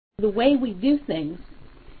the way we do things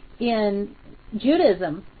in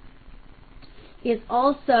Judaism is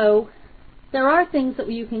also, there are things that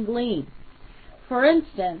you can glean. For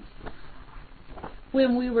instance,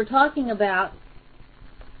 when we were talking about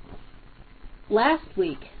last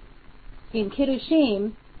week in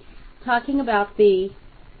Kiddushim, talking about the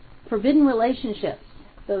forbidden relationships,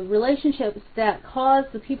 the relationships that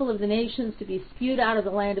caused the people of the nations to be spewed out of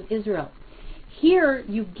the land of Israel. Here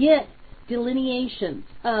you get delineations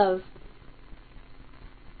of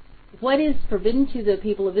what is forbidden to the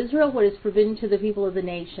people of Israel, what is forbidden to the people of the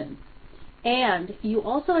nations. And you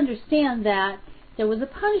also understand that there was a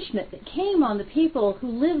punishment that came on the people who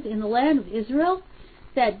lived in the land of Israel,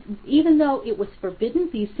 that even though it was forbidden,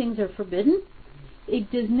 these things are forbidden,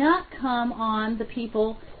 it does not come on the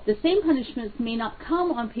people, the same punishments may not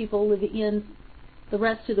come on people living in the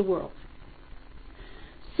rest of the world.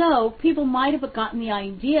 So people might have gotten the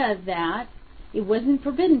idea that it wasn't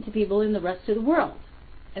forbidden to people in the rest of the world.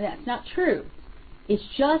 And that's not true. It's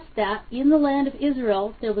just that in the land of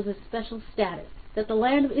Israel there was a special status, that the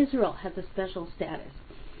land of Israel has a special status.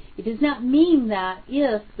 It does not mean that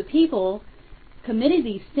if the people committed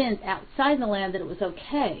these sins outside the land that it was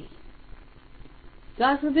okay.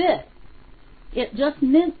 God forbid. It just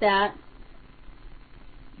meant that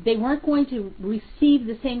they weren't going to receive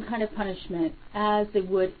the same kind of punishment as they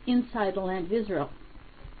would inside the land of Israel.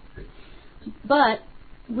 But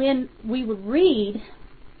when we would read,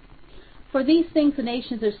 for these things the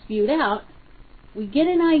nations are spewed out, we get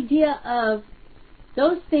an idea of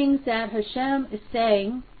those things that Hashem is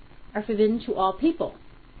saying are forbidden to all people.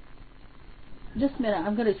 Just a minute,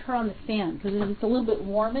 I'm going to turn on the fan because it's a little bit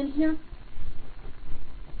warm in here.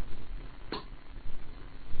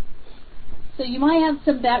 So you might have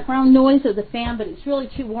some background noise of the fan, but it's really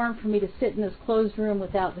too warm for me to sit in this closed room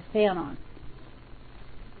without the fan on.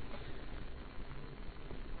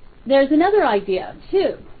 There's another idea,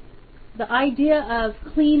 too. The idea of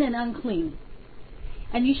clean and unclean.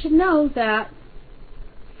 And you should know that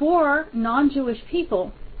for non-Jewish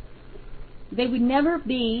people, they would never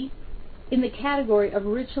be in the category of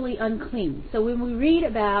ritually unclean. So when we read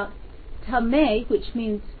about tameh, which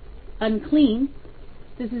means unclean,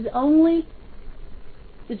 this is only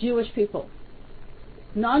the Jewish people.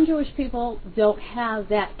 Non-Jewish people don't have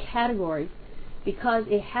that category because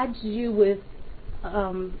it had to do with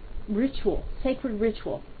ritual, sacred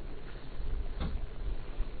ritual.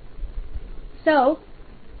 So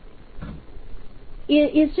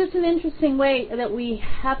it's just an interesting way that we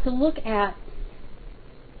have to look at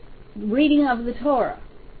reading of the Torah,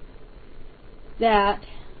 that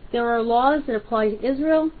there are laws that apply to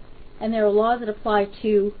Israel and there are laws that apply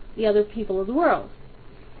to the other people of the world.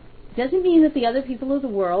 It doesn't mean that the other people of the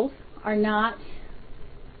world are not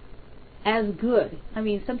as good. I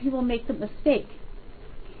mean, some people make the mistake.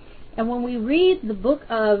 And when we read the book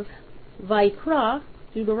of Vayikra,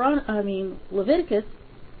 Leviticus,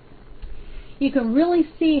 you can really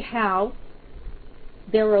see how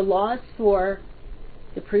there are laws for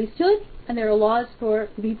the priesthood and there are laws for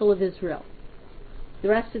the people of Israel, the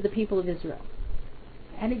rest of the people of Israel.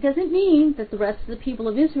 And it doesn't mean that the rest of the people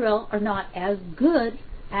of Israel are not as good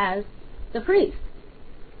as the priests.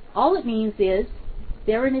 All it means is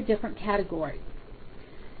they're in a different category.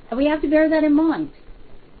 And we have to bear that in mind,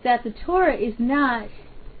 that the Torah is not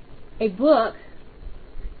a book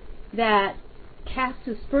that casts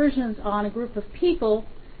aspersions on a group of people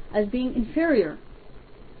as being inferior.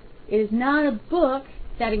 It is not a book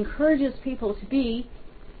that encourages people to be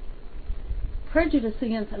prejudiced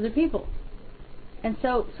against other people. And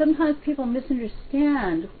so sometimes people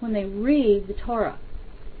misunderstand when they read the Torah.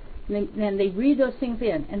 And they read those things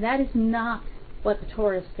in. And that is not what the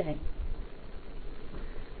Torah is saying.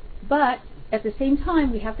 But at the same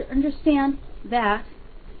time, we have to understand that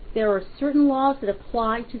there are certain laws that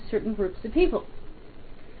apply to certain groups of people.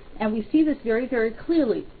 And we see this very, very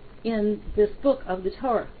clearly in this book of the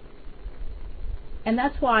Torah. And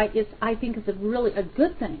that's why I think it's really a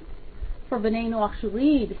good thing for B'nai Noach to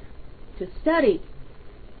read, to study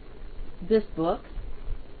this book,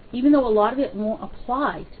 even though a lot of it won't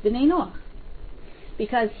apply to B'nai Noach.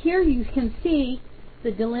 Because here you can see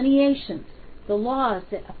the delineations, the laws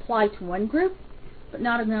that apply to one group, but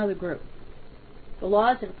not another group. The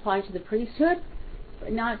laws that apply to the priesthood,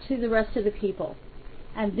 but not to the rest of the people.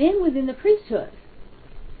 And then within the priesthood,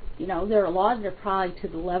 there are laws that apply to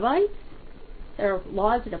the Levites, there are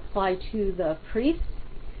laws that apply to the priests,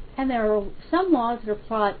 and there are some laws that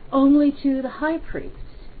apply only to the high priest.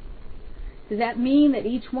 Does that mean that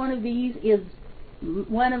each one of these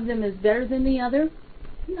one of them is better than the other?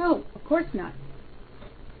 No, of course not.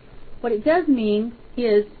 What it does mean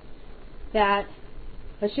is that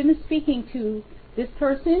Hashem is speaking to this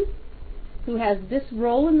person who has this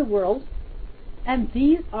role in the world, and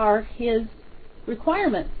these are his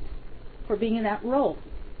requirements for being in that role.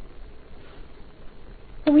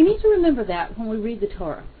 So we need to remember that when we read the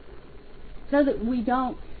Torah, so that we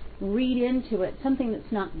don't read into it something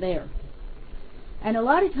that's not there. And a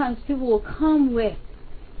lot of times people will come with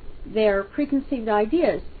their preconceived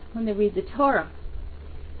ideas when they read the Torah,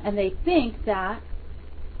 and they think that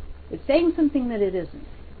it's saying something that it isn't.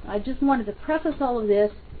 I just wanted to preface all of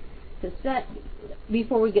this to set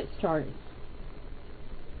before we get started.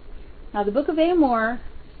 Now, the book of Amor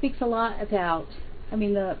speaks a lot about,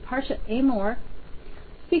 the Parsha Amor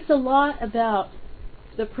speaks a lot about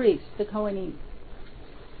the priests, the Kohanim.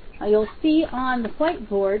 Now, you'll see on the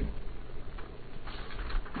whiteboard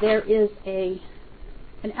there is an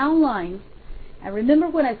outline. I remember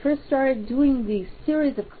when I first started doing these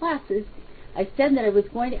series of classes, I said that I was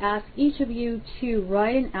going to ask each of you to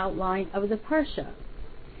write an outline of the Parsha.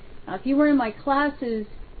 Now, if you were in my classes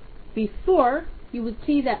before, you would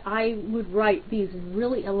see that I would write these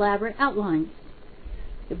really elaborate outlines.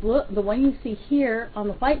 The one you see here on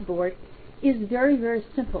the whiteboard is very, very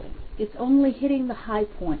simple. It's only hitting the high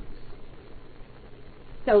points.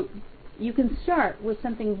 So you can start with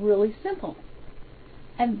something really simple,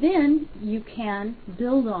 and then you can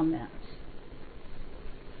build on that.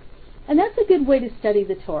 And that's a good way to study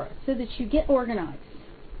the Torah, so that you get organized.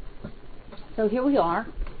 So here we are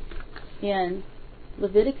in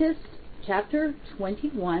Leviticus chapter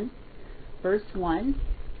 21, verse 1,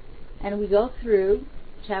 and we go through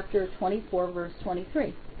chapter 24, verse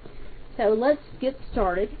 23. So let's get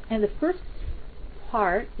started, and the first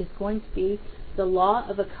part is going to be the law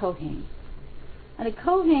of a Kohen. And a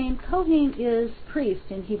Kohen is priest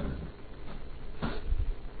in Hebrew.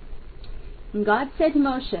 And God said to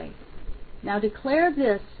Moshe, "Now declare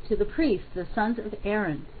this to the priests, the sons of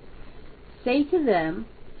Aaron. Say to them,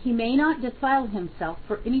 he may not defile himself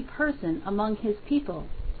for any person among his people,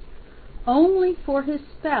 only for his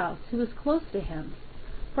spouse who is close to him,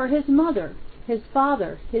 for his mother, his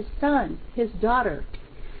father, his son, his daughter,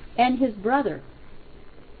 and his brother,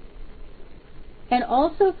 and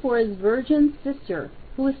also for his virgin sister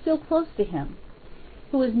who is still close to him,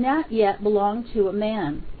 who has not yet belonged to a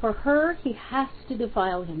man. For her he has to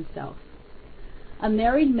defile himself. A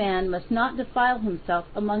married man must not defile himself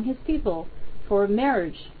among his people for a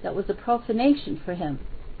marriage that was a profanation for him.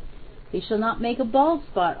 They shall not make a bald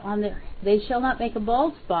spot on their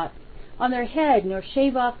head, nor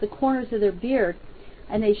shave off the corners of their beard,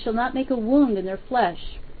 and they shall not make a wound in their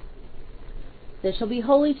flesh. They shall be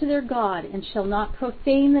holy to their God, and shall not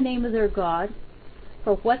profane the name of their God,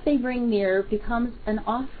 for what they bring near becomes an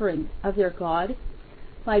offering of their God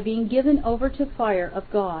by being given over to fire of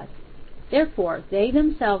God. Therefore, they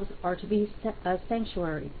themselves are to be a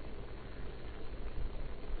sanctuary."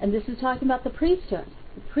 And this is talking about the priesthood.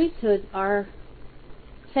 The priesthoods are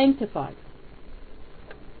sanctified.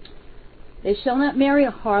 "They shall not marry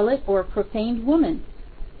a harlot or a profaned woman,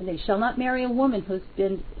 and they shall not marry a woman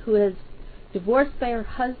who has divorced by her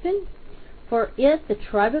husband, for it, the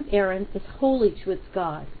tribe of Aaron, is holy to its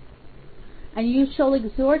God. And you shall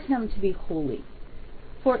exhort him to be holy,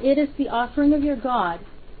 for it is the offering of your God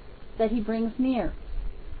that he brings near.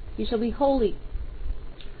 You shall be holy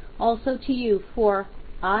also to you, for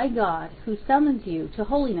I, God, who summons you to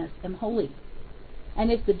holiness, am holy.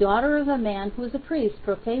 And if the daughter of a man who is a priest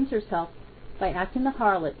profanes herself by acting the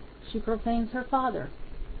harlot, she profanes her father,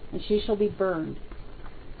 and she shall be burned."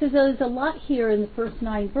 So there's a lot here in the first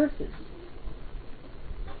 9 verses.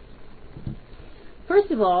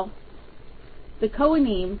 First of all, the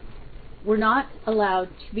Kohanim were not allowed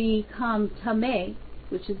to become tameh,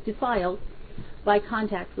 which is defiled, by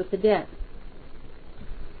contact with the dead.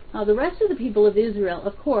 Now, the rest of the people of Israel,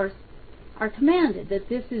 of course, are commanded that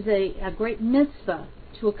this is a great mitzvah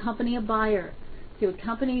to accompany a buyer, to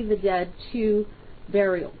accompany the dead to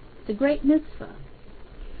burial. It's a great mitzvah.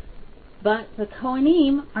 But the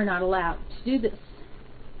Kohanim are not allowed to do this.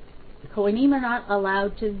 The Kohanim are not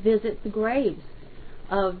allowed to visit the graves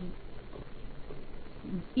of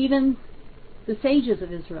even the sages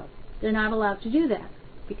of Israel. They're not allowed to do that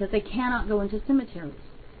because they cannot go into cemeteries.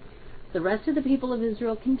 The rest of the people of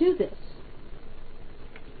Israel can do this.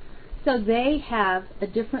 So they have a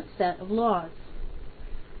different set of laws.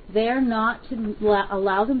 They're not to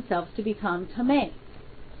allow themselves to become tameh.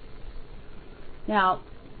 Now,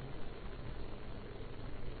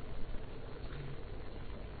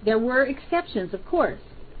 there were exceptions, of course.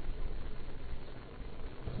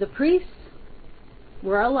 The priests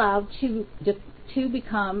were allowed to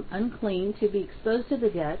become unclean, to be exposed to the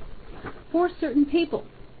dead, for certain people.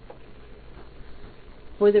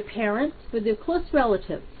 for their parents, for their close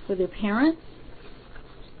relatives, for their parents,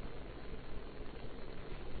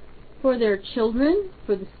 for their children,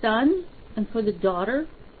 for the son and for the daughter,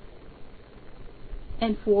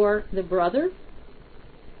 and for the brother,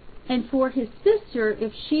 and for his sister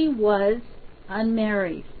if she was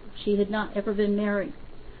unmarried. She had not ever been married.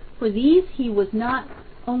 For these he was not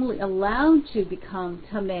only allowed to become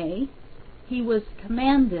tamei, he was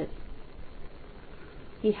commanded.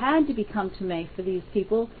 He had to become tamei for these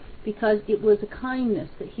people because it was a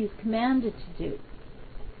kindness that he's commanded to do.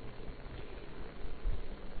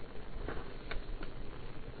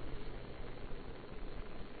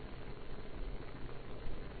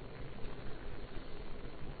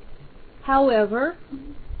 However,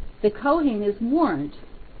 the Kohen is warned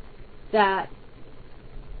that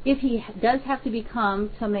if he does have to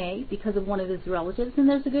become tamei because of one of his relatives, and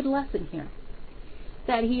there's a good lesson here,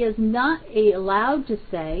 that he is not allowed to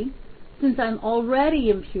say, since I'm already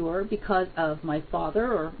impure because of my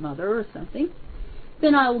father or mother or something,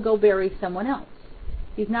 then I will go bury someone else.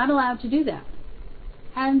 He's not allowed to do that.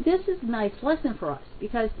 And this is a nice lesson for us,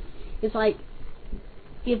 because it's like,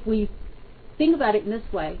 if we think about it in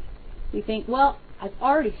this way, we think, well, I've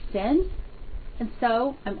already sinned, and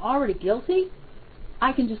so I'm already guilty.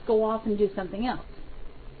 I can just go off and do something else.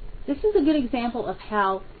 This is a good example of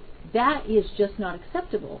how that is just not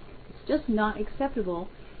acceptable. It's just not acceptable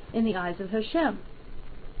in the eyes of Hashem.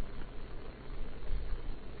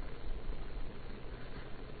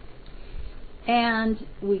 And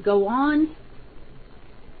we go on.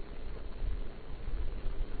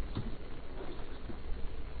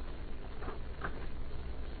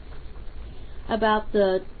 About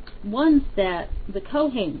the ones that the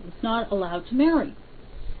Kohen was not allowed to marry.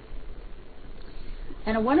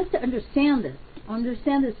 And I want us to understand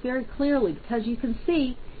this very clearly, because you can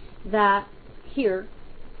see that here,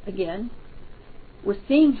 again, we're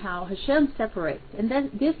seeing how Hashem separates. And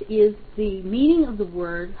this is the meaning of the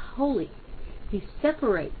word holy. He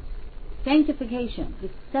separates. Sanctification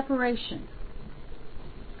is separation.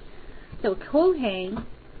 So Kohen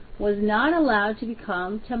was not allowed to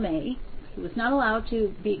become tamei. He was not allowed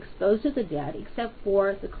to be exposed to the dead except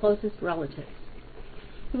for the closest relatives.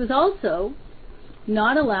 He was also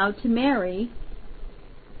not allowed to marry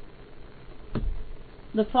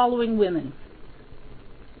the following women.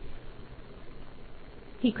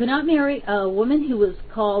 He could not marry a woman who was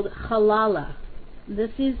called halala.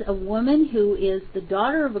 This is a woman who is the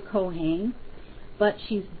daughter of a Kohen, but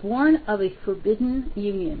she's born of a forbidden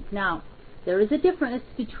union. Now, there is a difference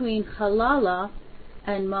between halala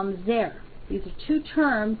and mamzer. These are two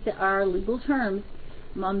terms that are legal terms.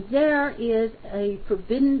 Mamzer is a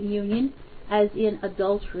forbidden union, as in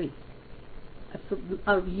adultery,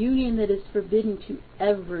 a union that is forbidden to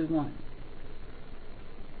everyone.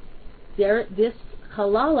 This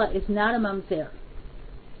halala is not a mamzer.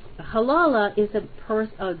 A halala is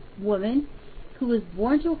a woman who was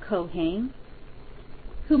born to a Kohen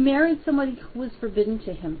who married somebody who was forbidden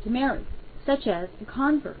to him to marry, such as a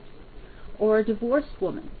convert or a divorced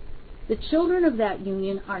woman. The children of that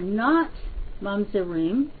union are not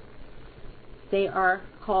mamzerim. They are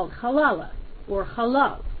called halala or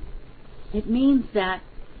halal. It means that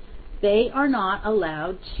they are not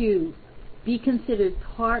allowed to be considered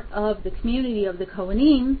part of the community of the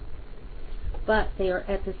Kohanim, but they are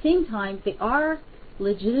at the same time, they are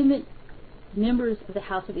legitimate members of the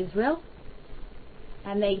house of Israel,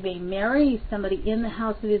 and they may marry somebody in the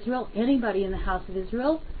house of Israel, anybody in the house of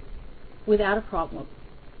Israel, without a problem.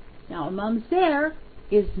 Now, a mamzer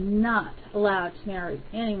is not allowed to marry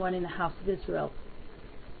anyone in the house of Israel.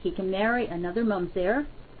 He can marry another mamzer,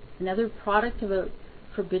 another product of a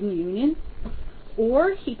forbidden union,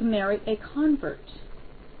 or he can marry a convert.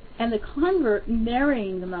 And the convert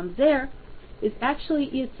marrying the mamzer is actually,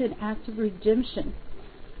 it's an act of redemption.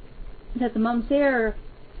 That the mamzer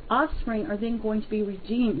offspring are then going to be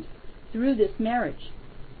redeemed through this marriage.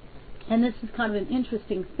 And this is kind of an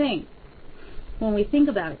interesting thing when we think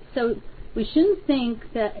about it. So we shouldn't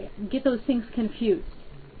get those things confused.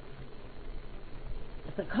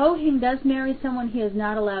 If a Kohen does marry someone he is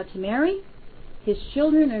not allowed to marry, his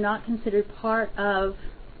children are not considered part of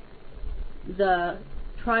the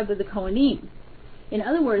tribe of the Kohanim. In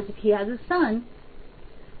other words, if he has a son,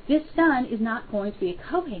 this son is not going to be a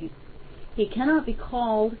Kohen. He cannot be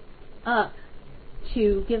called up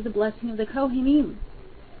to give the blessing of the Kohanim.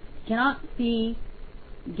 He cannot be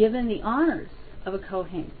given the honors of a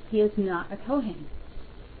Kohen. He is not a Kohen.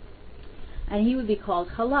 And he would be called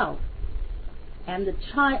halal. And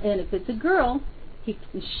if it's a girl,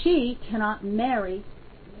 she cannot marry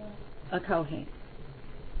a Kohen.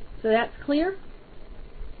 So that's clear?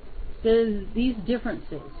 there's these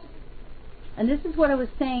differences. And this is what I was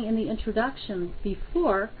saying in the introduction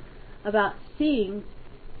before about seeing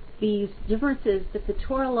these differences that the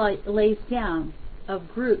Torah lays down of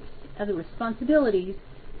groups and the responsibilities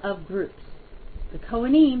of groups. The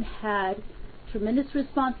Kohanim had tremendous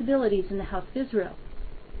responsibilities in the house of Israel.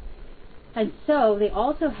 And so they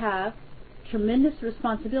also have tremendous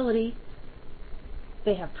responsibility.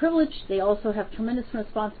 They have privilege. They also have tremendous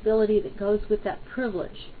responsibility that goes with that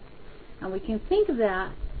privilege. And we can think of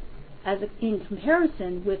that as in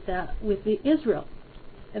comparison with the Israel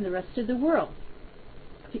and the rest of the world.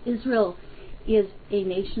 Israel is a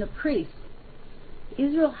nation of priests.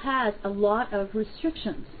 Israel has a lot of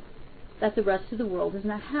restrictions that the rest of the world does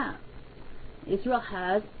not have. Israel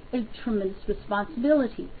has a tremendous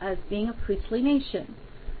responsibility as being a priestly nation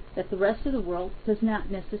that the rest of the world does not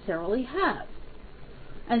necessarily have.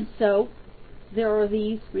 And so there are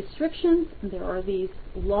these restrictions and there are these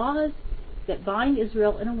laws that bind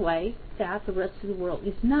Israel in a way that the rest of the world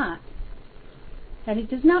is not. And it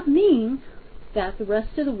does not mean that the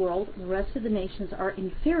rest of the world, the rest of the nations are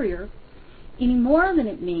inferior any more than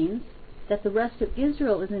it means that the rest of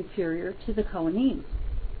Israel is inferior to the Kohanim.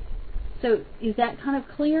 So is that kind of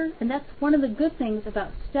clear? And that's one of the good things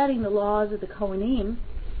about studying the laws of the Kohanim,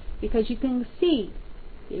 because you can see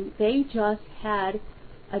they just had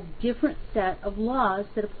a different set of laws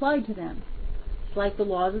that applied to them. It's like the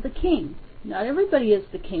laws of the king. Not everybody is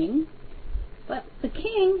the king, but the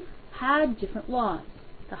king had different laws.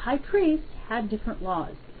 The high priest had different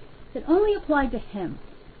laws that only applied to him.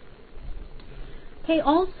 Okay,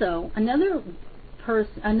 also, another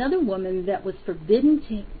woman that was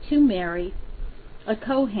forbidden to marry a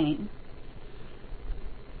Kohen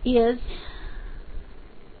is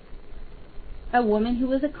a woman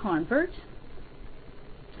who is a convert.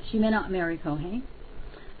 She may not marry Kohen.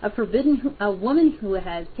 A woman who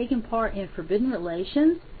has taken part in forbidden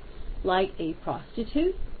relations, like a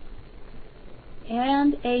prostitute,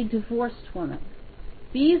 and a divorced woman.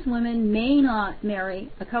 These women may not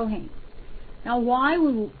marry a Kohen. Now, why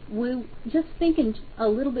would we just thinking a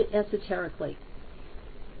little bit esoterically?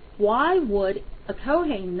 Why would a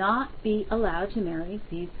Kohen not be allowed to marry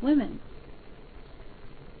these women?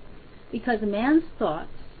 Because a man's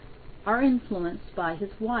thoughts are influenced by his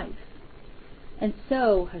wife. And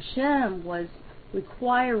so Hashem was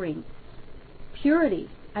requiring purity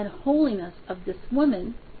and holiness of this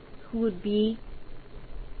woman who would be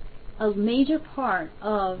a major part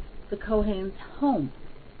of the Kohen's home,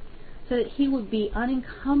 so that he would be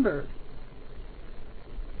unencumbered,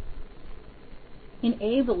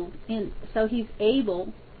 so he's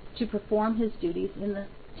able to perform his duties in the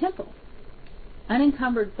temple,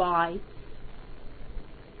 unencumbered by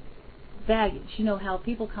baggage. You know how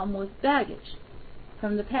people come with baggage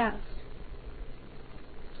from the past.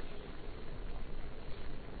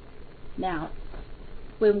 Now,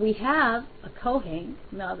 when we have a Kohen,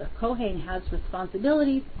 now the Kohen has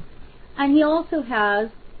responsibilities, and he also has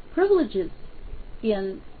privileges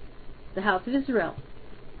in the house of Israel.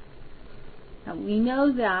 Now, we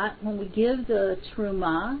know that when we give the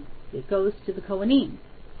Terumah, it goes to the Kohanim.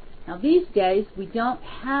 Now, these days, we don't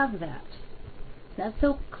have that. That's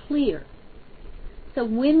so clear. So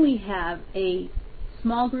when we have a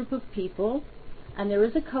small group of people, and there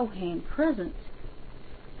is a Kohen present,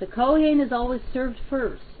 the Kohen is always served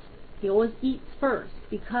first. He always eats first,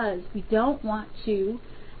 because we don't want to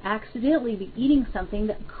accidentally be eating something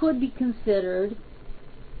that could be considered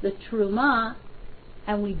the Terumah,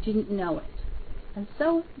 and we didn't know it. And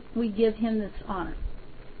so we give him this honor.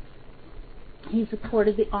 He's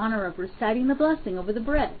accorded the honor of reciting the blessing over the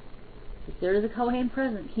bread. If there is a Kohen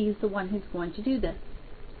present, he's the one who's going to do this.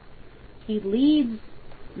 He leads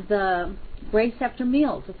the grace after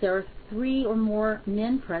meals. If there are 3 or more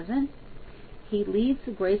men present, he leads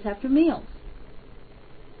the grace after meals.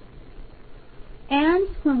 And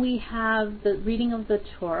when we have the reading of the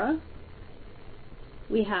Torah,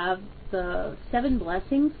 we have the 7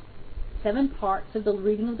 blessings, 7 parts of the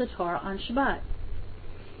reading of the Torah on Shabbat.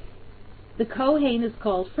 The Kohen is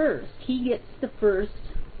called first. He gets the first,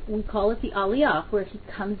 we call it the Aliyah, where he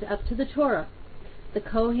comes up to the Torah. The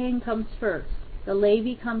Kohen comes first. The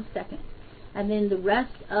Levi comes second. And then the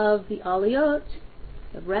rest of the Aliyot,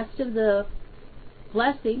 the rest of the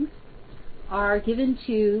blessings, are given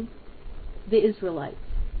to the Israelites.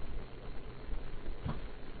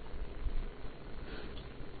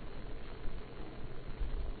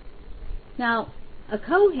 Now, a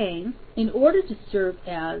Kohen, in order to serve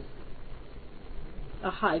as a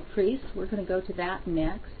high priest, we're going to go to that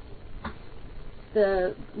next,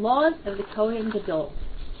 the laws of the Kohen Gadol.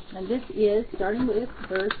 And this is starting with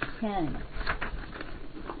verse 10.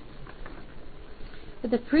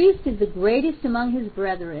 But the priest is the greatest among his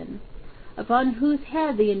brethren, upon whose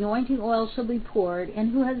head the anointing oil shall be poured,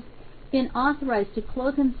 and who has been authorized to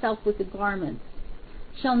clothe himself with the garments,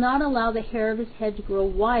 shall not allow the hair of his head to grow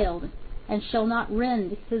wild, and shall not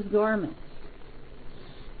rend his garments.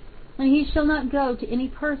 And he shall not go to any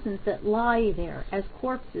persons that lie there as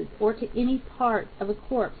corpses, or to any part of a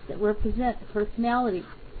corpse that represent a personality.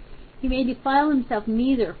 He may defile himself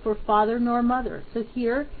neither for father nor mother. So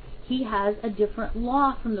here he has a different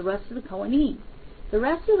law from the rest of the Kohanim. The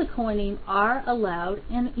rest of the Kohanim are allowed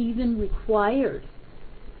and even required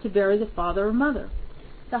to bury the father or mother.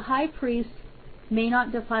 The high priest may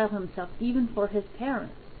not defile himself even for his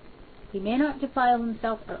parents. He may not defile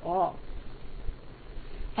himself at all.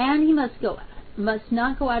 And he must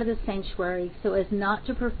not go out of the sanctuary so as not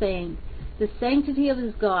to profane the sanctity of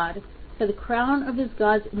his God, for the crown of his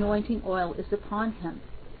God's anointing oil is upon him.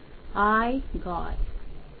 I, God.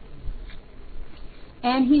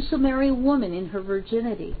 And he shall marry a woman in her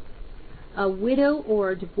virginity, a widow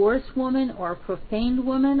or a divorced woman or a profaned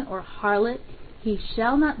woman or harlot. He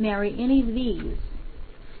shall not marry any of these,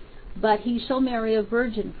 but he shall marry a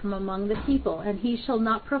virgin from among the people, and he shall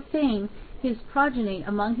not profane his progeny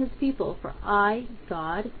among his people, for I,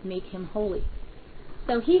 God, make him holy.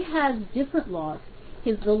 So he has different laws.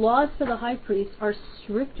 The laws for the high priest are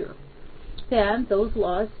stricter than those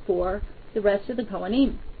laws for the rest of the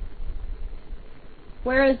Kohanim.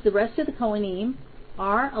 Whereas the rest of the Kohanim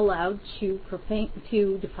are allowed to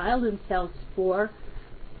defile themselves for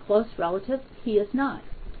close relatives, he is not.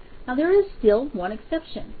 Now there is still one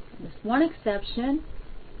exception. This one exception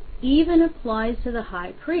even applies to the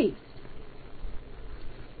high priest.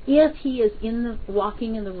 If he is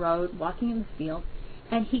walking in the road, walking in the field,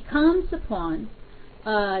 and he comes upon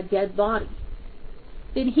a dead body,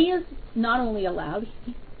 then he is not only allowed,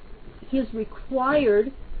 he is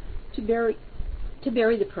required to bury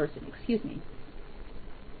the person.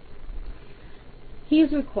 He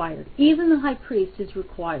is required. Even the high priest is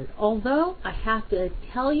required. Although I have to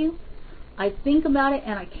tell you, I think about it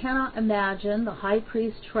and I cannot imagine the high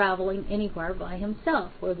priest traveling anywhere by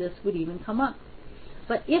himself where this would even come up.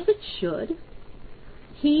 But if it should,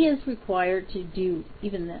 he is required to do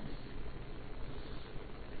even this.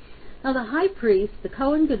 Now the high priest, the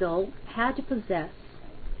Kohen Gadol, had to possess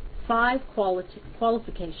 5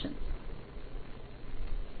 qualifications.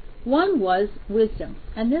 One was wisdom,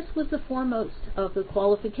 and this was the foremost of the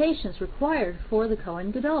qualifications required for the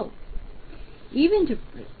Kohen Gadol.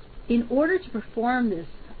 In order to perform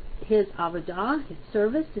his avodah, his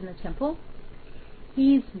service in the temple,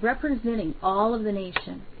 he's representing all of the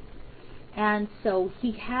nation. And so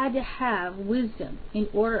he had to have wisdom in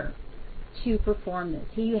order to perform this.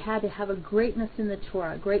 He had to have a greatness in the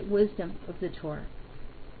Torah, a great wisdom of the Torah.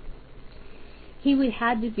 He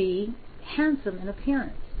had to be handsome in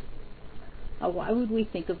appearance. Now, why would we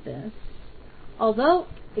think of this? Although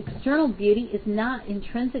external beauty is not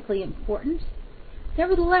intrinsically important,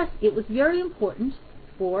 nevertheless, it was very important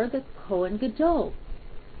for the Kohen Gadol,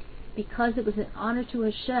 because it was an honor to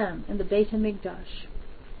Hashem in the Beit HaMikdash.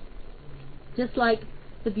 Just like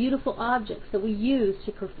the beautiful objects that we use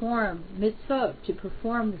to perform mitzvot, to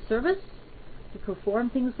perform the service, to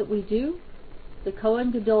perform things that we do, the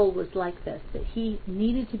Kohen Gadol was like this, that he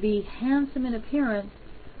needed to be handsome in appearance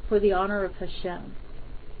for the honor of Hashem.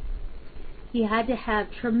 He had to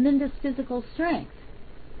have tremendous physical strength.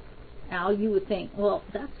 Now you would think, well,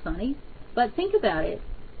 that's funny, but think about it.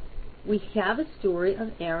 We have a story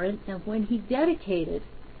of Aaron, and when he dedicated,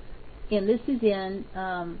 and this is in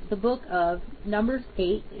the book of Numbers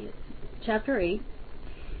 8, chapter 8,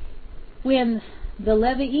 when the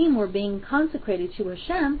Levi'im were being consecrated to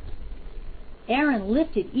Hashem, Aaron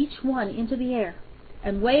lifted each one into the air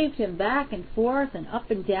and waved him back and forth and up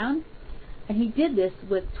and down, and he did this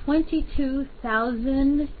with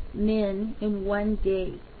 22,000 men in one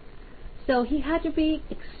day. So he had to be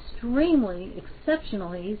exceptionally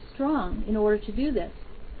strong in order to do this.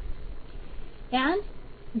 And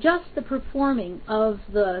just the performing of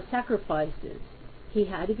the sacrifices, he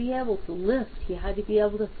had to be able to lift, he had to be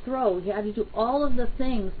able to throw, he had to do all of the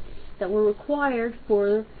things that were required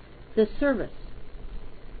for the service.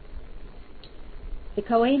 The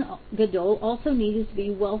Kohen Gadol also needed to be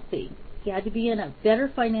wealthy. He had to be in a better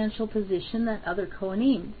financial position than other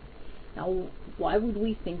Kohanim. Now, why would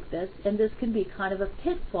we think this? And this can be kind of a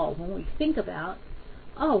pitfall when we think about,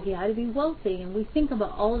 he had to be wealthy, and we think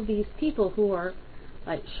about all of these people who are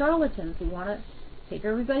like charlatans who want to take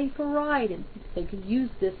everybody for a ride, and they could use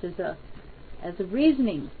this as a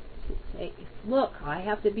reasoning to say, look, I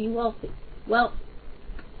have to be wealthy. Well,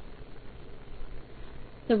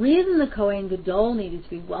 the reason the Kohen Gadol needed to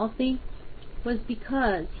be wealthy was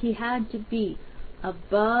because he had to be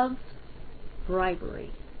above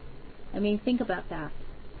bribery. I mean, think about that.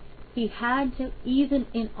 He had to, even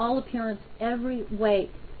in all appearance, every way,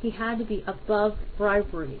 he had to be above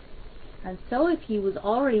bribery. And so if he was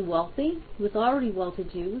already wealthy, he was already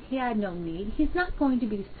well-to-do, he had no need, he's not going to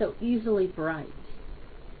be so easily bribed.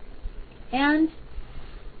 And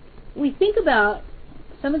we think about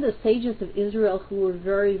some of the sages of Israel who were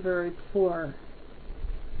very, very poor,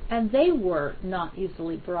 and they were not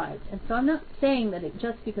easily bribed. And so I'm not saying that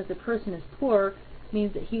just because a person is poor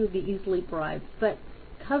means that he would be easily bribed, but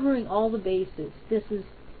covering all the bases, this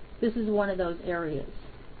is one of those areas,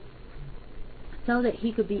 so that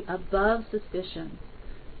he could be above suspicion,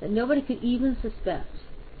 that nobody could even suspect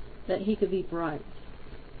that he could be bribed.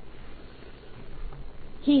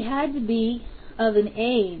 He had to be of an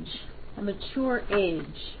age, a mature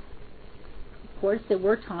age. Of course, there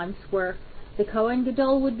were times where the Kohen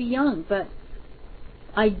Gadol would be young, but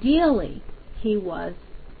ideally he was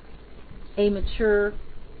a mature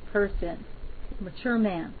person, a mature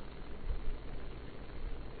man.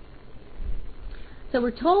 So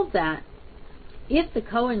we're told that if the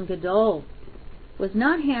Kohen Gadol was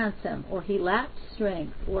not handsome, or he lacked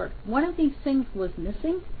strength, or one of these things was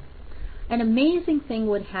missing, an amazing thing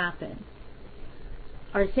would happen.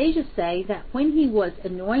 Our sages say that when he was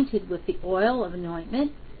anointed with the oil of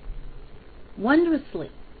anointment,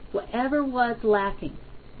 wondrously, whatever was lacking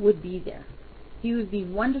would be there. He would be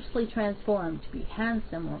wondrously transformed to be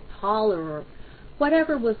handsome or taller, or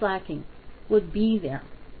whatever was lacking would be there.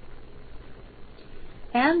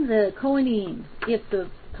 And the Kohanim, if the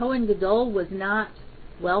Kohen Gadol was not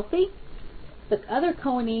wealthy, the other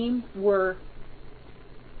Kohanim were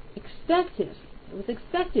expected. It was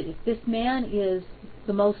expected, if this man is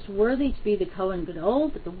the most worthy to be the Kohen Gadol,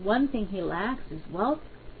 but the one thing he lacks is wealth,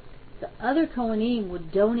 the other Kohanim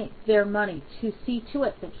would donate their money to see to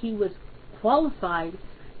it that he was qualified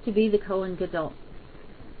to be the Kohen Gadol.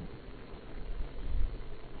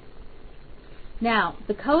 Now,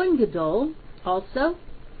 the Kohen Gadol also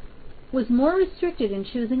was more restricted in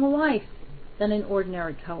choosing a wife than an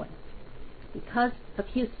ordinary Kohen because of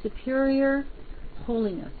his superior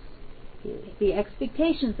holiness. The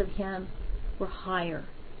expectations of him were higher.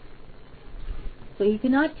 So he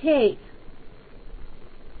could not take,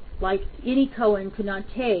 like any Kohen could not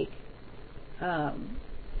take,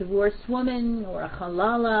 divorced woman or a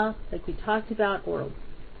halala, like we talked about,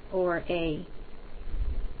 or a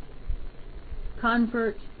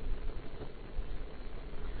convert.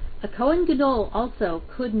 A Kohen Gadol also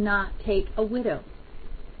could not take a widow.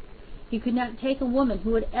 He could not take a woman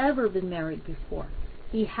who had ever been married before.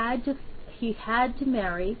 He had to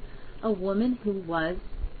marry a woman who was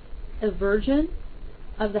a virgin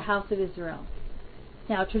of the house of Israel.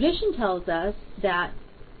 Now, tradition tells us that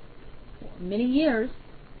for many years,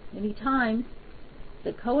 many times,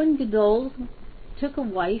 the Kohen Gadol took a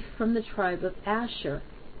wife from the tribe of Asher.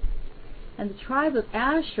 And the tribe of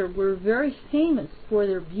Asher were very famous for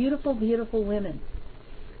their beautiful, beautiful women.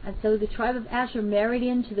 And so the tribe of Asher married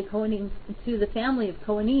into the Kohanim, to the family of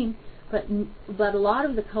Kohanim, but a lot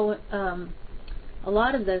of the Kohanim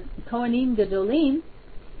Gadolim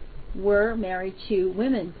were married to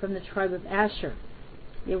women from the tribe of Asher.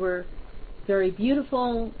 They were very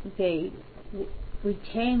beautiful. They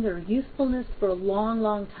retained their youthfulness for a long,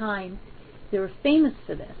 long time. They were famous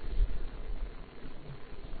for this.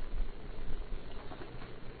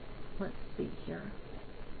 Let's see here.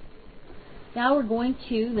 Now we're going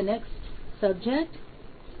to the next subject,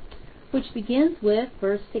 which begins with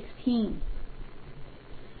verse 16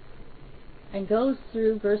 and goes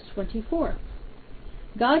through verse 24.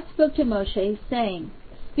 God spoke to Moshe, saying,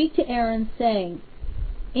 "Speak to Aaron, saying,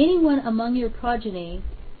 anyone among your progeny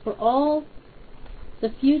for all the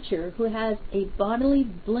future who has a bodily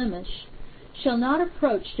blemish shall not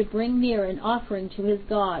approach to bring near an offering to his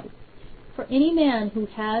God. For any man who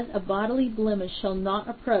has a bodily blemish shall not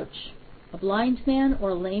approach, a blind man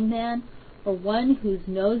or a lame man, or one whose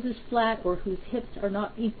nose is flat or whose hips are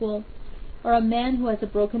not equal, or a man who has a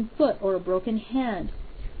broken foot or a broken hand,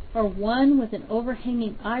 or one with an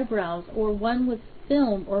overhanging eyebrows, or one with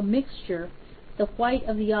film or mixture, the white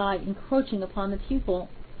of the eye encroaching upon the pupil,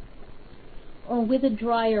 or with a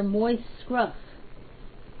dry or moist scruff,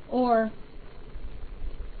 or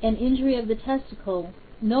an injury of the testicle.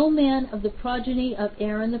 No man of the progeny of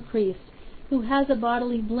Aaron the priest who has a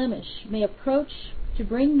bodily blemish may approach to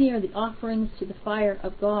bring near the offerings to the fire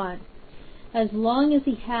of God. As long as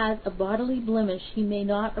he has a bodily blemish, he may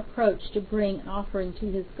not approach to bring an offering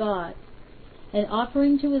to his God. An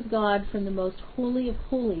offering to his God from the most holy of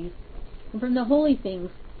holies, and from the holy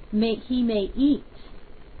things he may eat.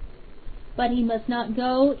 But he must not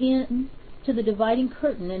go in to the dividing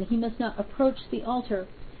curtain, and he must not approach the altar,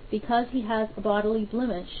 because he has a bodily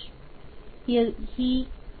blemish. He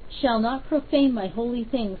shall not profane my holy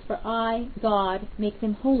things, for I, God, make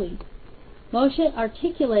them holy. Moshe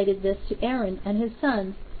articulated this to Aaron and his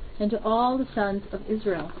sons, and to all the sons of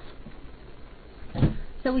Israel.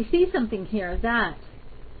 So we see something here that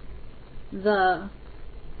the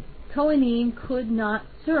Kohanim could not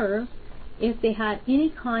serve if they had any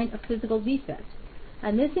kind of physical defect.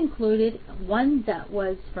 And this included one that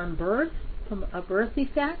was from birth, from a birth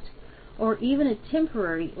defect, or even a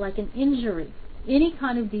temporary, like an injury. Any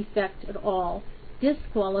kind of defect at all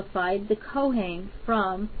disqualified the Kohen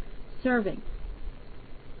from serving.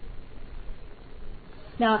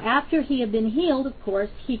 Now, after he had been healed, of course,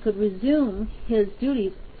 he could resume his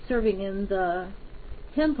duties serving in the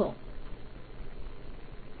temple.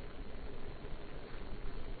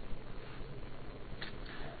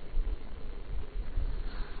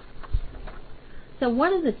 So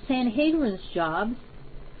one of the Sanhedrin's jobs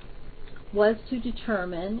was to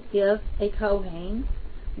determine if a Kohen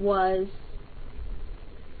was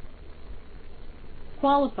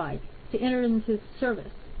qualified to enter into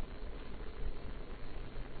service,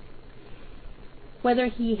 whether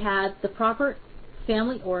he had the proper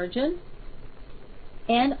family origin,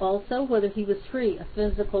 and also whether he was free of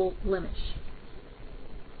physical blemish.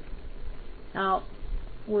 Now,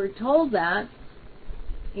 we're told that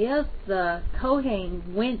if the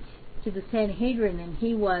Kohen went to the Sanhedrin and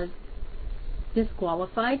he was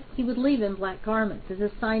disqualified, he would leave in black garments as a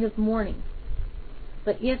sign of mourning.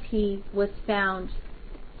 But if he was found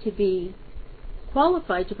to be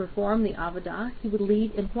qualified to perform the Avodah, he would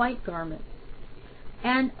leave in white garments.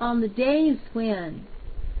 And on the days when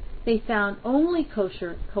they found only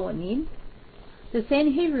kosher Kohanim, the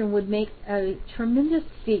Sanhedrin would make a tremendous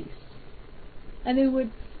feast, and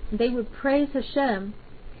they would praise Hashem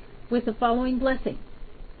with the following blessing.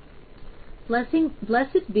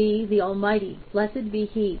 Blessed be the Almighty, blessed be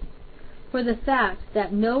He, for the fact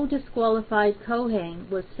that no disqualified Kohen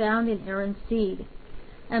was found in Aaron's seed,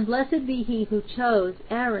 and blessed be He who chose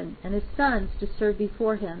Aaron and his sons to serve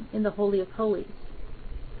before Him in the Holy of Holies.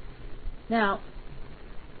 Now,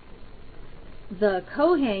 the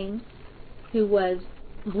Kohen who was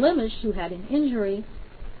blemished, who had an injury,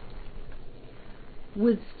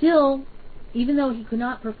 would still, even though he could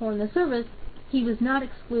not perform the service, he was not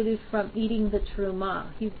excluded from eating the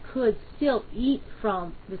terumah. He could still eat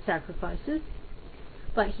from the sacrifices,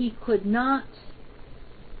 but he could not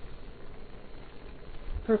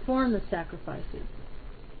perform the sacrifices.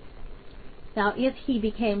 Now, if he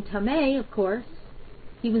became tameh, of course,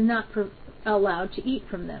 he was not allowed to eat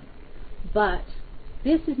from them. But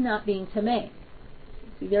this is not being tameh.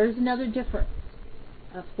 See, there is another difference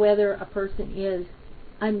of whether a person is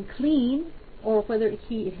unclean or whether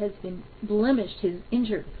he has been blemished, he's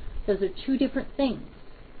injured. Those are two different things.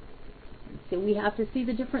 So we have to see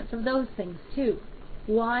the difference of those things too.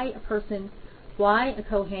 Why a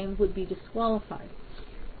Kohen would be disqualified.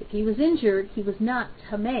 If he was injured, he was not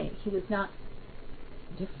tameh, he was not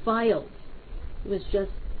defiled. He was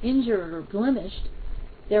just injured or blemished,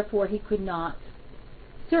 therefore he could not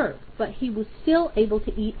serve. But he was still able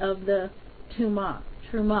to eat of the trumah.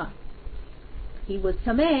 He was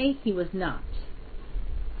tameh, he was not.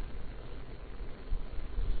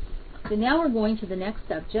 So now we're going to the next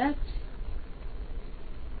subject.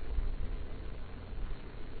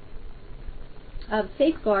 Of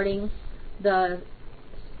safeguarding the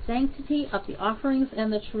sanctity of the offerings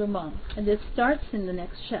and the terumah. And this starts in the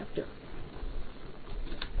next chapter.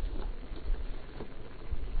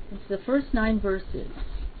 It's the first 9 verses.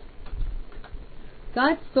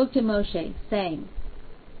 God spoke to Moshe, saying,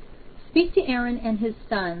 Speak to Aaron and his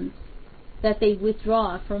sons, that they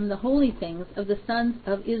withdraw from the holy things of the sons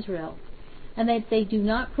of Israel, and that they do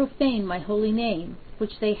not profane my holy name,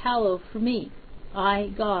 which they hallow for me,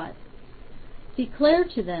 I, God. Declare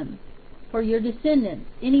to them, for your descendants,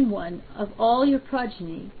 anyone of all your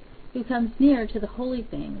progeny who comes near to the holy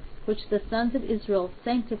things, which the sons of Israel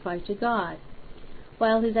sanctify to God,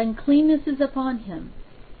 while his uncleanness is upon him,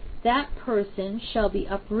 that person shall be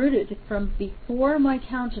uprooted from before my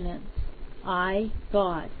countenance, I,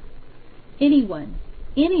 God. Anyone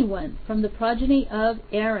from the progeny of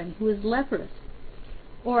Aaron who is leprous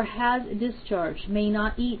or has a discharge may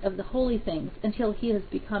not eat of the holy things until he has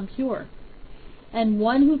become pure. And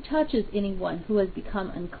one who touches anyone who has become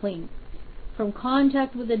unclean from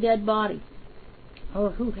contact with a dead body, or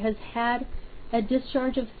who has had a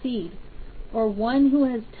discharge of seed, or one who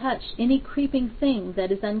has touched any creeping thing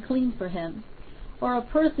that is unclean for him, or a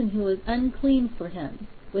person who is unclean for him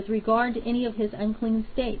with regard to any of his unclean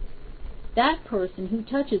states, That person who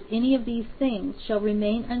touches any of these things shall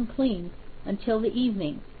remain unclean until the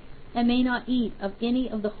evening, and may not eat of any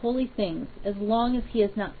of the holy things as long as he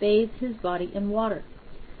has not bathed his body in water.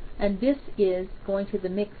 And this is going to the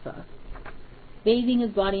mikvah. Bathing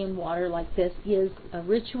his body in water like this is a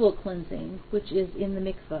ritual cleansing, which is in the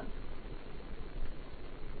mikvah.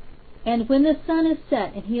 And when the sun is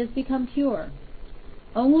set and he has become pure,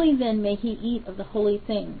 only then may he eat of the holy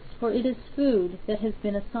things, for it is food that has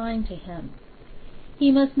been assigned to him.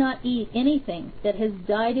 He must not eat anything that has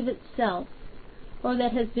died of itself, or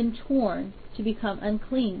that has been torn to become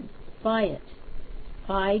unclean by it,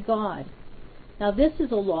 by God. Now this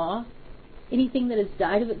is a law. Anything that has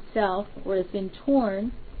died of itself or has been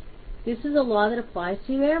torn, this is a law that applies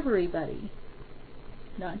to everybody.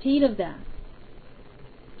 Not to eat of that.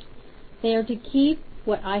 They are to keep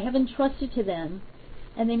what I have entrusted to them,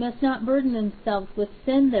 and they must not burden themselves with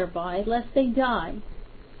sin thereby, lest they die.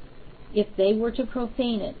 If they were to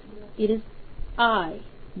profane it, it is I,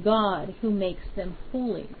 God, who makes them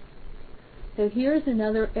holy. So here's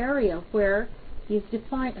another area where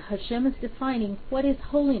Hashem is defining what is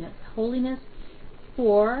holiness. Holiness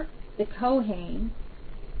for the Kohen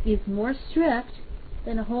is more strict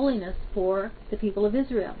than holiness for the people of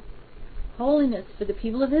Israel. Holiness for the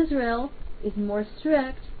people of Israel is more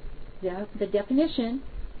strict. The definition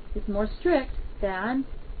is more strict than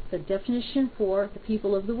the definition for the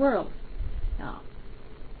people of the world. Now,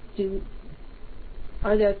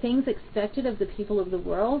 are there things expected of the people of the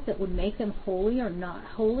world that would make them holy or not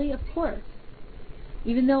holy? Of course.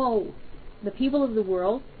 Even though the people of the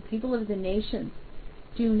world, the people of the nations,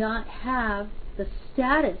 do not have the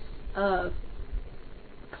status of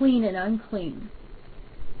clean and unclean,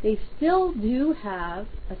 they still do have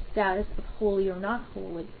a status of holy or not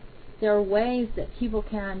holy. There are ways that people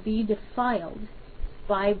can be defiled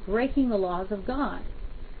by breaking the laws of God.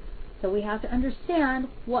 So we have to understand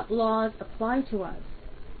what laws apply to us.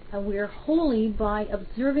 And we are holy by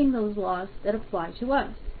observing those laws that apply to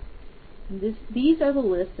us. These are the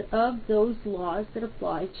list of those laws that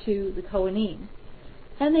apply to the Kohanim.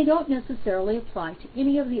 And they don't necessarily apply to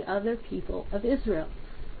any of the other people of Israel.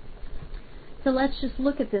 So let's just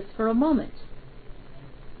look at this for a moment.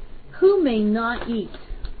 Who may not eat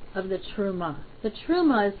of the truma? The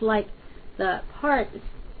truma is like the part,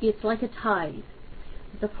 it's like a tithe.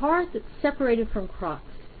 The part that's separated from crops.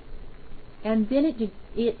 And then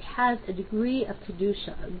it has a degree of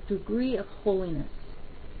kedusha, a degree of holiness.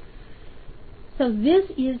 So this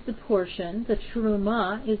is the portion, the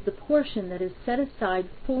truma is the portion that is set aside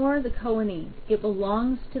for the Kohanim. It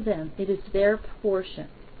belongs to them. It is their portion.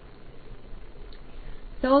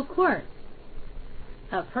 So of course,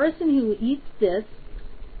 a person who eats this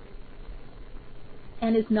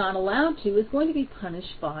and is not allowed to is going to be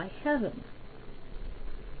punished by heaven.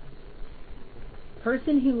 A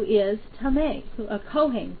person who is tameh, a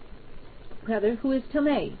kohen, rather, who is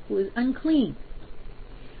tameh, who is unclean,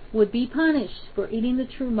 would be punished for eating the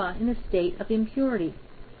truma in a state of impurity.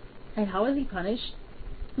 And how is he punished?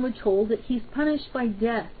 We're told that he's punished by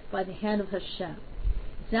death by the hand of Hashem.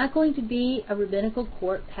 It's not going to be a rabbinical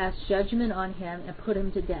court pass judgment on him and put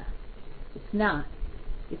him to death. It's not.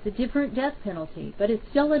 It's a different death penalty, but it's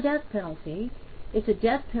still a death penalty. It's a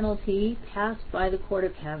death penalty passed by the court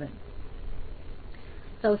of heaven.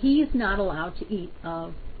 So he is not allowed to eat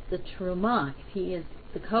of the truma. If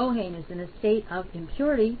the Kohen is in a state of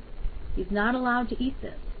impurity, he's not allowed to eat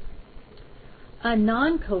this. A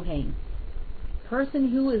non-Kohen, person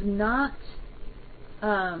who is not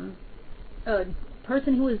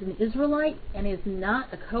person who is an Israelite and is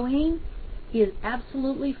not a Kohen, is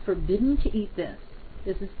absolutely forbidden to eat this.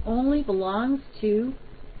 This only belongs to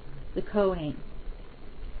the Kohen.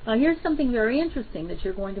 Now here's something very interesting that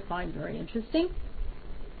you're going to find very interesting.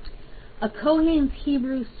 A Kohen's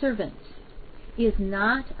Hebrew servant is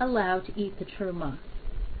not allowed to eat the truma.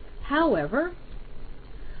 However,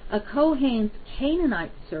 a Kohen's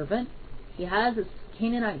Canaanite servant, he has a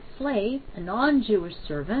Canaanite slave, a non-Jewish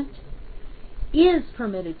servant, is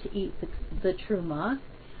permitted to eat the truma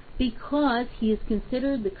because he is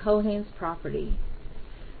considered the Kohen's property.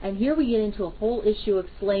 And here we get into a whole issue of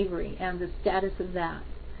slavery and the status of that.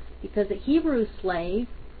 Because a Hebrew slave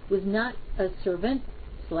was not a servant,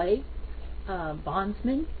 slave,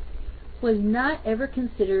 bondsman, was not ever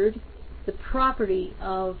considered the property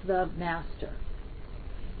of the master.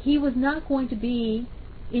 He was not going to be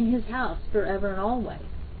in his house forever and always.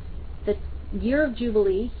 The year of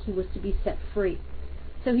Jubilee, he was to be set free.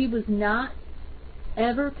 So he was not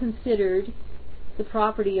ever considered the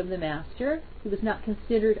property of the master. He was not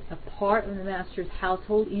considered a part of the master's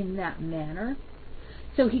household in that manner.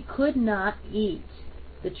 So he could not eat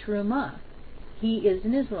the Terumah. He is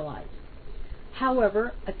an Israelite.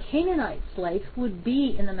 However, a Canaanite slave would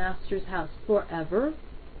be in the master's house forever.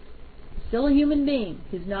 Still a human being.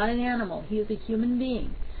 He's not an animal. He is a human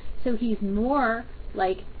being. So he's more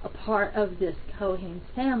like a part of this Kohen's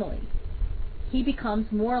family. He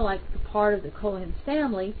becomes more like the part of the Kohen's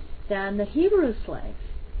family than the Hebrew slave.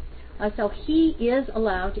 So he is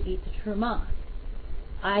allowed to eat the Terumah.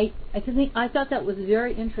 I thought that was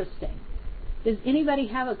very interesting. Does anybody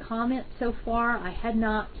have a comment so far? I had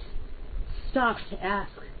not stopped to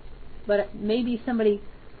ask, but maybe somebody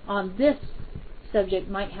on this subject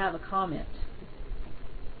might have a comment.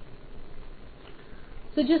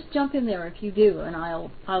 So just jump in there if you do, and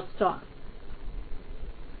I'll stop.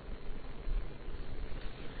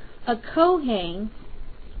 A Kohen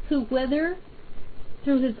who, whether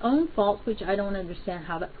through his own fault, which I don't understand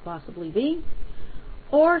how that could possibly be,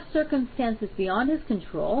 or circumstances beyond his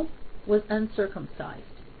control, was uncircumcised.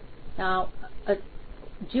 Now, a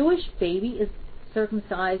Jewish baby is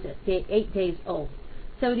circumcised at 8 days old.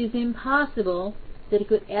 So it is impossible that it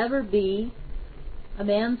could ever be a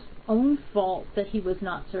man's own fault that he was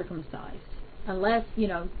not circumcised. Unless,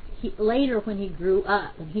 later when he grew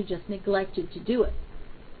up and he just neglected to do it.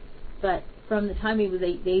 But from the time he was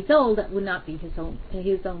 8 days old, that would not be his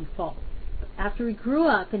own fault. After he grew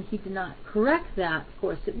up and he did not correct that, of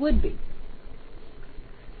course it would be.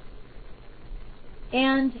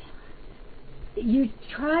 And you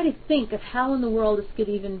try to think of how in the world this could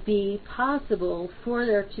even be possible for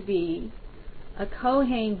there to be a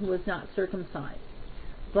Kohen who was not circumcised.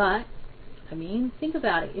 But, think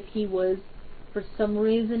about it. If he was, for some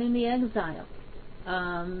reason, in the exile,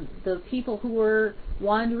 the people who were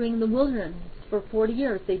wandering the wilderness for 40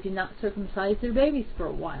 years, they did not circumcise their babies for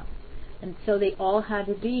a while. And so they all had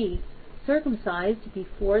to be circumcised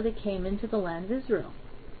before they came into the land of Israel.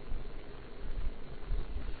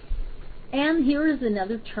 And here is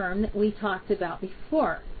another term that we talked about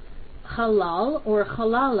before. Halal or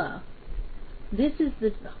halala. This is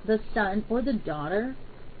the son or the daughter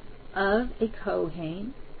of a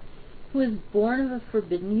Kohen who is born of a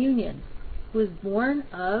forbidden union, who is born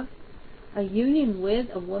of a union with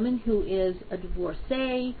a woman who is a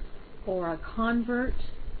divorcee or a convert,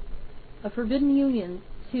 a forbidden union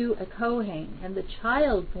to a Kohen. And the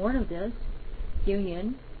child born of this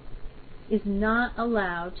union is not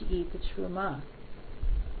allowed to eat the Terumah,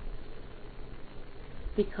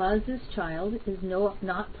 because this child is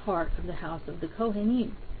not part of the house of the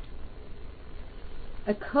Kohanim.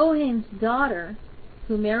 A Kohen's daughter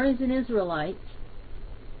who marries an Israelite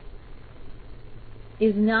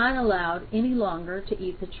is not allowed any longer to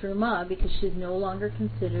eat the Terumah because she is no longer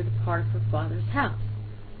considered part of her father's house.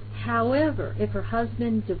 However, if her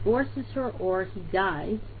husband divorces her or he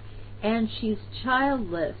dies and she's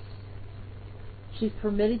childless, she's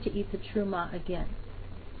permitted to eat the Terumah again.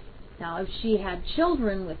 Now, if she had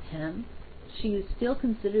children with him, she is still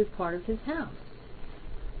considered part of his house.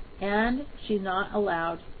 And she's not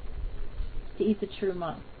allowed to eat the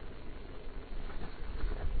Terumah.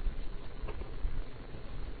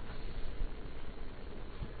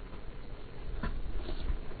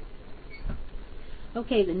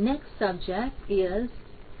 Okay, the next subject is,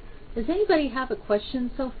 does anybody have a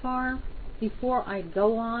question so far before I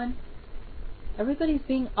go on? Everybody's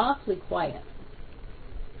being awfully quiet.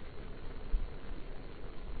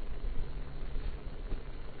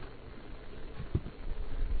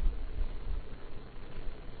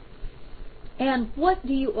 And what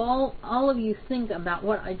do you all of you think about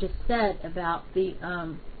what I just said about the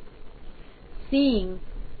seeing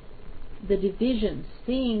the divisions,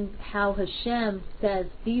 seeing how Hashem says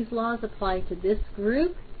these laws apply to this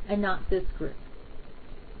group and not this group,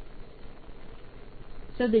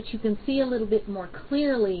 so that you can see a little bit more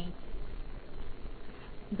clearly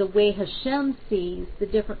the way Hashem sees the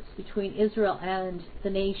difference between Israel and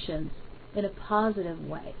the nations in a positive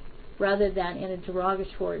way, rather than in a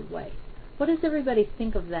derogatory way. What does everybody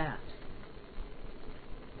think of that?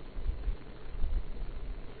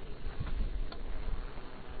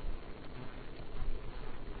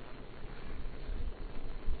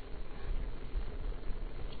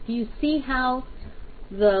 Do you see how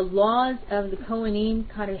the laws of the Kohanim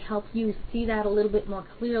kind of help you see that a little bit more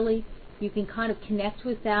clearly? You can kind of connect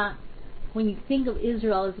with that when you think of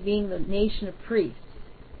Israel as being the nation of priests.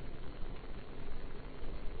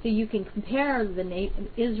 So you can compare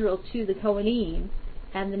Israel to the Kohanim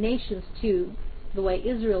and the nations to the way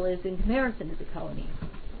Israel is in comparison to the Kohanim.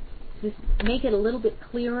 Just make it a little bit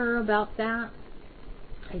clearer about that.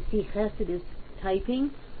 I see Chesed is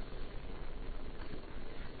typing.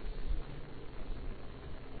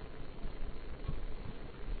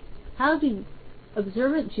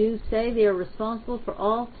 Observant Jews say they are responsible for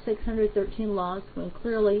all 613 laws when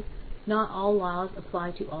clearly not all laws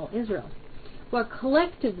apply to all Israel. Well,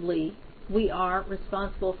 collectively, we are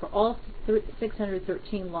responsible for all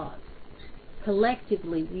 613 laws.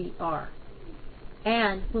 Collectively, we are.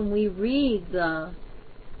 And when we read the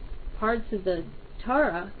parts of the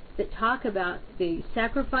Torah that talk about the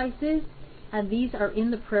sacrifices, and these are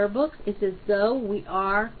in the prayer books, it's as though we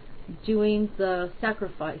are doing the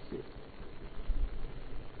sacrifices.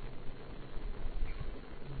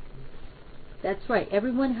 That's right.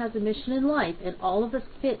 Everyone has a mission in life, and all of us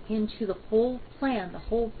fit into the whole plan, the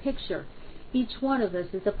whole picture. Each one of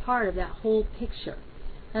us is a part of that whole picture.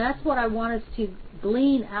 And that's what I want us to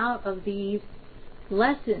glean out of these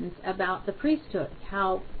lessons about the priesthood,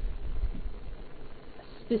 how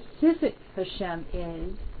specific Hashem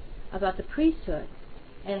is about the priesthood,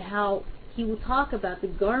 and how he will talk about the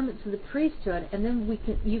garments of the priesthood, and then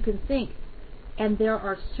you can think, and there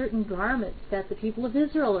are certain garments that the people of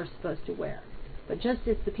Israel are supposed to wear. But just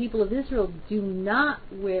as the people of Israel do not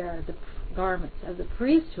wear the garments of the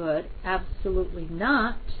priesthood, absolutely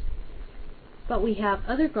not, but we have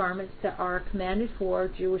other garments that are commanded for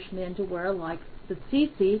Jewish men to wear, like the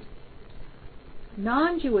tzitzit.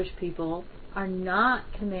 Non-Jewish people are not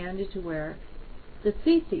commanded to wear the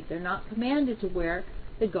tzitzit. They're not commanded to wear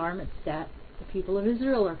the garments that the people of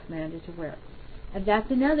Israel are commanded to wear. And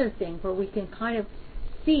that's another thing where we can kind of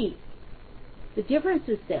see the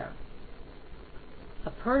differences there. A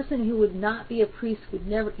person who would not be a priest would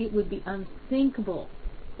never, it would be unthinkable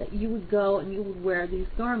that you would go and you would wear these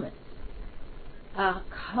garments. A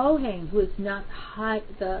Kohen who is not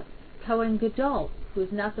the Kohen Gadol, who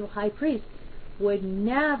is not the high priest, would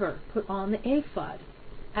never put on the ephod.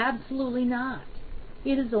 Absolutely not.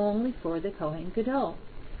 It is only for the Kohen Gadol.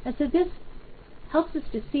 And so this helps us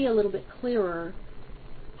to see a little bit clearer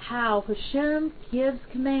how Hashem gives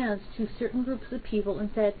commands to certain groups of people and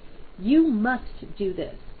said, you must do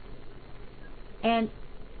this. And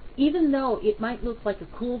even though it might look like a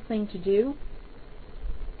cool thing to do,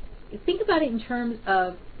 think about it in terms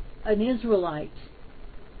of an Israelite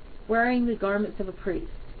wearing the garments of a priest,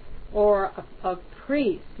 or a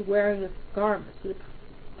priest wearing the garments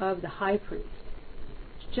of the high priest.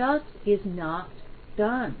 It just is not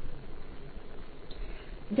done.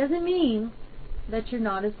 It doesn't mean that you're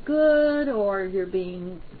not as good or you're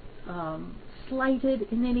being slighted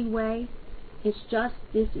in any way. It's just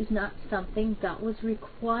this is not something that was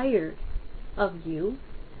required of you,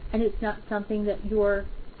 and it's not something that you're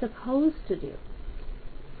supposed to do.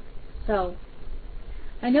 So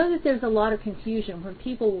I know that there's a lot of confusion when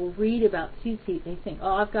people will read about tzitzit. They think,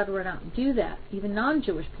 oh, I've got to run out and do that. Even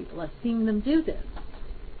non-Jewish people, I've seen them do this,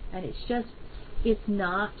 and it's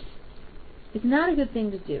not a good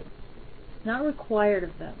thing to do. It's not required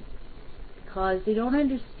of them, because they don't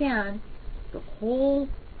understand the whole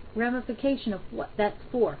ramification of what that's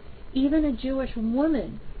for. Even a Jewish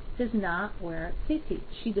woman does not wear tzitzit.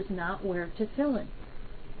 She does not wear tefillin.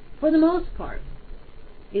 For the most part.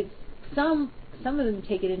 Some of them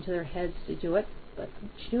take it into their heads to do it, but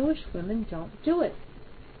Jewish women don't do it.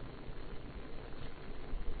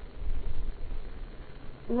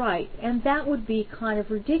 Right, and that would be kind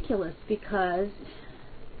of ridiculous, because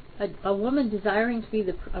a woman desiring to be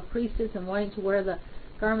a priestess and wanting to wear the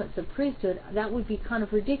garments of priesthood, that would be kind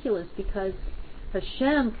of ridiculous, because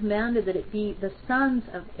Hashem commanded that it be the sons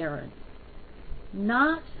of Aaron,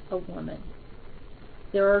 not a woman.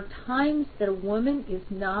 There are times that a woman is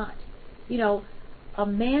not, a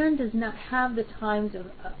man does not have the times of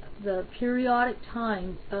the periodic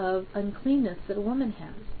times of uncleanness that a woman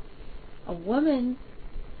has. A woman,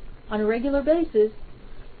 on a regular basis,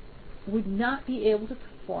 would not be able to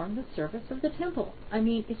perform the service of the temple. I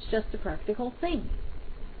mean, it's just a practical thing.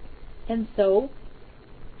 And so,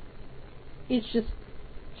 it's just,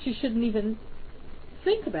 she shouldn't even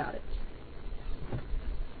think about it.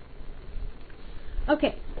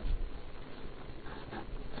 Okay.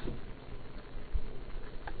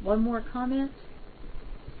 One more comment.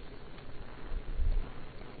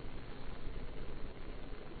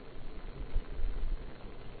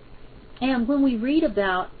 And when we read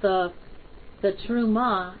about the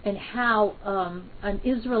terumah and how an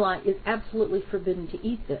Israelite is absolutely forbidden to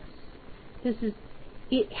eat this,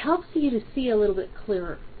 it helps you to see a little bit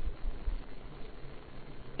clearer.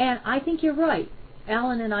 And I think you're right,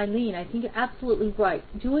 Alan and Eileen. I think you're absolutely right.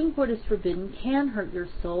 Doing what is forbidden can hurt your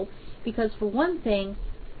soul, because for one thing,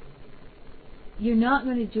 you're not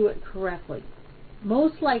going to do it correctly.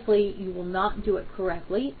 Most likely, you will not do it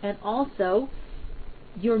correctly, and also,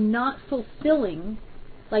 you're not fulfilling,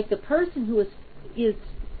 like the person who is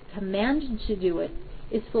commanded to do it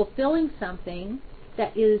is fulfilling something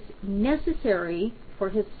that is necessary for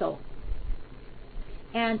his soul.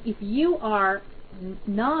 And if you are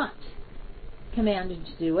not commanded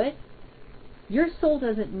to do it, your soul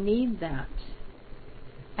doesn't need that.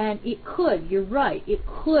 And it could, you're right, it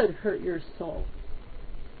could hurt your soul.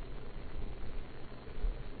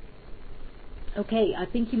 Okay, I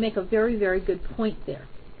think you make a very, very good point there.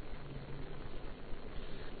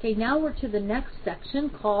 Okay, now we're to the next section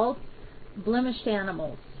called blemished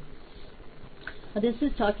animals. Now, this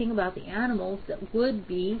is talking about the animals that would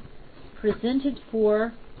be presented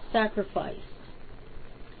for sacrifice.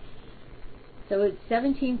 So it's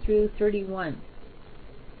 17 through 31.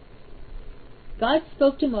 God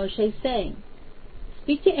spoke to Moshe, saying,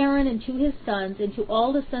 "Speak to Aaron and to his sons and to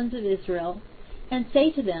all the sons of Israel, and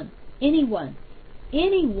say to them, anyone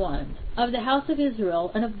of the house of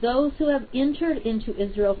Israel and of those who have entered into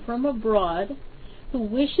Israel from abroad, who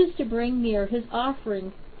wishes to bring near his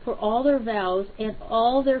offering for all their vows and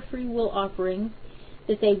all their free will offerings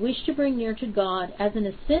that they wish to bring near to God as an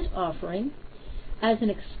assent offering, as an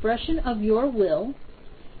expression of your will,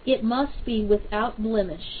 it must be without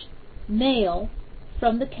blemish, male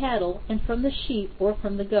from the cattle and from the sheep or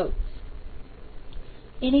from the goats.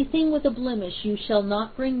 Anything with a blemish you shall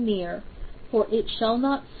not bring near, for it shall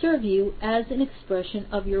not serve you as an expression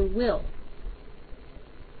of your will.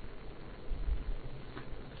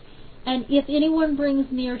 And if anyone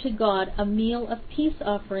brings near to God a meal of peace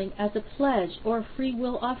offering as a pledge or a free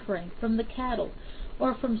will offering from the cattle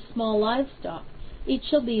or from small livestock, it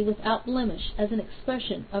shall be without blemish as an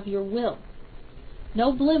expression of your will.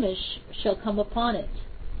 No blemish shall come upon it,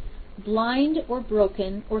 blind or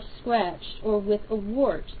broken or scratched or with a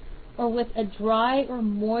wart or with a dry or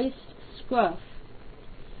moist scruff.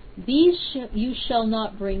 These you shall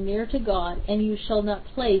not bring near to God, and you shall not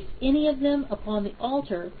place any of them upon the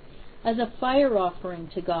altar as a fire offering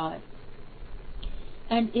to God.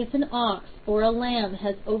 And if an ox or a lamb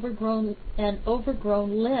has an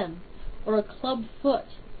overgrown limb or a club foot,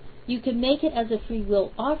 you can make it as a free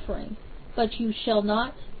will offering, but it shall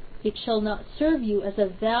not serve you as a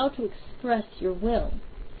vow to express your will.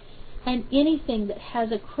 And anything that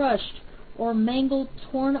has a crushed or mangled,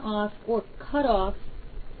 torn off, or cut off,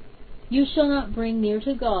 you shall not bring near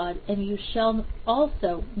to God, and you shall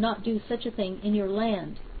also not do such a thing in your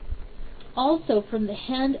land. Also from the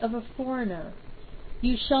hand of a foreigner,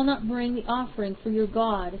 you shall not bring the offering for your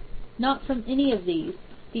God, not from any of these,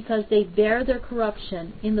 because they bear their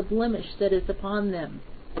corruption in the blemish that is upon them.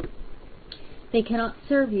 They cannot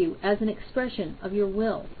serve you as an expression of your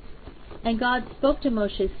will. And God spoke to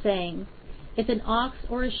Moshe, saying, if an ox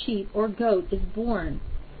or a sheep or goat is born,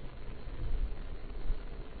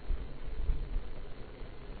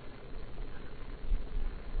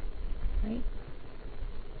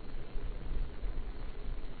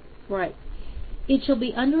 Right. It shall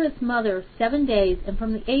be under its mother 7 days, and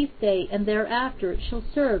from the 8th day and thereafter it shall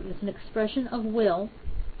serve as an expression of will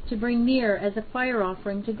to bring near as a fire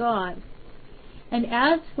offering to God. And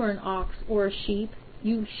as for an ox or a sheep,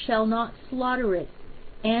 you shall not slaughter it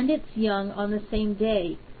and its young on the same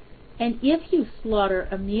day. And if you slaughter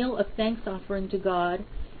a meal of thanks offering to God,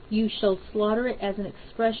 you shall slaughter it as an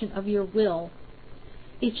expression of your will.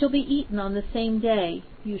 It shall be eaten on the same day.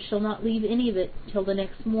 You shall not leave any of it till the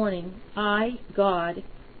next morning. I, God,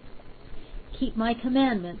 keep my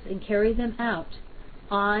commandments and carry them out.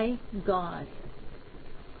 I, God.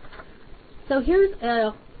 So here's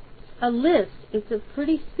a list. It's a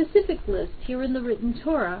pretty specific list here in the written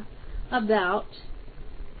Torah about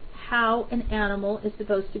how an animal is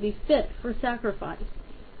supposed to be fit for sacrifice.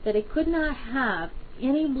 That it could not have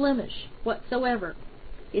any blemish whatsoever.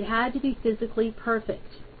 It had to be physically perfect.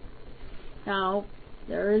 Now,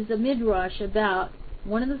 there is a midrash about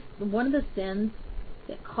one of the sins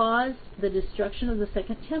that caused the destruction of the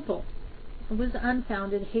second temple. It was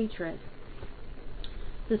unfounded hatred.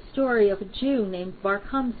 The story of a Jew named Bar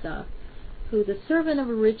Kamsa, who the servant of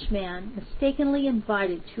a rich man mistakenly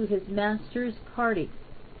invited to his master's party.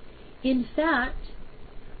 In fact,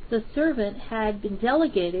 the servant had been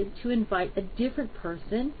delegated to invite a different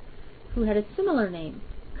person who had a similar name,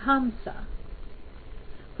 Kamsa.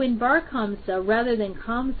 When Bar Kamsa, rather than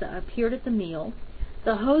Kamsa, appeared at the meal,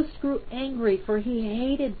 the host grew angry, for he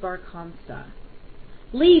hated Bar Kamsa.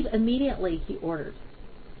 Leave immediately, he ordered.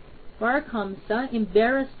 Bar Kamsa,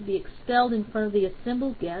 embarrassed to be expelled in front of the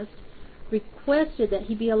assembled guests, requested that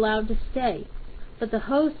he be allowed to stay, but the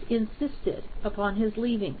host insisted upon his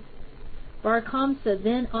leaving. Bar Kamsa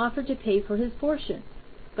then offered to pay for his portion,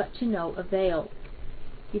 but to no avail.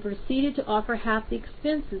 He proceeded to offer half the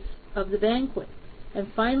expenses of the banquet, and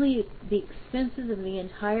finally the expenses of the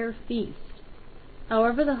entire feast.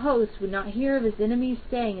 However, the host would not hear of his enemies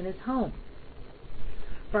staying in his home.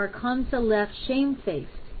 Bar Kamsa left shamefaced,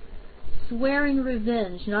 swearing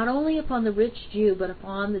revenge not only upon the rich Jew but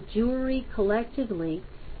upon the Jewry collectively,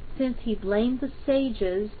 since he blamed the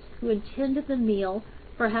sages who attended the meal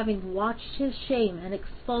for having watched his shame and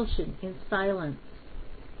expulsion in silence.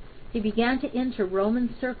 He began to enter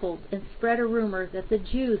Roman circles and spread a rumor that the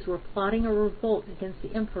Jews were plotting a revolt against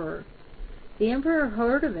the emperor. The emperor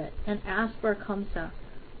heard of it and asked Bar Kamsa,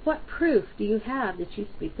 "What proof do you have that you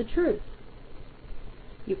speak the truth?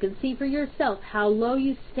 You can see for yourself how low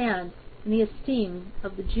you stand in the esteem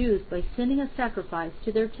of the Jews by sending a sacrifice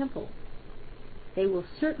to their temple." "They will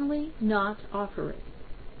certainly not offer it,"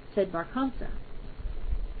 said Bar Kamsa.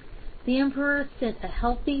 The emperor sent a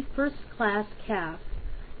healthy first-class calf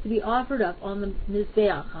to be offered up on the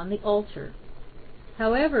Mizbeach, on the altar.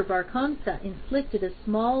 However, Bar Kamsa inflicted a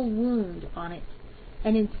small wound on it,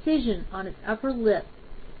 an incision on its upper lip,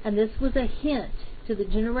 and this was a hint to the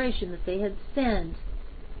generation that they had sinned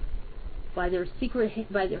by their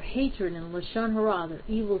hatred and lashon hara, their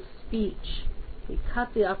evil speech. They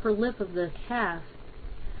cut the upper lip of the calf.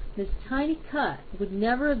 This tiny cut would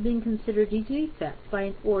never have been considered a defect by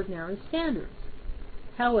an ordinary standards.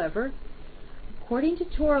 However, according to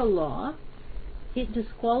Torah law, it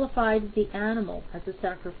disqualified the animal as a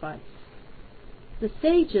sacrifice. The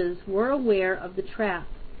sages were aware of the trap,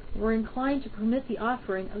 were inclined to permit the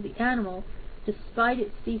offering of the animal despite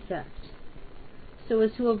its defect, so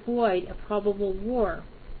as to avoid a probable war.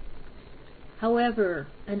 However,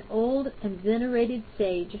 an old and venerated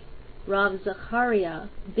sage, Rav Zachariah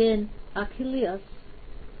ben Achillas,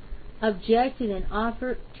 objected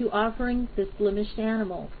to offering this blemished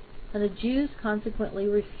animal, and the Jews consequently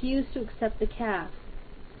refused to accept the calf,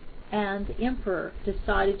 and the emperor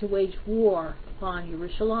decided to wage war upon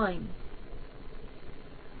Yerushalayim.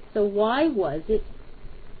 So why was it?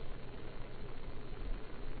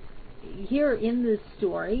 Here in this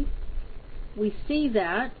story, we see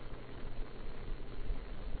that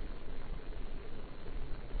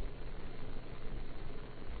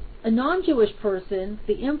a non-Jewish person,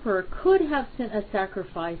 the emperor, could have sent a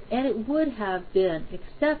sacrifice, and it would have been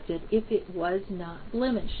accepted if it was not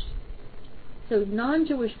blemished. So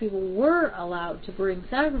non-Jewish people were allowed to bring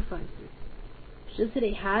sacrifices. It's just that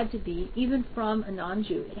it had to be, even from a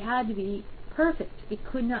non-Jew, it had to be perfect. It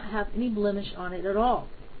could not have any blemish on it at all.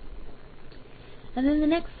 And then the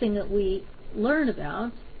next thing that we learn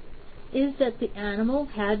about is that the animal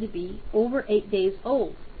had to be over 8 days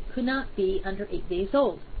old. It could not be under 8 days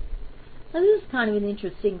old. Now this is kind of an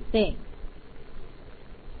interesting thing.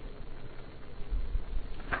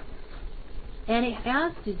 And it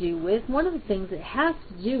has to do with, one of the things it has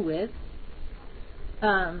to do with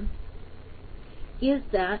is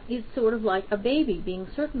that it's sort of like a baby being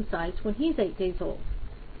circumcised when he's 8 days old.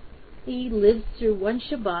 He lives through one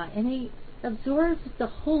Shabbat and he absorbs the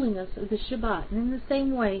holiness of the Shabbat. And in the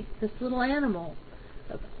same way, this little animal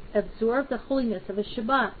absorbed the holiness of a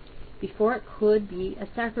Shabbat before it could be a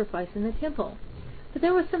sacrifice in the temple. But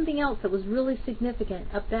there was something else that was really significant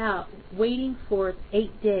about waiting for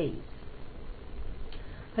 8 days.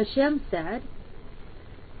 Hashem said,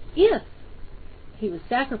 if he was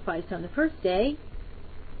sacrificed on the first day,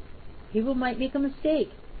 people might make a mistake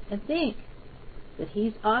and think that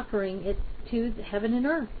he's offering it to the heaven and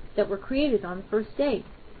earth that were created on the first day.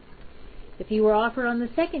 If he were offered on the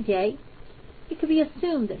second day, it could be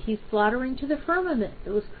assumed that he's slaughtering to the firmament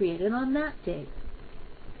that was created on that day.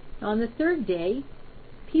 On the third day,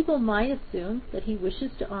 people might assume that he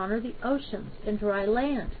wishes to honor the oceans and dry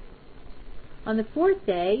land. On the fourth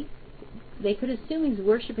day, they could assume he's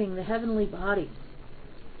worshiping the heavenly bodies.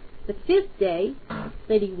 The fifth day,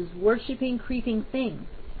 that he was worshiping creeping things.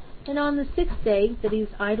 And on the sixth day, that he was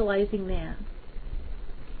idolizing man.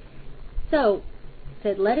 So, it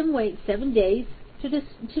said, let him wait 7 days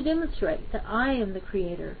to demonstrate that I am the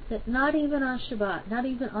Creator, that not even on Shabbat, not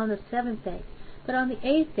even on the 7th day, but on the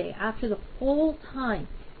 8th day, after the whole time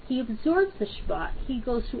he absorbs the Shabbat, he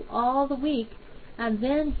goes through all the week, and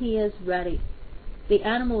then he is ready. The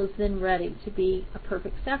animal is then ready to be a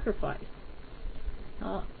perfect sacrifice.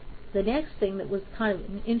 The next thing that was kind of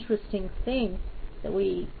an interesting thing that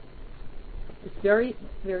it's very,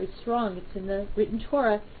 very strong. It's in the written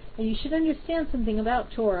Torah, and you should understand something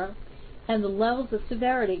about Torah and the levels of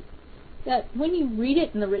severity, that when you read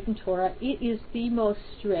it in the written Torah, it is the most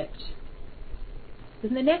strict.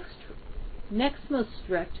 Then the next most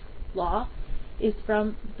strict law is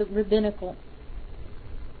from the rabbinical.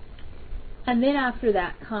 And then after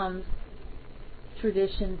that comes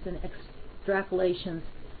traditions and extrapolations.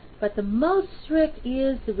 But the most strict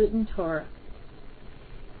is the written Torah.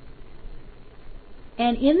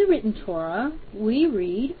 And in the written Torah, we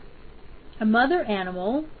read, a mother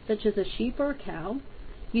animal, such as a sheep or a cow,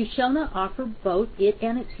 you shall not offer both it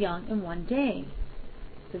and its young in one day.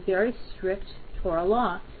 It's a very strict Torah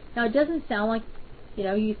law. Now, it doesn't sound like,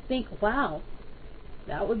 you think, wow,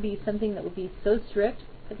 that would be something that would be so strict,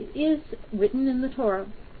 but it is written in the Torah.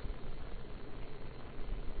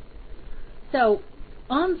 So,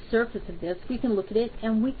 on the surface of this, we can look at it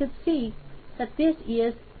and we can see that this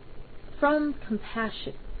is from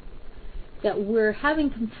compassion, that we're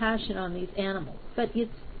having compassion on these animals. But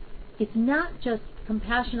it's not just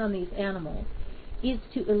compassion on these animals. It's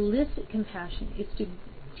to elicit compassion. It's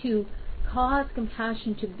to cause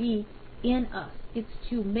compassion to be in us. It's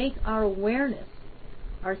to make our awareness,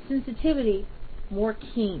 our sensitivity, more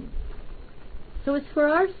keen. So it's for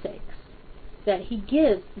our sakes that he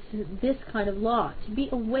gives this kind of law, to be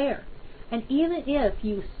aware. And even if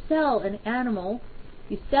you sell an animal,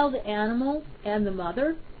 you sell the animal and the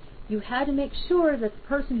mother, you had to make sure that the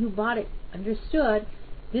person who bought it understood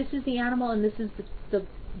this is the animal and this is the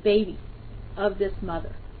baby of this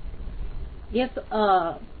mother. If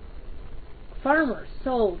a farmer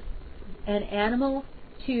sold an animal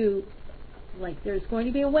to, like, there's going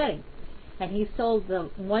to be a wedding, and he sold the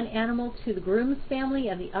one animal to the groom's family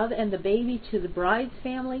and the baby to the bride's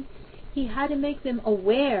family, he had to make them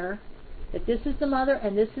aware that this is the mother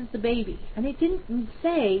and this is the baby. And it didn't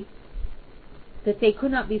say that they could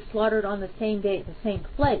not be slaughtered on the same day at the same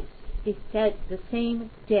place. It said the same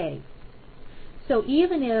day. So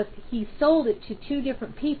even if he sold it to two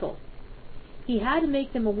different people, he had to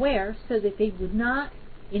make them aware so that they would not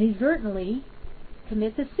inadvertently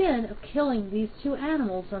commit the sin of killing these two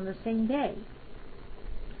animals on the same day.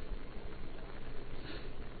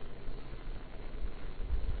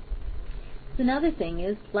 So another thing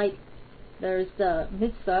is, like, there's the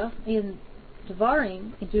mitzvah in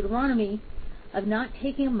Devarim, in Deuteronomy, of not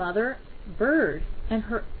taking a mother bird and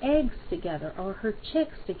her eggs together or her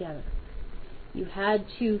chicks together. You had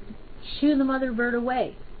to shoo the mother bird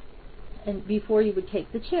away and before you would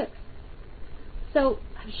take the chicks. So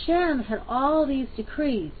Hashem had all these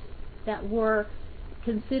decrees that were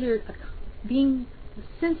considered being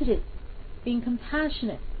sensitive, being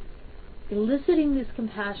compassionate, eliciting this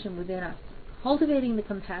compassion within us, cultivating the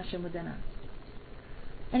compassion within us.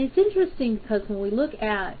 And it's interesting because when we look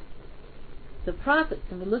at the prophets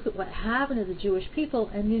and we look at what happened to the Jewish people,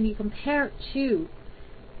 and then you compare it to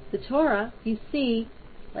the Torah, you see,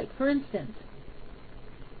 like, for instance,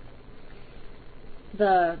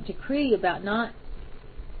 the decree about not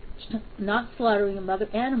slaughtering a mother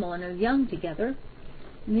animal and her young together.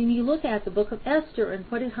 And then you look at the book of Esther, and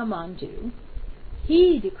what did Haman do?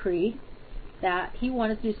 He decreed that he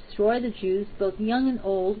wanted to destroy the Jews, both young and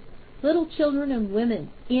old, little children and women,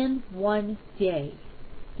 in one day.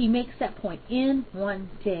 He makes that point, in one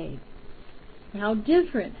day. How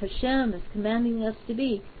different Hashem is commanding us to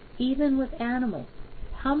be, even with animals.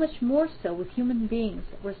 How much more so with human beings,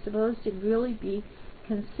 that we're supposed to really be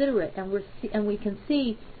considerate, and we can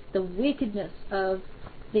see the wickedness of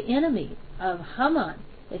the enemy of Haman,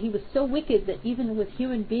 that he was so wicked that even with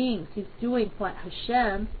human beings he's doing what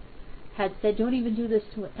Hashem had said, don't even do this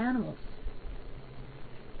to animals.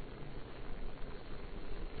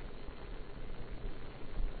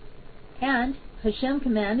 And Hashem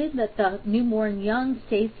commanded that the newborn young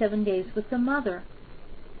stay 7 days with the mother.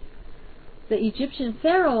 The Egyptian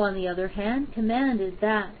Pharaoh, on the other hand, commanded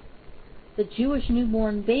that the Jewish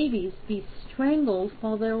newborn babies be strangled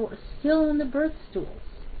while they were still in the birth stools.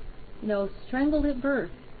 Strangled at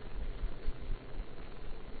birth.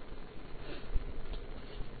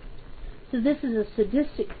 So this is a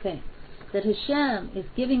sadistic thing, that Hashem is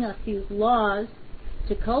giving us these laws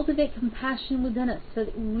to cultivate compassion within us so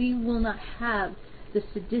that we will not have the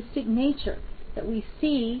sadistic nature that we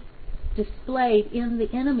see displayed in the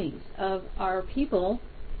enemies of our people,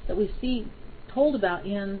 that we see told about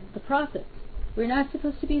in the prophets. We're not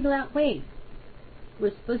supposed to be that way.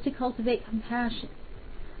 We're supposed to cultivate compassion.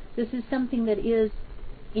 This is something that is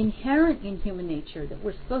inherent in human nature, that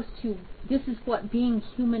we're supposed to, this is what being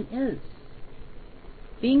human is.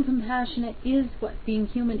 Being compassionate is what being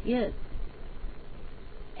human is.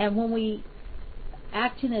 And when we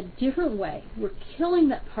act in a different way, we're killing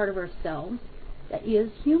that part of ourselves that is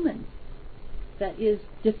human, that is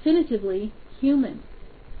definitively human.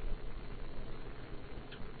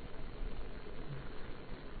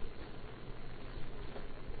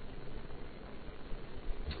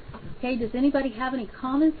 Okay, does anybody have any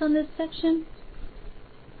comments on this section?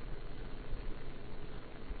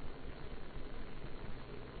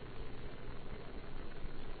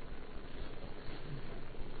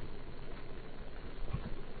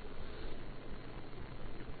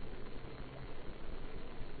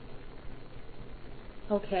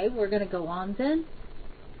 Okay, we're going to go on then.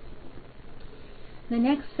 The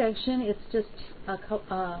next section, it's just a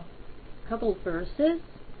couple of verses,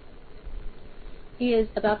 is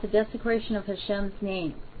about the desecration of Hashem's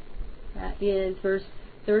name. That is verse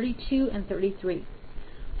 32 and 33.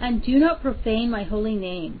 And do not profane my holy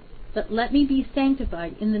name, but let me be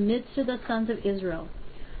sanctified in the midst of the sons of Israel.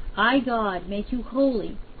 I, God, make you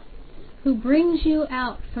holy, who brings you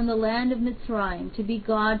out from the land of Mitzrayim to be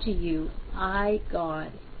God to you. I,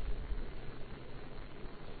 God.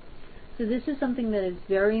 So this is something that is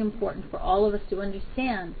very important for all of us to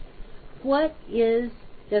understand. What is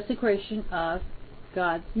desecration of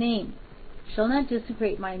God's name? Shall not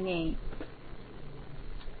desecrate my name.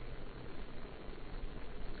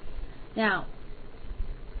 Now,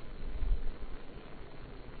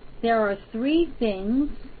 there are 3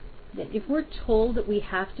 things that if we're told that we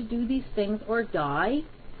have to do these things or die,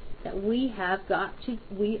 that we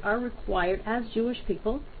are required as Jewish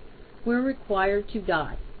people, we're required to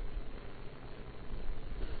die.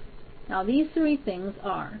 Now these 3 things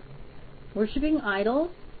are worshiping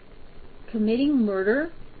idols, committing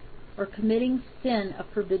murder, or committing sin of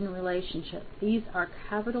forbidden relationship. These are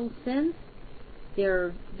capital sins.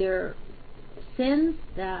 They're sins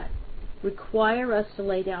that require us to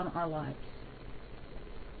lay down our lives.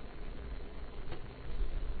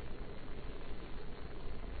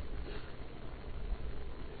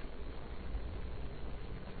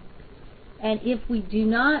 And if we do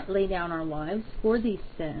not lay down our lives for these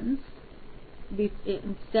sins,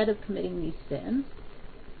 instead of committing these sins,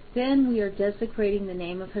 then we are desecrating the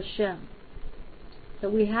name of Hashem. So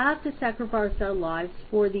we have to sacrifice our lives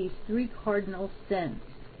for these 3 cardinal sins.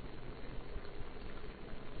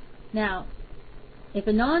 Now, if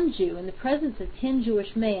a non-Jew in the presence of 10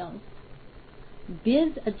 Jewish males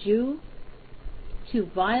bids a Jew to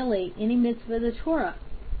violate any mitzvah of the Torah,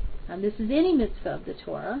 and this is any mitzvah of the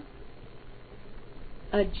Torah,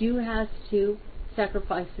 a Jew has to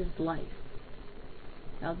sacrifice his life.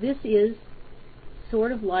 Now this is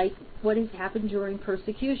sort of like what has happened during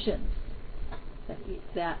persecutions,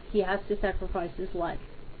 that he has to sacrifice his life.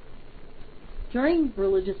 During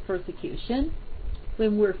religious persecution,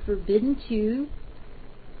 when we're forbidden to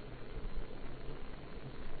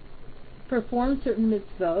perform certain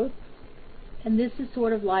mitzvot, and this is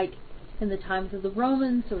sort of like in the times of the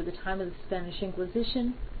Romans or the time of the Spanish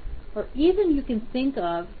Inquisition, or even you can think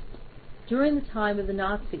of during the time of the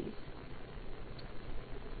Nazis.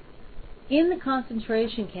 In the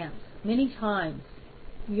concentration camps, many times,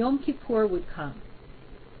 Yom Kippur would come,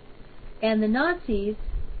 and the Nazis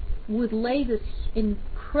would lay this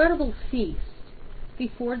incredible feast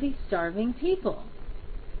before these starving people.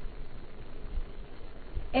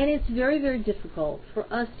 And it's very, very difficult for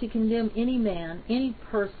us to condemn any man, any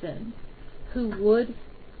person who would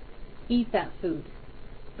eat that food.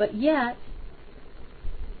 But yet,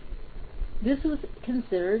 this was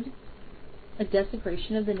considered a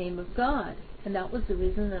desecration of the name of God. And that was the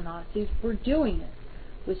reason the Nazis were doing it,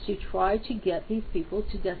 was to try to get these people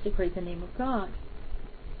to desecrate the name of God.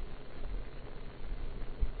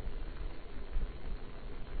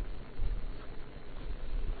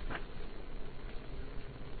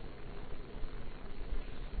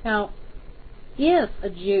 Now, if a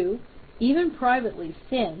Jew, even privately,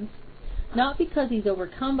 sins, not because he's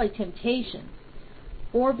overcome by temptation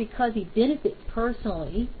or because he benefits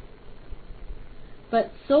personally,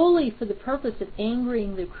 but solely for the purpose of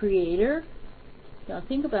angering the Creator, now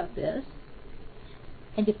think about this,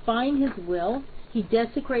 and defying his will, he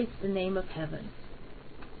desecrates the name of heaven.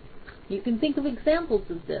 You can think of examples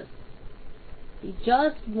of this. He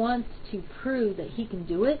just wants to prove that he can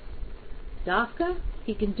do it. Dafka,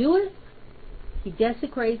 he can do it. He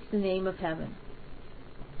desecrates the name of heaven.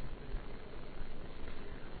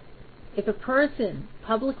 If a person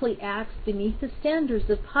publicly acts beneath the standards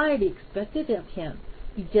of piety expected of him,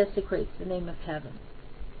 he desecrates the name of heaven.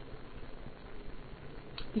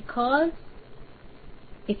 Because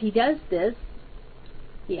if he does this,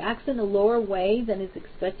 he acts in a lower way than is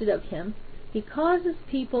expected of him, he causes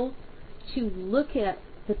people to look at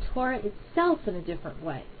the Torah itself in a different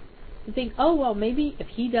way. To think, oh, well, maybe if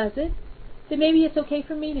he does it, then maybe it's okay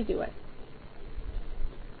for me to do it.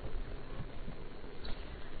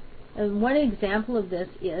 And one example of this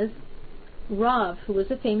is Rav, who was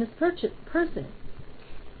a famous person.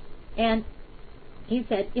 And he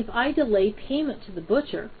said, if I delay payment to the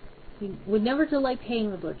butcher, he would never delay paying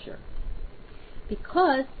the butcher,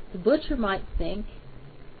 because the butcher might think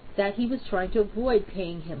that he was trying to avoid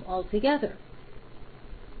paying him altogether.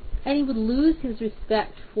 And he would lose his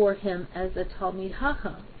respect for him as a Talmid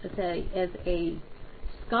Chacham, as a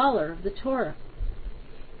scholar of the Torah.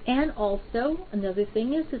 And also, another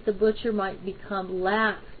thing is that the butcher might become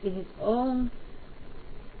lax in his own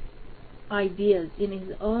ideas, in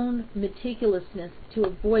his own meticulousness to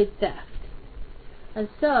avoid theft. And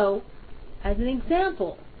so, as an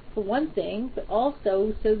example, for one thing, but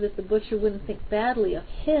also so that the butcher wouldn't think badly of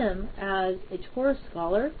him as a Torah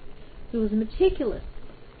scholar who was meticulous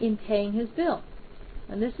in paying his bill.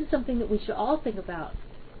 And this is something that we should all think about.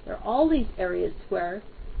 There are all these areas where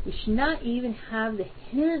we should not even have the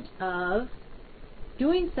hint of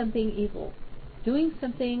doing something evil, doing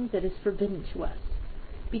something that is forbidden to us,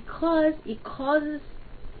 because it causes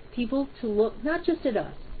people to look not just at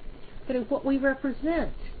us, but at what we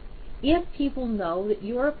represent. If people know that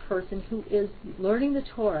you're a person who is learning the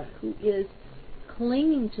Torah, who is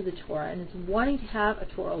clinging to the Torah and is wanting to have a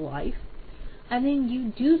Torah life, and then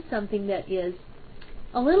you do something that is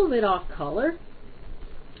a little bit off color,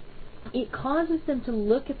 it causes them to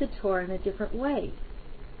look at the Torah in a different way.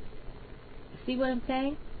 See what I'm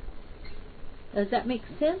saying? Does that make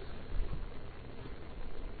sense?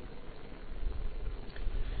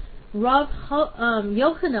 Rav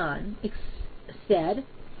Yochanan said,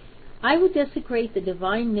 I would desecrate the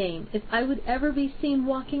divine name if I would ever be seen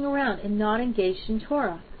walking around and not engaged in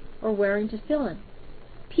Torah or wearing tefillin.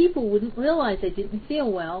 People wouldn't realize I didn't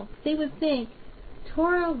feel well. They would think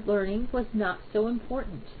Torah learning was not so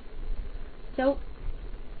important. So,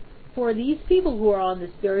 for these people who are on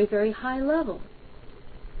this very, very high level,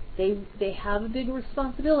 they have a big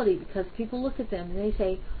responsibility because people look at them and they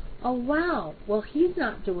say, oh wow, well he's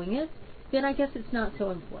not doing it, then I guess it's not so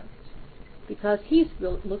important. Because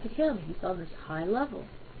look at him, he's on this high level.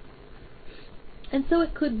 And so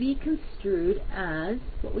it could be construed as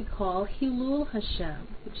what we call Hilul Hashem,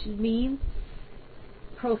 which means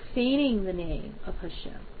profaning the name of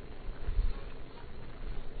Hashem.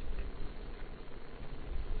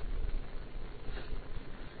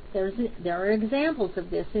 There are examples of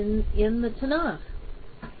this in the Tanakh.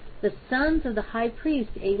 The sons of the high priest,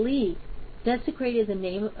 Eli, desecrated the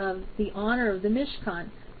name of the honor of the Mishkan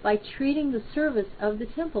by treating the service of the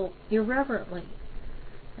temple irreverently.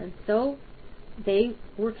 And so they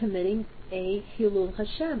were committing a Hilul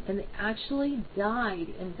Hashem, and they actually died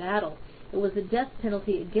in battle. It was a death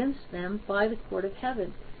penalty against them by the court of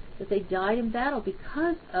heaven, that they died in battle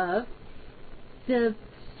because of the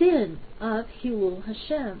sin of Hilul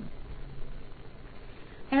Hashem.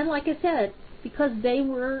 And like I said, because they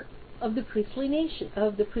were of the priestly nation,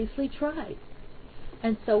 of the priestly tribe.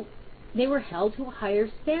 And so they were held to a higher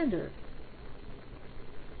standard.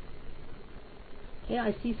 Okay,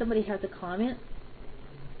 I see somebody has a comment.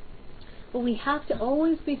 But we have to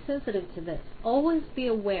always be sensitive to this. Always be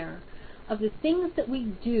aware of the things that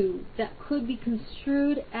we do that could be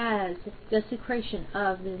construed as desecration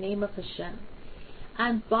of the name of Hashem.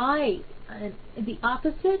 And by the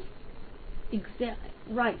opposite,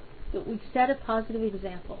 right, that we set a positive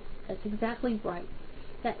example. That's exactly right.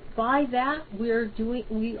 That by that we are doing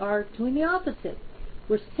the opposite.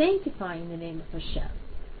 We're sanctifying the name of Hashem.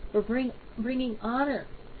 We're bringing honor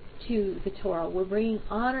to the Torah. We're bringing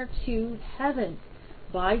honor to heaven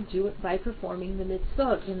by performing the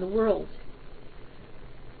mitzvot in the world.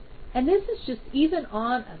 And this is just even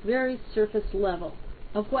on a very surface level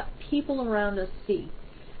of what people around us see.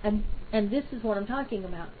 And this is what I'm talking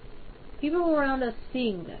about. People around us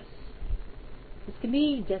seeing this. This can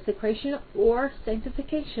be desecration or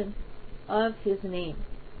sanctification of His name.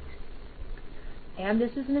 And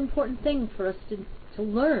this is an important thing for us to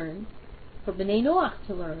learn, for Bnei Noach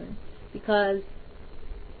to learn, because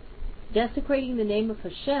desecrating the name of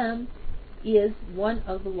Hashem is one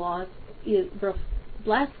of the laws.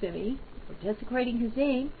 Blasphemy, or desecrating His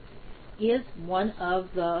name, is one of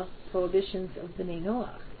the prohibitions of Bnei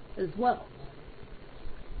Noach as well.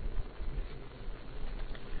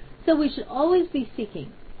 So we should always be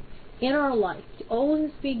seeking in our life to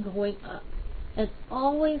always be going up and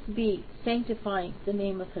always be sanctifying the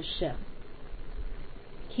name of Hashem.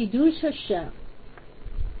 Kiddush Hashem.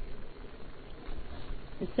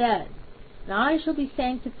 It says, and I shall be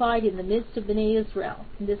sanctified in the midst of Bnei Israel.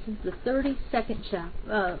 And this is the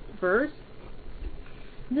 32nd verse.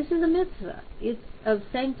 And this is a mitzvah. It's of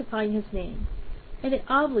sanctifying His name. And it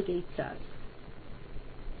obligates us.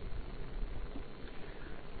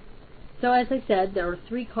 So as I said, there are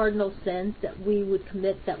 3 cardinal sins that we would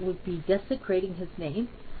commit that would be desecrating His name.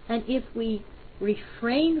 And if we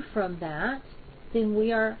refrain from that, then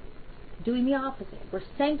we are doing the opposite. We're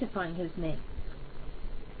sanctifying His name.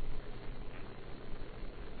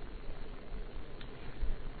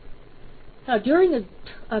 Now, during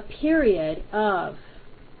a period of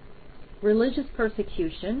religious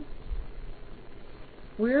persecution,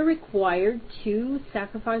 we're required to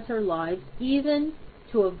sacrifice our lives even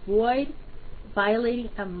to avoid violating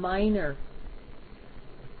a minor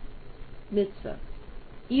mitzvah.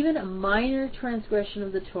 Even a minor transgression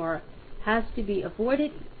of the Torah has to be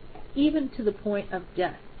avoided, even to the point of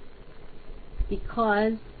death,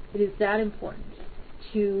 because it is that important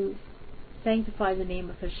to sanctify the name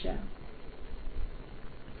of Hashem.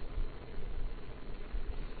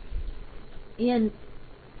 In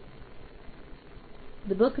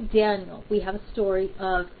the book of Daniel, we have a story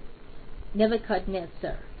of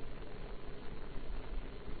Nebuchadnezzar.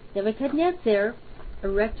 Nebuchadnezzar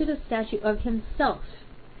erected a statue of himself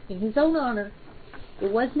in his own honor.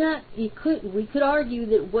 It was not, we could argue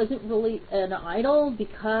that it wasn't really an idol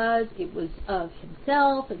because it was of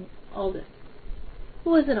himself and all this. It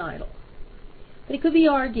was an idol. But it could be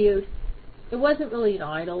argued it wasn't really an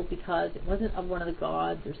idol because it wasn't of one of the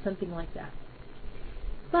gods or something like that.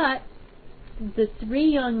 But the three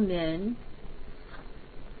young men,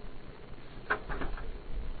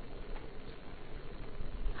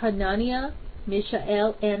 Hananiah,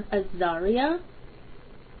 Mishael, and Azariah,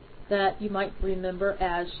 that you might remember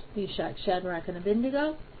as Meshach, Shadrach, and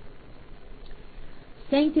Abednego,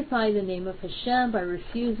 sanctify the name of Hashem by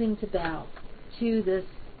refusing to bow to this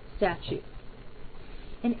statue.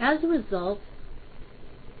 And as a result,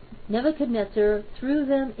 Nebuchadnezzar threw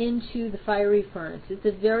them into the fiery furnace. It's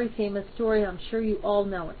a very famous story. I'm sure you all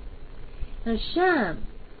know it. And Hashem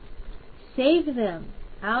saved them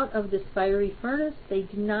out of this fiery furnace. They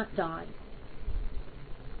did not die.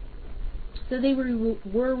 So they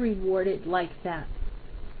were rewarded like that.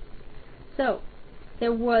 So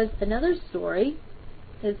there was another story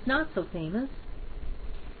that's not so famous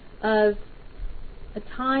of a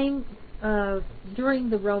time during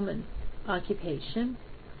the Roman occupation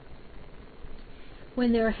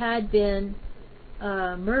when there had been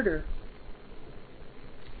murder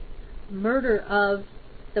of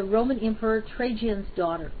the Roman Emperor Trajan's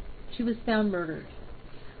daughter. She was found murdered.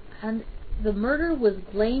 And the murder was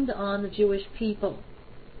blamed on the Jewish people.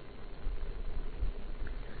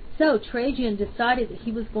 So Trajan decided that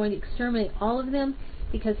he was going to exterminate all of them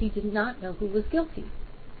because he did not know who was guilty.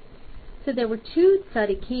 So there were two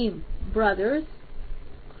tzaddikim brothers,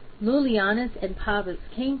 Lulianus and Pavus,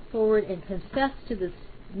 came forward and confessed to this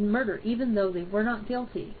murder, even though they were not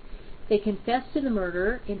guilty. They confessed to the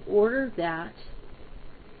murder in order that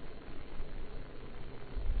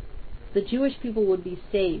the Jewish people would be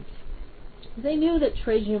saved. They knew that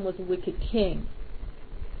Trajan was a wicked king,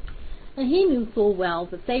 and he knew full well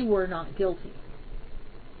that they were not guilty.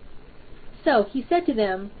 So he said to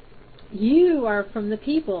them, "You are from the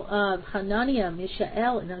people of Hananiah,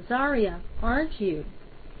 Mishael, and Azariah, aren't you?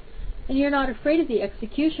 And you're not afraid of the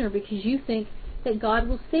executioner because you think that God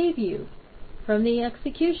will save you from the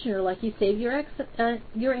executioner like he saved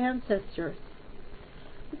your ancestors."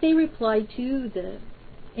 But they replied to the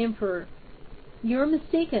emperor, "You're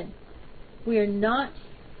mistaken. We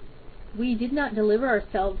did not deliver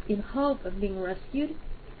ourselves in hope of being rescued.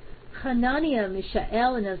 Hananiah,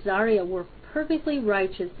 Mishael, and Azariah were perfectly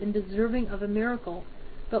righteous and deserving of a miracle,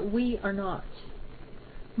 but we are not.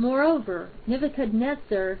 Moreover,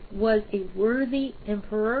 Nebuchadnezzar was a worthy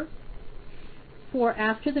emperor, for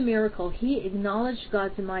after the miracle he acknowledged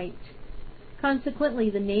God's might. Consequently,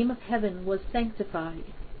 the name of heaven was sanctified.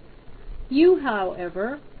 You,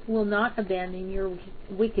 however, will not abandon your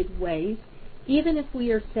wicked ways, even if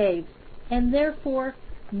we are saved, and therefore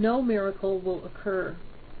no miracle will occur."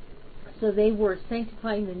 So they were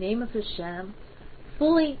sanctifying the name of Hashem,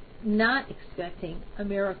 fully not expecting a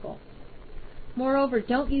miracle. "Moreover,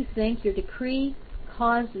 don't you think your decree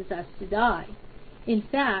causes us to die? In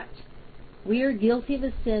fact, we are guilty of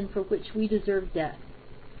a sin for which we deserve death.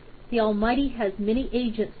 The Almighty has many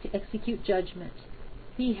agents to execute judgment.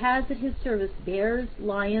 He has at his service bears,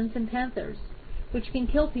 lions, and panthers, which can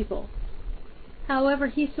kill people. However,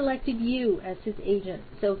 he selected you as his agent,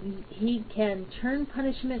 so he can in turn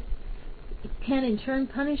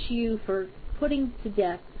punish you for putting to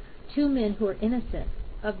death two men who are innocent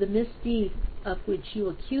of the misdeed of which you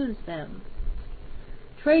accuse them."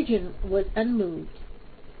 Trajan was unmoved.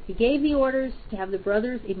 He gave the orders to have the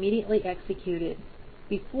brothers immediately executed.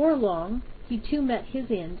 Before long, he too met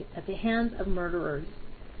his end at the hands of murderers,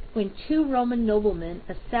 when two Roman noblemen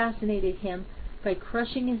assassinated him by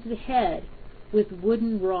crushing his head with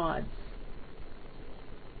wooden rods.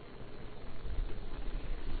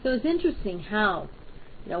 So it's interesting how,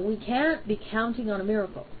 we can't be counting on a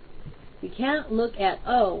miracle. We can't look at,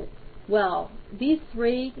 these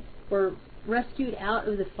three were rescued out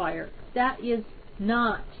of the fire. That is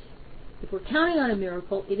not, if we're counting on a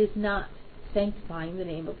miracle, it is not sanctifying the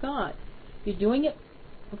name of God. You're doing it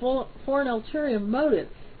for an ulterior motive.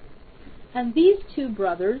 And these two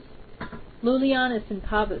brothers, Lulianus and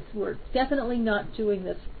Pabbus, were definitely not doing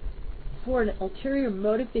this for an ulterior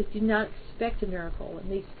motive. They did not expect a miracle,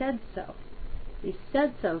 and they said so. They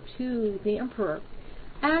said so to the emperor,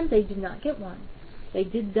 and they did not get one. They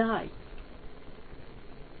did die.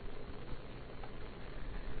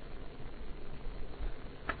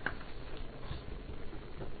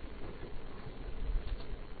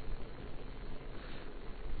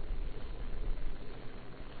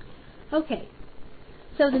 Okay,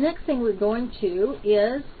 so the next thing we're going to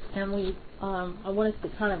is, and I want us to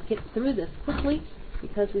kind of get through this quickly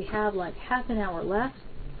because we have like half an hour left,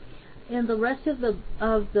 and the rest of the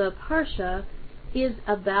parsha is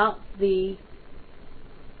about the,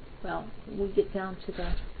 well, we'll get down to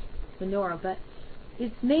the menorah, but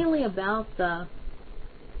it's mainly about the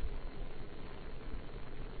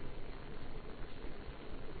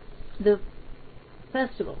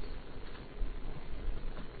festivals.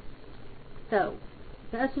 So,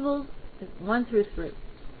 festivals 1 through 3.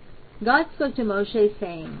 God spoke to Moshe,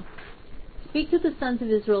 saying, "Speak to the sons of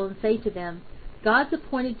Israel and say to them, God's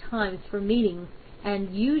appointed times for meetings,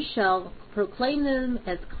 and you shall proclaim them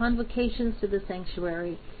as convocations to the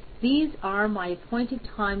sanctuary. These are my appointed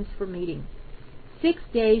times for meeting. 6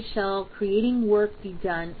 days shall creating work be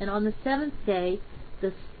done, and on the 7th day,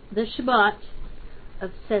 the Shabbat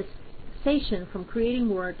of cessation from creating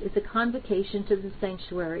work is a convocation to the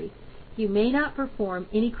sanctuary. You may not perform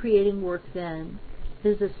any creating work then. It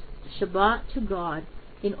is a Shabbat to God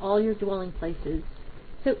in all your dwelling places."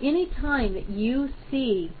 So any time that you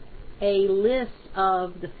see a list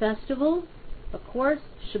of the festivals, of course,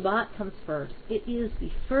 Shabbat comes first. It is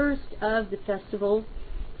the first of the festivals,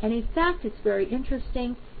 and in fact, it's very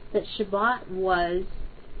interesting that Shabbat was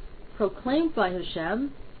proclaimed by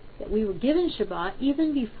Hashem, that we were given Shabbat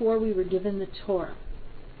even before we were given the Torah.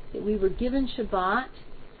 That we were given Shabbat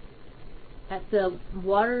at the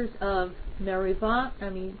waters of Meribah.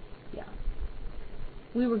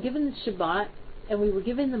 We were given the Shabbat, and we were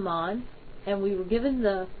given the Man, and we were given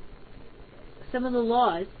some of the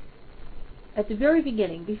laws at the very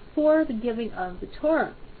beginning, before the giving of the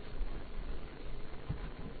Torah.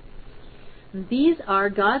 And these are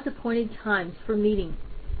God's appointed times for meeting,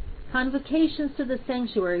 convocations to the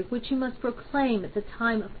sanctuary, which you must proclaim at the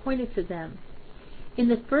time appointed for them. In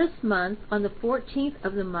the first month, on the 14th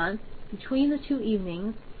of the month, between the two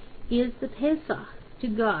evenings, is the Pesach to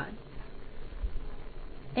God.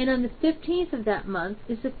 And on the 15th of that month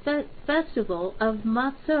is the festival of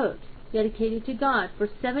Matzot, dedicated to God. For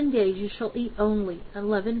 7 days you shall eat only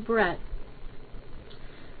unleavened bread.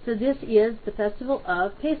 So this is the festival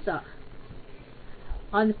of Pesach.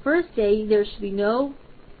 On the first day there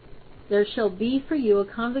shall be for you a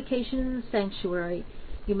convocation in the sanctuary.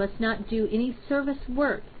 You must not do any service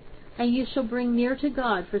work, and you shall bring near to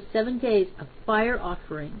God for 7 days a fire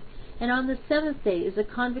offering. And on the 7th day is a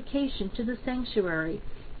convocation to the sanctuary.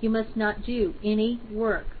 You must not do any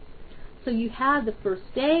work. So you have the first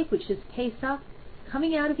day, which is Pesach,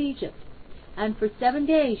 coming out of Egypt. And for 7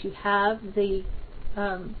 days you have the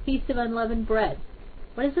Feast of Unleavened Bread.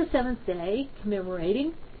 What is the 7th day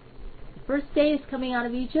commemorating? The first day is coming out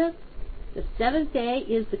of Egypt. The 7th day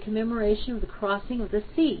is the commemoration of the crossing of the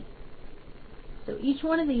sea. So each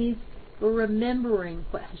one of these, we're remembering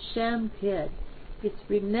what Hashem did. It's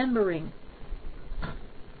remembering.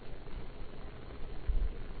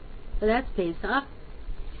 So that's Pesach.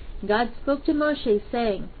 God spoke to Moshe,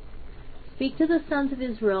 saying, "Speak to the sons of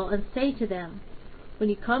Israel and say to them, when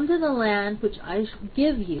you come to the land which I shall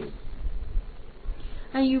give you,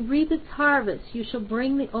 and you reap its harvest, you shall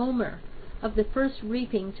bring the omer of the first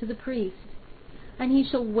reaping to the priest, and he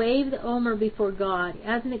shall wave the omer before God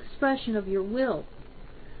as an expression of your will.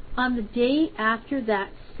 On the day after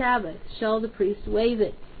that Sabbath shall the priest wave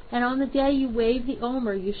it, and on the day you wave the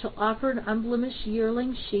omer you shall offer an unblemished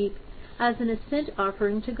yearling sheep as an ascent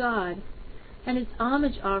offering to God, and its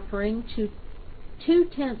homage offering to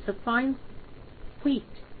 2/10 of fine wheat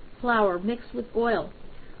flour mixed with oil,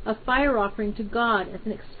 a fire offering to God as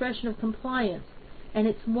an expression of compliance, and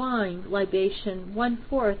its wine libation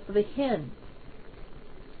 1/4 of a hin.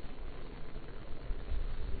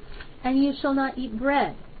 And you shall not eat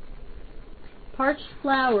bread, parched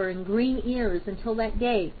flour, and green ears until that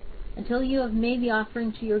day, until you have made the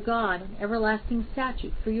offering to your God, an everlasting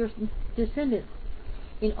statute for your descendants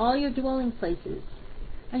in all your dwelling places.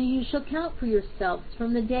 And you shall count for yourselves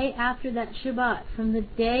from the day after that Shabbat, from the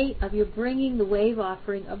day of your bringing the wave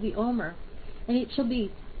offering of the omer, and it shall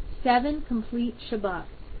be 7 complete Shabbats."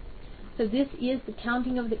 So this is the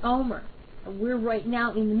counting of the omer. We're right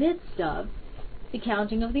now in the midst of the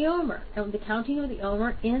counting of the Omer. And the counting of the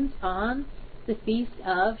Omer ends on the feast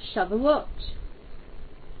of Shavuot.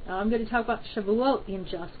 Now I'm going to talk about Shavuot in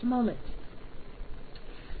just a moment.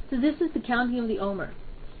 So this is the counting of the Omer.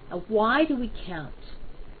 Now why do we count?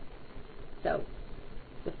 So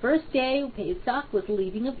the first day of Pesach was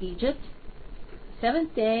leaving of Egypt. The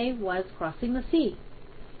seventh day was crossing the sea.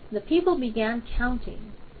 The people began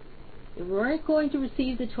counting. They weren't going to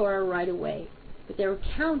receive the Torah right away, but they were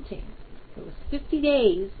counting. It was 50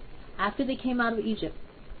 days after they came out of Egypt.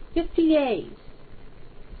 50 days.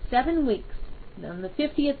 7 weeks. And on the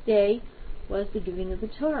 50th day was the giving of the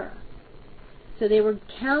Torah. So they were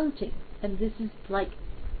counting. And this is like,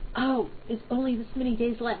 oh, it's only this many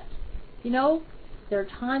days left. You know, there are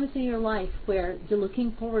times in your life where you're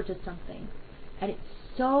looking forward to something. And it's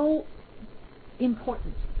so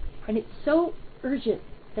important. And it's so urgent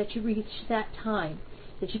that you reach that time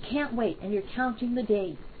that you can't wait. And you're counting the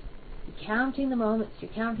days. You're counting the moments.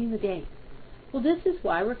 You're counting the days. Well, this is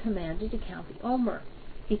why we're commanded to count the Omer.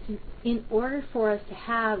 It's in order for us to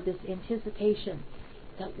have this anticipation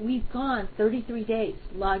that we've gone 33 days.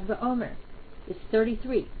 Lag BaOmer is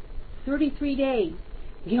 33. 33 days.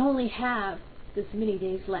 We only have this many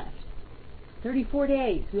days left. 34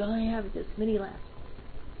 days. We only have this many left.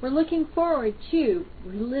 We're looking forward to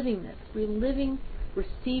reliving this. Reliving,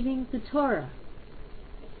 receiving the Torah.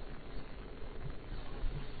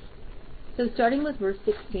 So starting with verse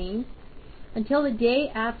 16. Until the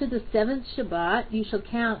day after the seventh Shabbat, you shall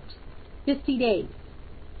count 50 days.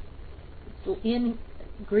 So in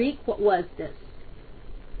Greek, what was this?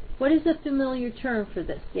 What is a familiar term for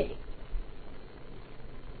this day?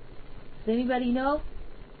 Does anybody know?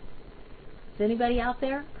 Is anybody out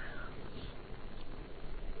there?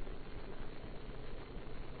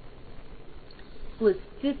 It was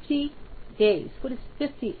 50 days. What is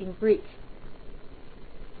 50 in Greek?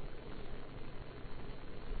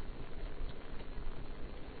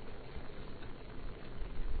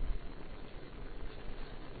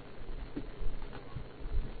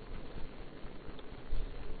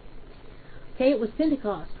 Okay, it was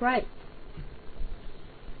Pentecost, right?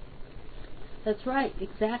 That's right,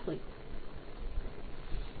 exactly.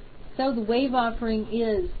 So the wave offering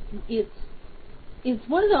it's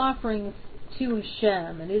one of the offerings to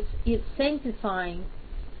Hashem, and it's sanctifying.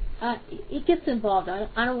 It gets involved.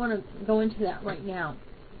 I don't want to go into that right now,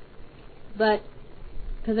 but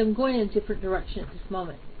because I'm going in a different direction at this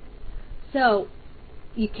moment. So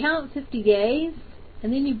you count 50 days,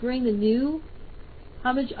 and then you bring the new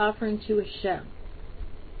homage offering to Hashem.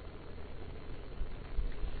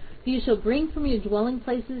 You shall bring from your dwelling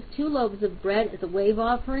places 2 loaves of bread as a wave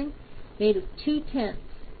offering, made of 2 tenths.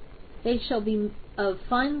 They shall be of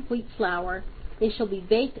fine wheat flour. They shall be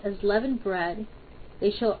baked as leavened bread.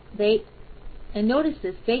 And notice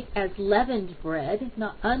this, baked as leavened bread,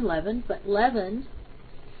 not unleavened, but leavened.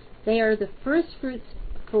 They are the first fruits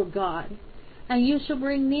for God. And you shall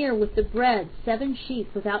bring near with the bread 7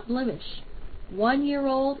 sheep without blemish, 1 year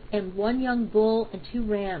old, and 1 young bull, and 2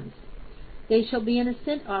 rams. They shall be an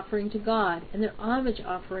ascent offering to God, and their homage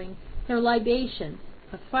offering, their libation,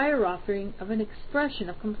 a fire offering of an expression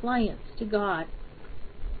of compliance to God.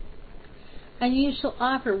 And you shall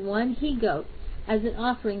offer 1 he-goat as an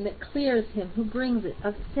offering that clears him who brings it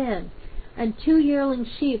of sin, and 2 yearling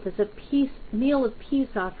sheep as a meal of peace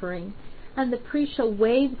offering. And the priest shall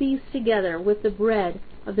wave these together with the bread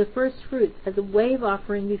of the first fruits as a wave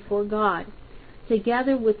offering before God,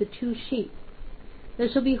 together with the 2 sheep. They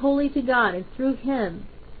shall be holy to God, and through him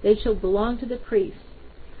they shall belong to the priest.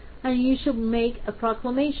 And you shall make a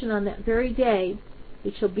proclamation on that very day.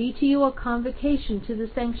 It shall be to you a convocation to the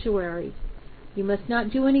sanctuary. You must not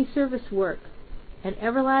do any service work. An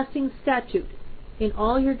everlasting statute in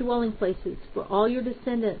all your dwelling places for all your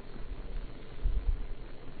descendants.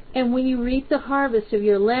 And when you reap the harvest of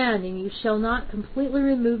your land, and you shall not completely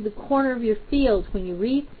remove the corner of your field when you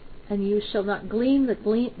reap, and you shall not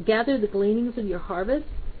gather the gleanings of your harvest,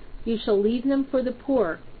 you shall leave them for the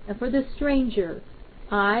poor and for the stranger.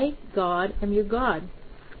 I, God, am your God.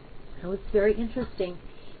 So it's very interesting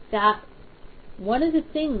that one of the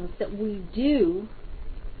things that we do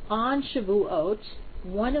on Shavuot,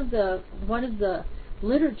 one of the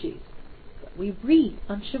liturgies that we read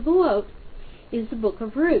on Shavuot is the book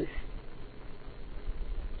of Ruth.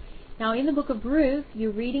 Now, in the book of Ruth,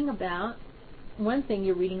 one thing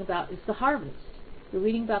you're reading about is the harvest. You're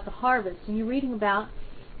reading about the harvest, and you're reading about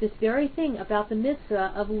this very thing, about the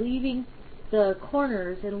mitzvah of leaving the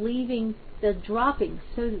corners and leaving the droppings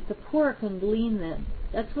so that the poor can glean them.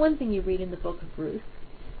 That's one thing you read in the book of Ruth.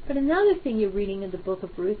 But another thing you're reading in the book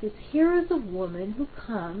of Ruth is here is a woman who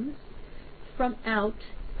comes from out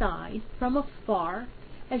outside from afar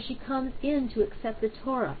as she comes in to accept the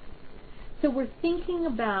Torah. So we're thinking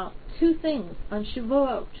about two things on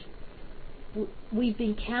Shavuot. We've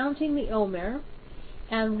been counting the Omer,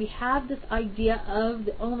 and we have this idea of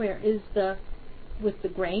the Omer is with the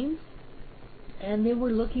grains, and then we're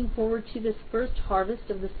looking forward to this first harvest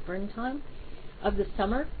of the springtime, of the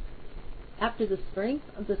summer, after the spring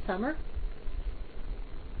of the summer.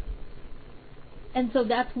 And so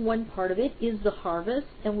that's one part of it, is the harvest,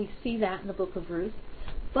 and we see that in the book of Ruth.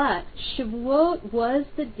 But Shavuot was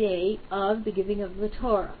the day of the giving of the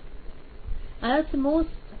Torah. And that's the most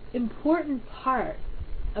important part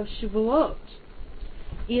of Shavuot,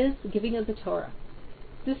 is the giving of the Torah.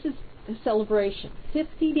 This is the celebration.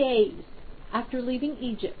 50 days after leaving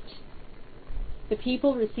Egypt, the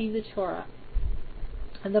people received the Torah.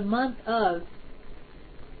 And the month of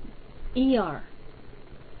Iyar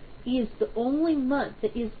is the only month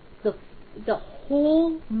that is the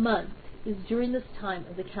whole month is during this time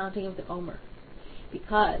of the counting of the Omer,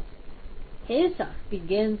 because Pesach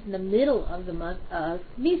begins in the middle of the month of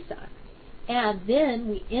Nisan, and then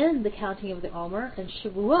we end the counting of the Omer, and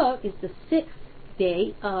Shavuot is the 6th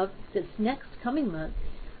day of this next coming month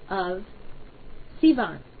of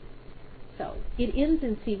Sivan. So it ends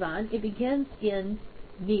in Sivan, it begins in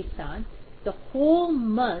Nisan. The whole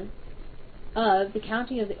month of the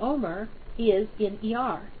counting of the Omer is in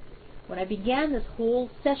Iyar. When I began this whole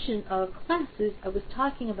session of classes, I was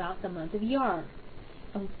talking about the month of Iyar.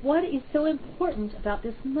 And what is so important about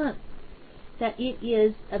this month? That it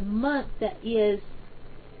is a month that is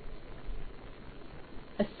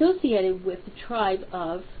associated with the tribe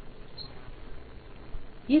of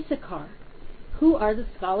Issachar, who are the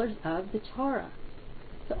scholars of the Torah.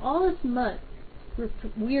 So all this month,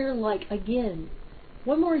 we're like, again,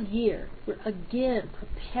 one more year, we're again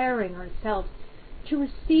preparing ourselves to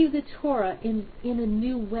receive the Torah in a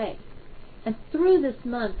new way. And through this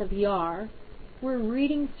month of Iyar, we're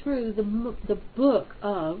reading through the book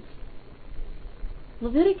of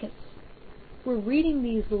Leviticus. We're reading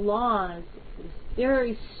these laws, these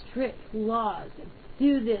very strict laws, and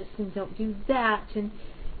do this and don't do that, and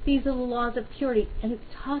these are the laws of purity, and it's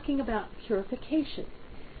talking about purification.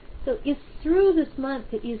 So it's through this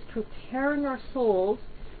month that is preparing our souls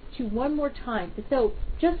to one more time. So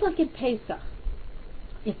just like in Pesach,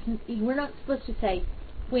 we're not supposed to say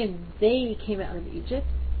when they came out of Egypt.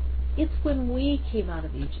 It's when we came out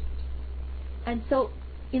of Egypt. And so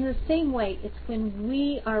in the same way, it's when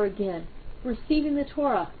we are again receiving the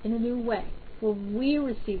Torah in a new way, when we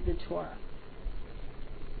receive the Torah.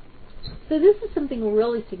 So this is something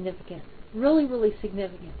really significant, really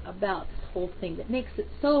significant about this whole thing that makes it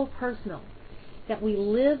so personal, that we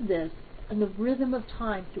live this in the rhythm of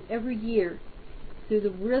time through every year, through the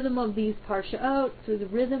rhythm of these Parshaot, through the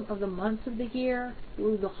rhythm of the months of the year,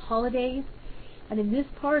 through the holidays. And in this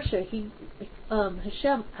Parsha,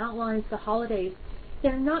 Hashem outlines the holidays.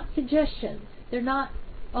 They're not suggestions. They're not,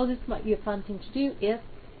 oh, this might be a fun thing to do if.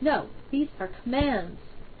 No, these are commands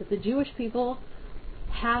that the Jewish people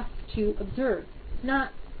have to observe. It's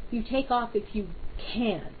not you take off if you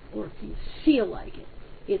can or if you feel like it.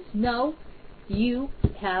 It's no, you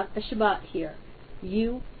have a Shabbat here.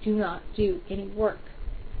 You do not do any work.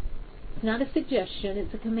 It's not a suggestion,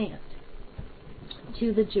 it's a command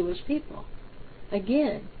to the Jewish people.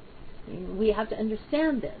 Again, we have to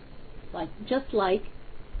understand this. Just like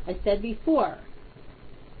I said before,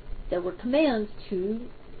 there were commands to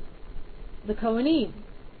the Kohanim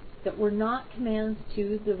that were not commands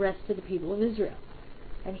to the rest of the people of Israel.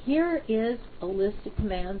 And here is a list of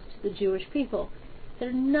commands to the Jewish people that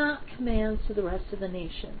are not commands to the rest of the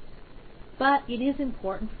nations. But it is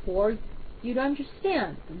important for you to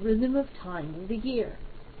understand the rhythm of time of the year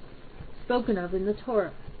spoken of in the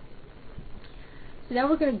Torah. So now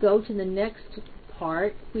we're going to go to the next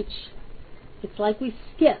part, which it's like we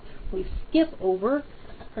skip. We skip over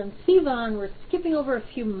from Sivan. We're skipping over a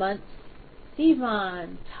few months.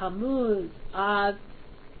 Sivan, Tammuz, Av,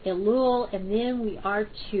 Elul, and then we are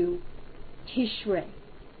to Tishrei,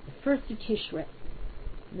 the first of Tishrei.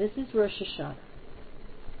 This is Rosh Hashanah.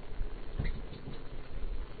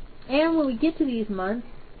 And when we get to these months,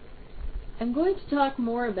 I'm going to talk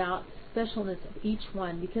more about the specialness of each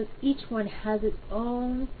one, because each one has its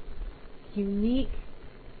own unique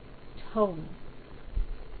tone,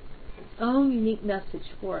 its own unique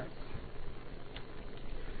message for us.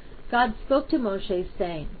 God spoke to Moshe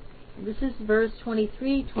saying, this is verse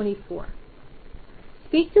 23-24,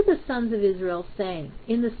 speak to the sons of Israel saying,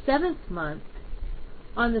 in the 7th month,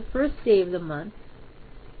 on the first day of the month,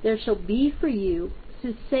 there shall be for you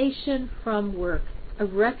cessation from work, a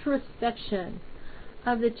retrospection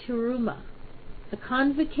of the terumah, a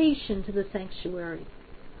convocation to the sanctuary.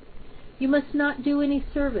 You must not do any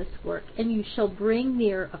service work, and you shall bring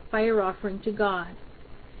near a fire offering to God.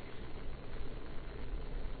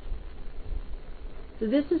 So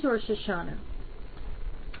this is Rosh Hashanah.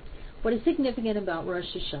 What is significant about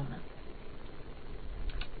Rosh Hashanah?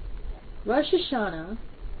 Rosh Hashanah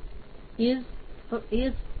is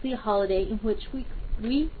the holiday in which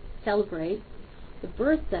we celebrate the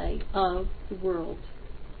birthday of the world.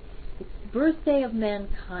 It's the birthday of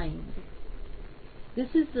mankind. This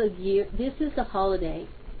is the holiday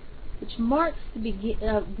which marks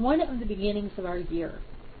one of the beginnings of our year.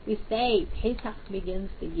 We say Pesach begins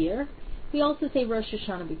the year. We also say Rosh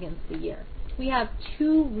Hashanah begins the year. We have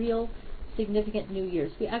two real significant New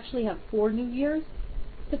Years. We actually have 4 New Years,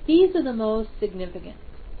 but these are the most significant.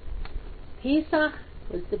 Pesach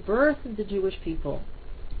was the birth of the Jewish people.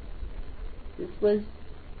 This was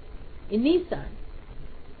in Nisan.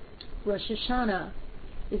 Rosh Hashanah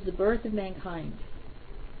is the birth of mankind.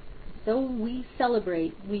 So we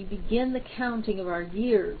celebrate, we begin the counting of our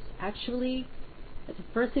years. Actually, at the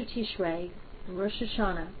first of Tishrei, Rosh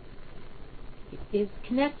Hashanah, it is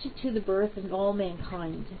connected to the birth of all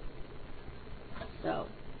mankind. So,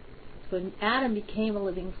 when Adam became a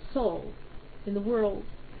living soul in the world,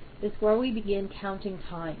 is where we begin counting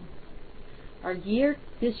time. Our year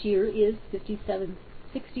this year is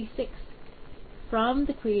 5766 from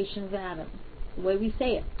the creation of Adam. The way we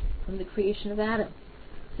say it, from the creation of Adam.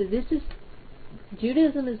 So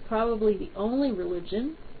Judaism is probably the only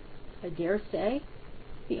religion, I dare say,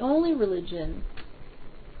 the only religion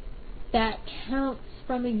that counts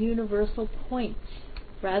from a universal point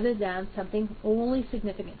rather than something only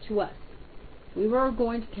significant to us. If we were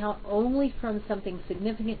going to count only from something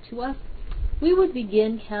significant to us, we would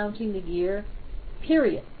begin counting the year,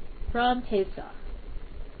 period, from Pesach.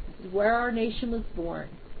 This is where our nation was born.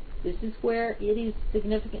 This is where it is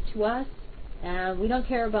significant to us, and we don't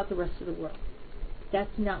care about the rest of the world.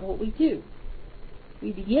 That's not what we do.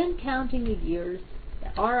 We begin counting the years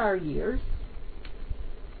that are our years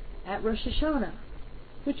at Rosh Hashanah,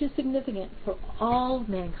 which is significant for all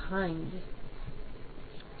mankind.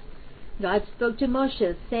 God spoke to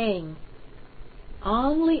Moshe, saying,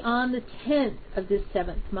 only on the 10th of this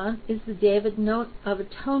 7th month is the day of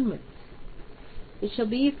atonement. It shall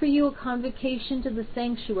be for you a convocation to the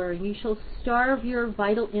sanctuary, and you shall starve your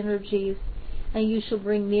vital energies, and you shall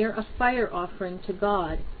bring near a fire offering to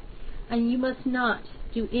God. And you must not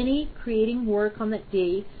do any creating work on that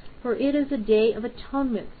day, for it is a day of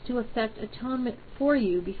atonement, to effect atonement for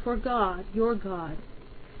you before God, your God.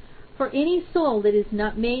 For any soul that is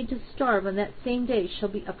not made to starve on that same day shall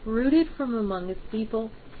be uprooted from among his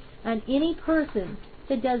people, and any person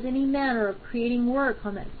that does any manner of creating work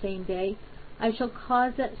on that same day, I shall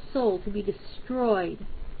cause that soul to be destroyed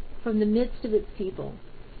from the midst of its people.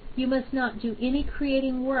 You must not do any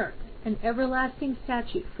creating work, an everlasting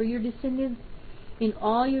statute for your descendants in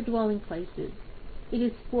all your dwelling places. It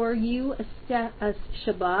is for you a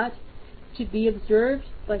Shabbat to be observed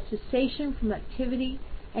by cessation from activity,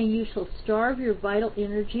 and you shall starve your vital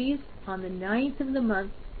energies on the 9th of the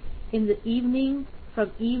month. In the evening,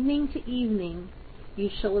 from evening to evening, you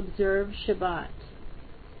shall observe Shabbat.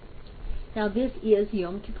 Now this is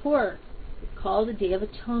Yom Kippur. It's called the Day of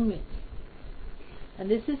Atonement. And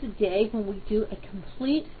this is a day when we do a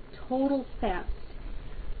complete, total fast.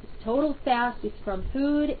 This total fast is from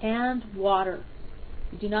food and water.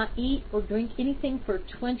 We do not eat or drink anything for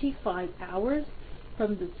 25 hours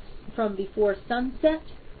from before sunset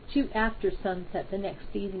to after sunset the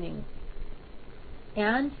next evening.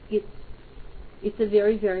 And it's a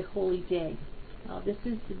very, very holy day. Now this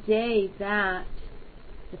is the day that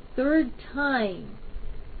the third time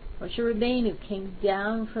Moshe Rabbeinu came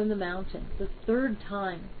down from the mountain. The third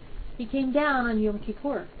time he came down on Yom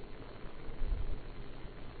Kippur.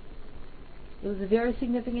 It was a very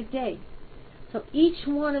significant day. So each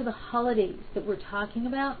one of the holidays that we're talking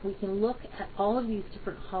about, we can look at all of these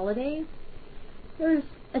different holidays. There's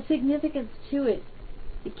a significance to it.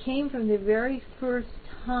 It came from the very first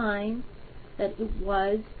time that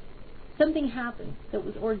something happened that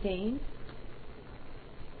was ordained.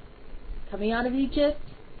 Coming out of Egypt,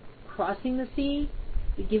 crossing the sea,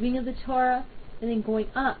 the giving of the Torah, and then going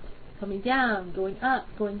up, coming down, going up,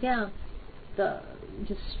 going down,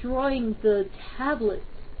 destroying the tablets,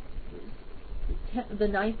 the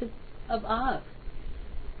 9th of Av.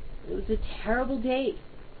 It was a terrible day.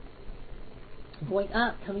 Going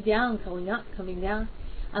up, coming down, going up, coming down.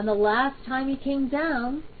 And the last time he came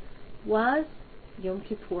down was Yom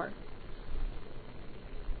Kippur.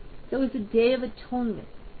 So it was a day of atonement.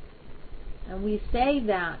 And we say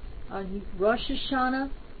that on Rosh Hashanah,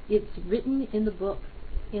 It's written in the book,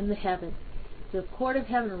 in the heaven. The court of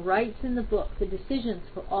heaven writes in the book the decisions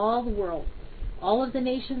for all the world, all of the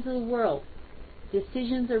nations of the world.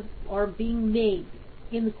 Decisions are being made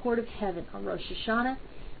in the court of heaven on Rosh Hashanah,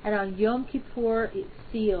 and on Yom Kippur it's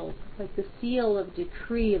sealed, like the seal of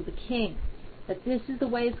decree of the king, that this is the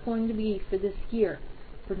way it's going to be for this year,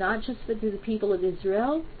 for not just for the people of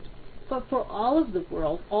Israel, but for all of the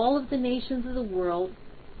world. All of the nations of the world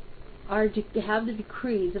are to have the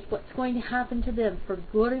decrees of what's going to happen to them for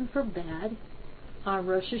good and for bad on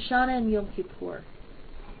Rosh Hashanah and Yom Kippur.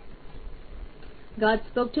 God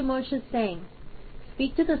spoke to Moshe, saying,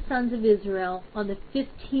 "Speak to the sons of Israel, on the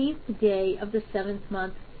 15th day of the 7th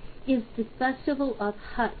month is the festival of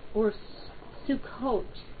Hut, or Sukkot,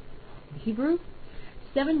 Hebrew,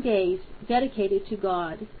 7 days dedicated to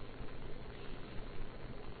God.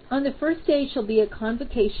 On the first day shall be a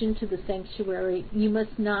convocation to the sanctuary. You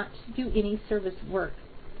must not do any service work.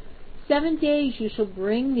 7 days you shall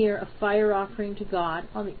bring near a fire offering to God.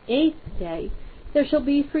 On the 8th day there shall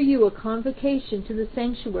be for you a convocation to the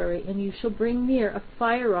sanctuary, and you shall bring near a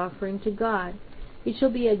fire offering to God. It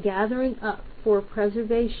shall be a gathering up for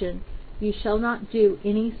preservation. You shall not do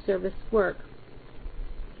any service work."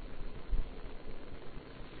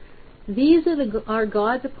 These are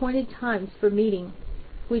God's appointed times for meeting,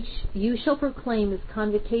 which you shall proclaim as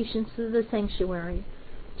convocations to the sanctuary,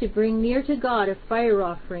 to bring near to God a fire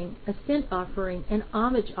offering, a scent offering, an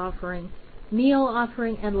homage offering, meal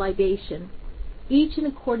offering, and libation, each in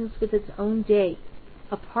accordance with its own day,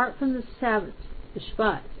 apart from the Sabbath, the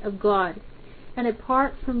Shabbat of God, and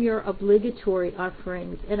apart from your obligatory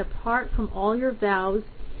offerings, and apart from all your vows,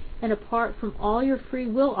 and apart from all your free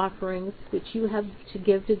will offerings which you have to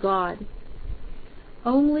give to God.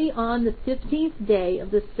 Only on the 15th day of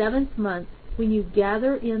the 7th month, when you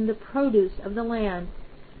gather in the produce of the land,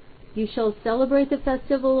 you shall celebrate the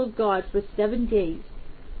festival of God for 7 days.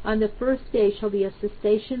 On the first day shall be a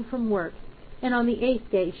cessation from work, and on the 8th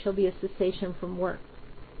day shall be a cessation from work.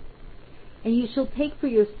 And you shall take for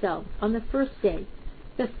yourself on the first day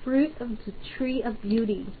the fruit of the tree of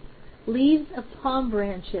beauty, leaves of palm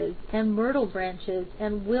branches, and myrtle branches,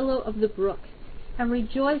 and willow of the brook, and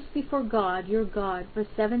rejoice before God your God for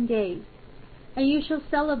 7 days. And you shall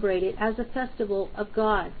celebrate it as a festival of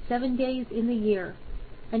God 7 days in the year,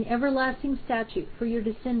 an everlasting statute for your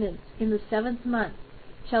descendants. In the 7th month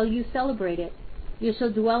shall you celebrate it. You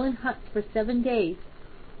shall dwell in huts for 7 days.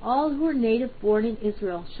 All who are native born in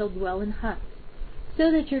Israel shall dwell in huts,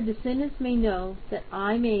 so that your descendants may know that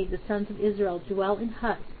I made the sons of Israel dwell in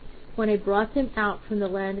huts when I brought them out from the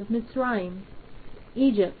land of Mitzrayim,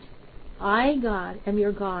 Egypt. I, God, am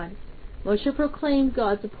your God. Moshe proclaimed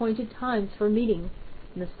God's appointed times for meeting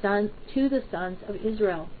to the sons of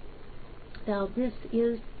Israel. Now this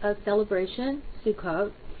is a celebration,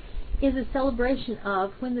 Sukkot, is a celebration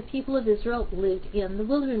of when the people of Israel lived in the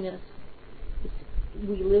wilderness.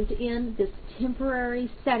 We lived in this temporary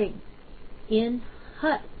setting, in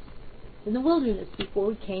huts, in the wilderness, before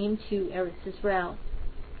we came to Eretz Israel.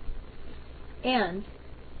 And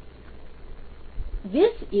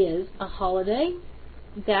this is a holiday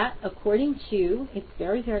that, according to, it's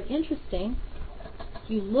very, very interesting, if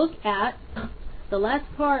you look at the last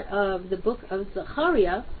part of the book of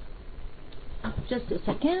Zechariah, just a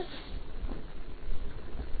second.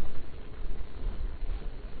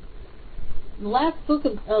 The last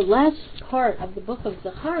part of the book of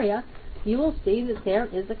Zechariah, you will see that there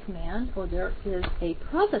is a command, or there is a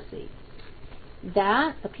prophecy,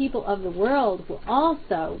 that the people of the world will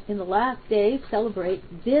also, in the last days, celebrate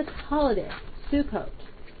this holiday, Sukkot.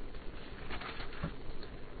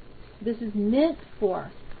 This is meant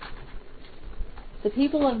for the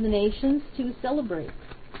people of the nations to celebrate.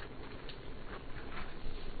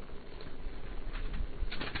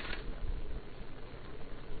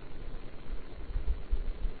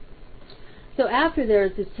 So after there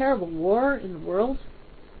is this terrible war in the world,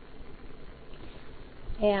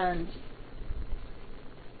 and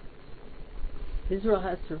Israel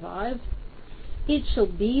has survived, it shall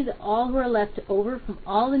be that all who are left over from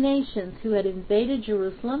all the nations who had invaded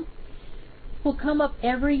Jerusalem will come up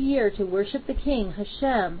every year to worship the King,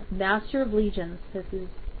 Hashem, Master of Legions. This is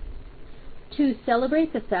to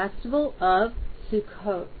celebrate the festival of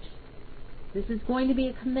Sukkot. This is going to be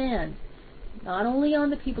a command, not only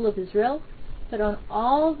on the people of Israel, but on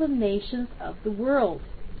all the nations of the world.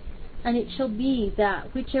 And it shall be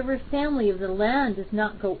that whichever family of the land does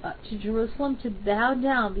not go up to Jerusalem to bow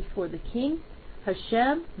down before the King,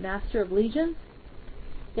 Hashem, Master of Legions,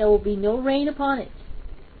 there will be no rain upon it.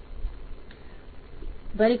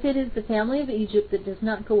 But if it is the family of Egypt that does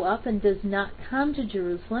not go up and does not come to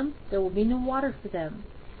Jerusalem, there will be no water for them.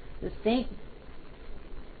 The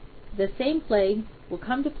same plague will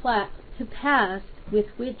come to pass with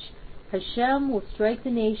which Hashem will strike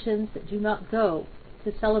the nations that do not go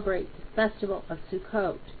to celebrate the festival of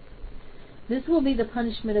Sukkot. This will be the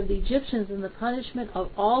punishment of the Egyptians and the punishment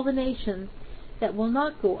of all the nations that will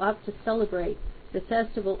not go up to celebrate the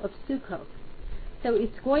festival of Sukkot. So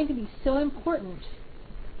it's going to be so important,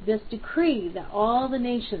 this decree, that all the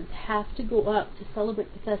nations have to go up to celebrate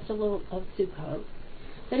the festival of Sukkot,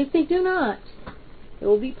 that if they do not, they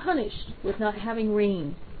will be punished with not having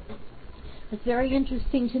rain. It's very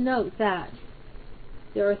interesting to note that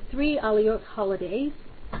there are 3 Aliyot holidays,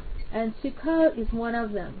 and Sukkot is one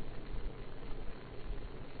of them.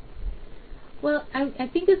 Well, I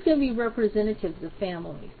think it's going to be representatives of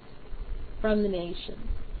families from the nations.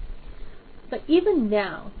 But even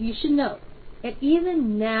now, you should know that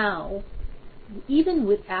even now, even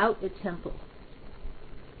without a temple,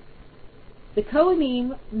 the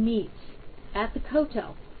Kohanim meet at the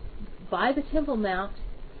Kotel by the Temple Mount,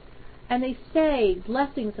 and they say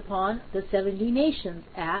blessings upon the 70 nations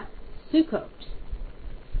at Sukkot.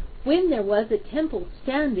 When there was a temple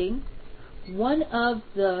standing, one of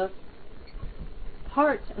the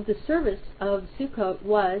parts of the service of Sukkot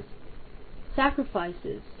was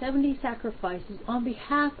sacrifices, 70 sacrifices on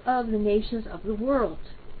behalf of the nations of the world.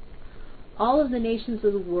 All of the nations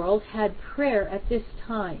of the world had prayer at this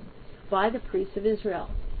time by the priests of Israel.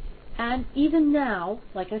 And even now,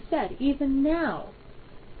 like I said, even now,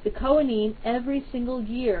 the Kohanim every single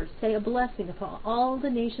year say a blessing upon all the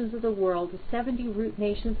nations of the world, the 70 root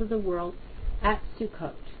nations of the world, at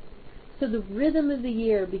Sukkot. So the rhythm of the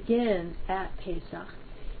year begins at Pesach,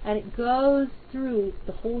 and it goes through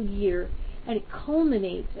the whole year, and it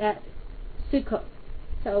culminates at Sukkot.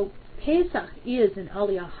 So Pesach is an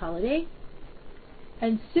Aliyah holiday,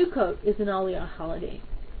 and Sukkot is an Aliyah holiday.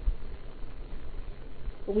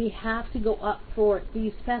 We have to go up for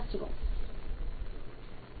these festivals.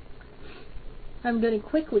 I'm going to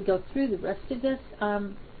quickly go through the rest of this.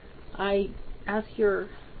 I ask your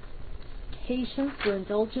patience, your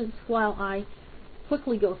indulgence, while I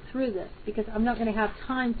quickly go through this, because I'm not going to have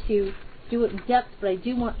time to do it in depth, but I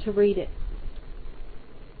do want to read it.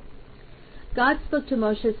 God spoke to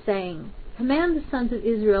Moshe, saying, "Command the sons of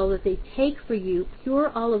Israel that they take for you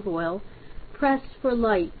pure olive oil, pressed for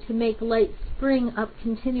light, to make light spring up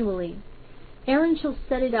continually. Aaron shall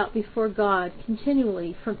set it out before God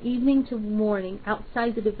continually from evening to morning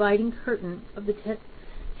outside the dividing curtain of the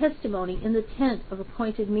testimony in the tent of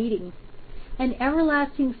appointed meeting, an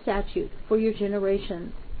everlasting statute for your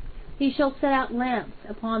generations. He shall set out lamps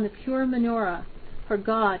upon the pure menorah for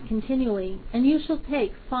God continually, and you shall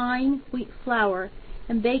take fine wheat flour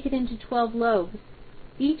and bake it into 12 loaves.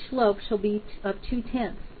 Each loaf shall be of 2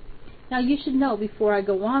 tenths. Now you should know, before I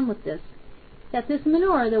go on with this, that this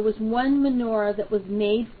menorah, there was one menorah that was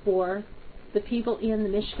made for the people in the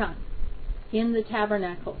Mishkan, in the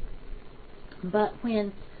tabernacle. But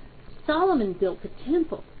when Solomon built the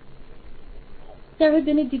temple, there had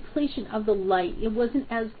been a depletion of the light. It wasn't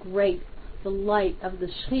as great. The light of the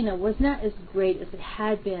Shekhinah was not as great as it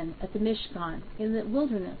had been at the Mishkan in the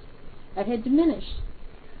wilderness. It had diminished.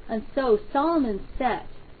 And so Solomon set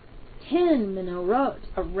 10 menorot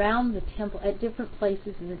around the temple at different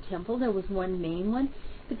places in the temple. There was one main one,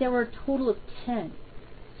 but there were a total of 10.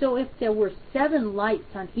 So if there were 7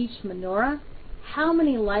 lights on each menorah, how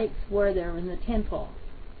many lights were there in the temple?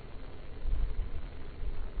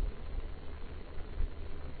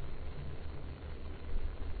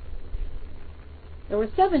 There were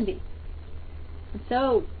 70. And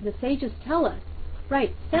so the sages tell us,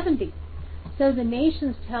 right, 70. So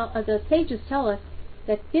the sages tell us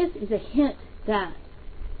that this is a hint that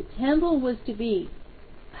the temple was to be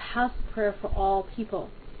a house of prayer for all people,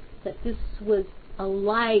 that this was a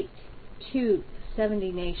light to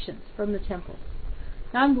 70 nations from the temple.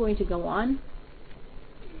 Now I'm going to go on.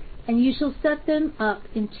 And you shall set them up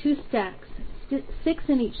in 2 stacks, 6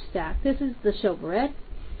 in each stack. This is the showbread,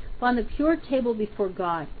 on the pure table before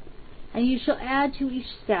God. And you shall add to each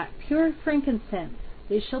stack pure frankincense.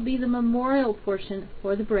 This shall be the memorial portion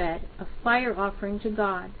for the bread, a fire offering to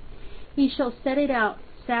God. He shall set it out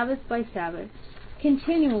Sabbath by Sabbath,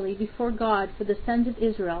 continually before God for the sons of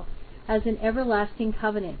Israel, as an everlasting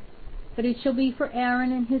covenant. But it shall be for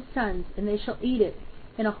Aaron and his sons, and they shall eat it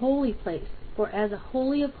in a holy place, for as a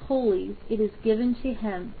holy of holies it is given to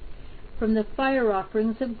him, from the fire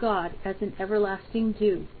offerings of God as an everlasting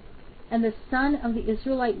dew. And the son of the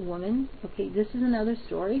Israelite woman," okay, this is another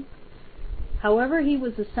story. "However, he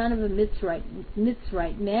was the son of a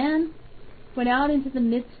Mitzrite man, went out into the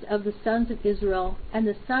midst of the sons of Israel, and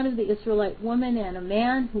the son of the Israelite woman and a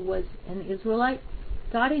man who was an Israelite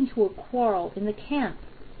got into a quarrel in the camp.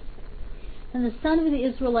 And the son of the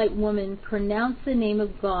Israelite woman pronounced the name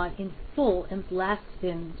of God in full and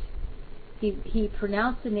blasphemed. He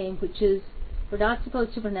pronounced the name, which is, we're not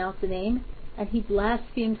supposed to pronounce the name, and he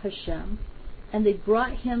blasphemed Hashem. And they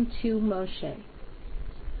brought him to Moshe.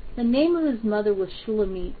 The name of his mother was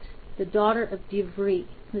Shulamit, the daughter of Divri,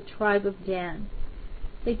 the tribe of Dan.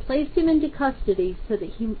 They placed him into custody so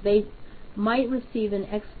that they might receive an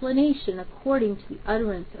explanation according to the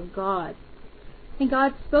utterance of God. And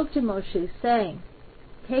God spoke to Moshe, saying,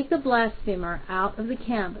 "Take the blasphemer out of the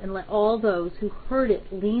camp, and let all those who heard it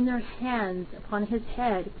lean their hands upon his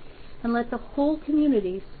head, and let the whole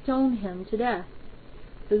community stone him to death."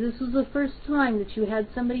 So this was the first time that you had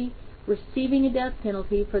somebody receiving a death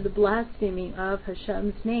penalty for the blaspheming of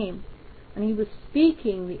Hashem's name. And he was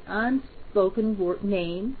speaking the unspoken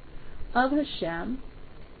name of Hashem.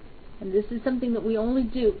 And this is something that we only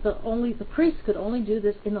do, the priest could only do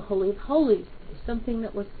this in the Holy of Holies. It's something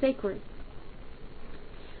that was sacred.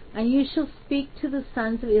 "And you shall speak to the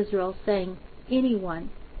sons of Israel, saying, anyone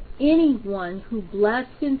who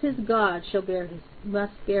blasphemes his God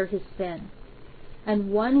must bear his sin.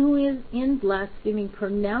 And one who is in blaspheming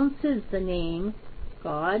pronounces the name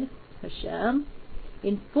God, Hashem,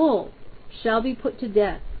 in full, shall be put to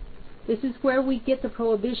death." This is where we get the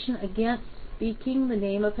prohibition against speaking the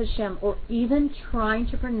name of Hashem, or even trying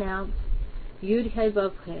to pronounce Yud He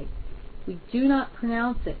Vav He. We do not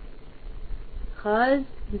pronounce it, because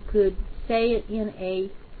we could say it in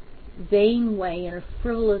a vain way, in a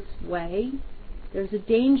frivolous way. There's a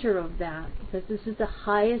danger of that, because this is the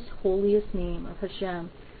highest, holiest name of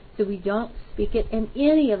Hashem. So we don't speak it in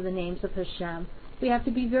any of the names of Hashem. We have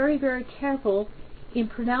to be very, very careful in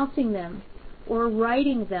pronouncing them or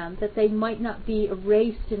writing them, that they might not be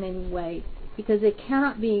erased in any way, because there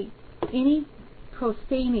cannot be any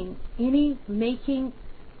profaning, any making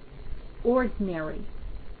ordinary.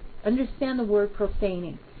 Understand the word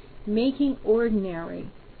profaning. Making ordinary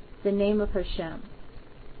the name of Hashem.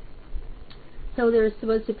 So they're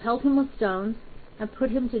supposed to pelt him with stones and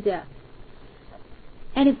put him to death.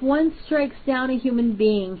 "And if one strikes down a human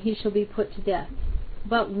being, he shall be put to death.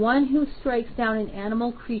 But one who strikes down an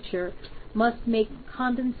animal creature must make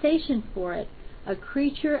compensation for it, a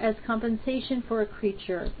creature as compensation for a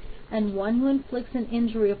creature. And one who inflicts an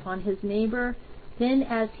injury upon his neighbor, then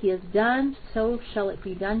as he has done, so shall it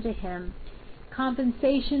be done to him.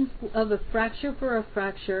 Compensation of a fracture for a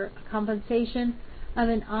fracture, a compensation of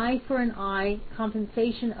an eye for an eye,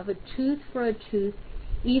 compensation of a tooth for a tooth.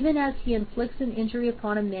 Even as he inflicts an injury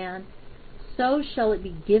upon a man, so shall it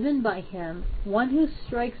be given by him. One who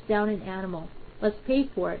strikes down an animal must pay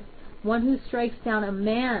for it. One who strikes down a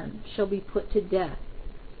man shall be put to death.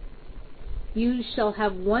 You shall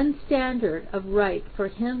have one standard of right for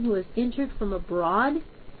him who is entered from abroad,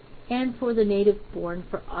 and for the native born,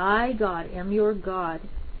 for I, God, am your God."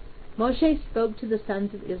 Moshe spoke to the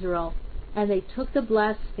sons of Israel, and they took the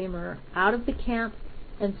blasphemer out of the camp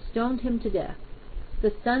and stoned him to death.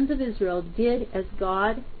 The sons of Israel did as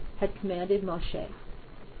God had commanded Moshe.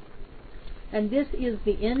 And this is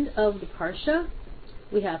the end of the Parsha.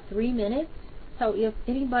 We have 3 minutes, so if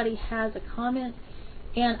anybody has a comment,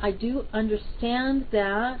 and I do understand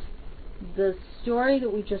that the story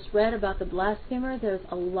that we just read about the blasphemer, there's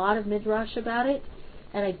a lot of midrash about it,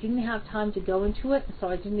 and I didn't have time to go into it, so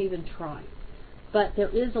I didn't even try. But there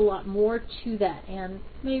is a lot more to that, and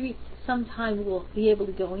maybe sometime we'll be able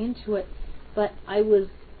to go into it. But I was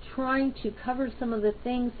trying to cover some of the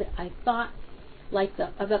things that I thought, like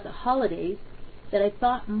about the holidays, that I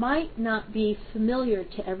thought might not be familiar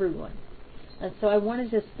to everyone. And so I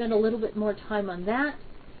wanted to spend a little bit more time on that.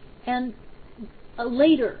 And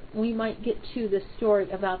later we might get to the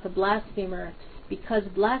story about the blasphemer, because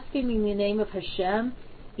blaspheming the name of Hashem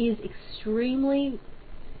is extremely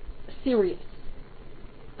serious.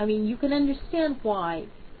 I mean, you can understand why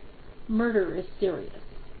murder is serious.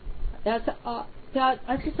 That's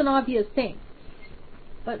just an obvious thing.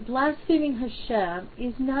 But blaspheming Hashem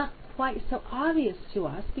is not quite so obvious to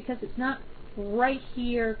us, because it's not right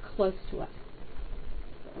here close to us.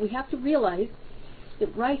 We have to realize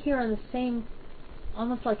that right here on the same,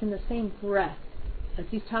 almost like in the same breath as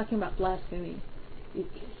he's talking about blasphemy,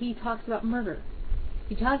 he talks about murder.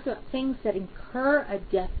 He talks about things that incur a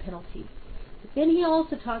death penalty. But then he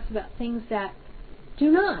also talks about things that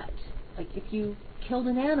do not. Like if you killed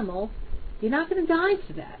an animal, you're not going to die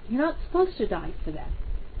for that. You're not supposed to die for that.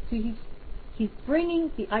 So he's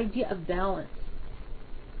bringing the idea of balance.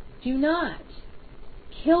 Do not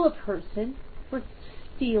kill a person for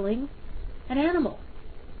stealing an animal.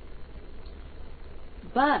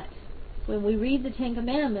 But when we read the Ten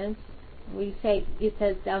Commandments, We say, it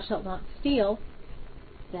says, thou shalt not steal.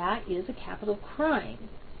 That is a capital crime.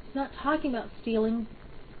 It's not talking about stealing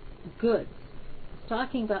goods. It's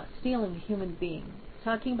talking about stealing a human being. It's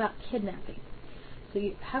talking about kidnapping. So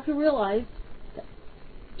you have to realize that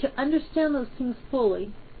to understand those things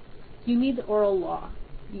fully, you need the oral law.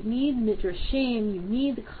 You need midrashim. You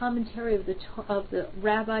need the commentary of the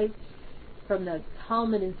rabbis from the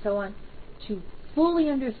Talmud and so on to fully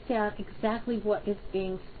understand exactly what is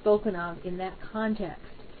being spoken of in that context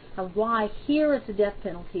and why here it's a death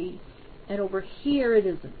penalty and over here it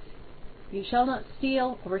isn't. You shall not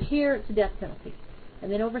steal. Over here it's a death penalty.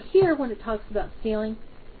 And then over here, when it talks about stealing,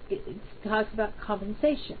 it talks about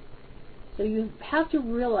compensation. So you have to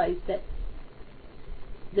realize that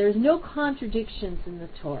there's no contradictions in the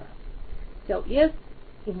Torah. So if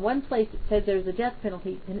in one place it says there's a death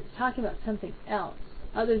penalty, then it's talking about something else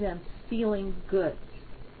other than stealing goods.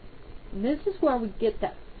 And this is where we get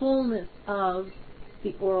that fullness of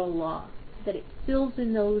the oral law, that it fills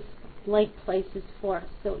in those blank places for us,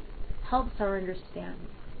 so it helps our understanding.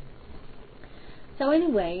 So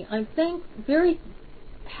anyway, I'm very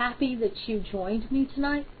happy that you joined me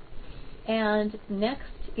tonight. And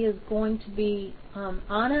next is going to be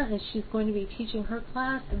Anna, and she's going to be teaching her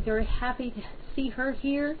class. I'm very happy to see her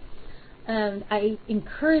here. And I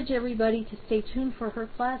encourage everybody to stay tuned for her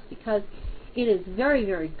class because it is very,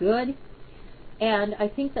 very good. And I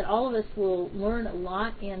think that all of us will learn a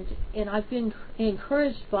lot. And I've been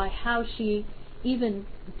encouraged by how she even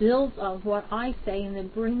builds on what I say and then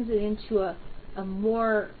brings it into a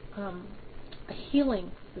more a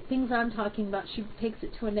healing. The things I'm talking about, she takes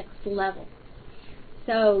it to a next level.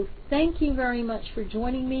 So thank you very much for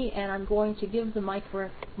joining me, and I'm going to give the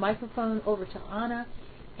microphone over to Anna,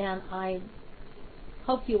 and I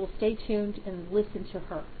hope you will stay tuned and listen to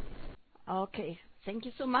her. Okay, thank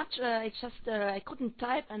you so much. I couldn't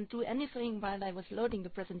type and do anything while I was loading the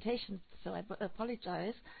presentation, so I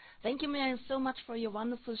apologize. Thank you, Miriam, so much for your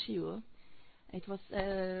wonderful shiur. It was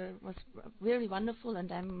really wonderful, and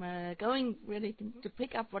I'm going really to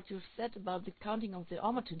pick up what you said about the counting of the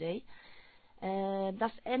armor today.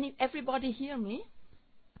 Does everybody hear me?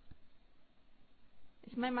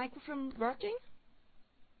 Is my microphone working?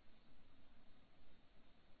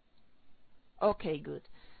 Okay, good.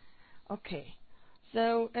 Okay,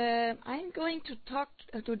 so I'm going to talk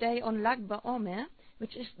today on Lag BaOmer,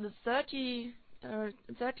 which is the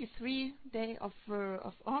 33 day of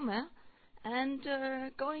Omer. And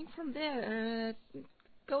going from there,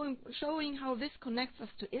 showing how this connects us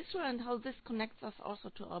to Israel and how this connects us also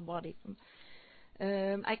to our body.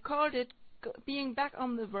 I called it being back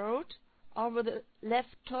on the road over the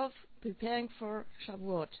left Tov, preparing for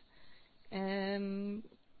Shavuot.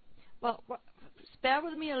 Well, spare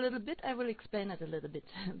with me a little bit. I will explain it a little bit.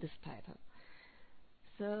 This title.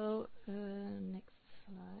 So next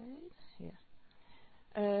slide here.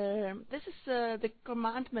 This is the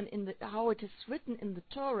commandment in how it is written in the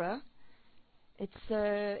Torah. It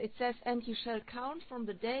says, "And you shall count from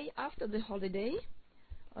the day after the holiday."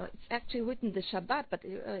 It's actually written the Shabbat, but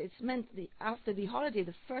it's meant after the holiday,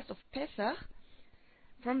 the first of Pesach,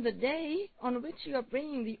 from the day on which you are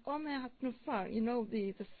bringing the Omer HaTnufar,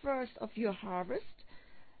 the first of your harvest.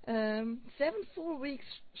 7 full weeks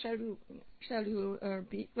shall you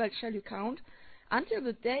count until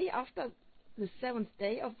the day after the 7th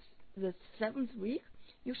day of the 7th week.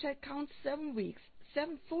 You shall count 7 weeks.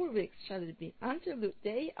 7 full weeks shall it be. Until the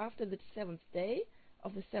day after the 7th day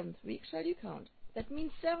of the 7th week shall you count. That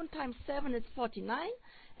means 7 times 7 is 49,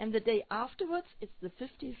 and the day afterwards it's the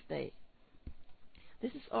 50th day.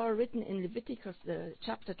 This is all written in Leviticus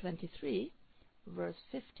chapter 23, verse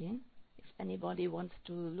 15, if anybody wants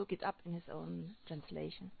to look it up in his own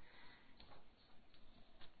translation.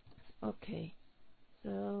 Okay,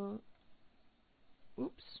 so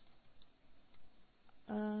oops.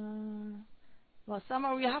 Well,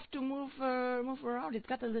 somehow we have to move around. It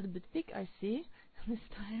got a little bit big, I see, this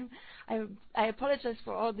time. I apologize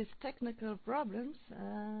for all these technical problems.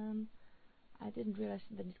 I didn't realize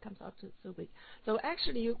that it comes out so big. So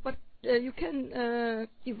actually, you can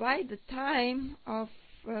divide the time of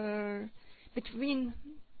between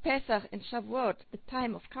Pesach and Shavuot, the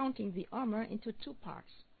time of counting the Omer, into 2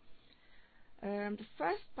 parts. The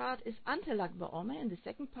first part is until Lag BaOmer, and the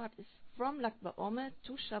second part is from Lag BaOmer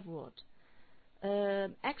to Shavuot.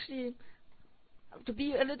 Actually, to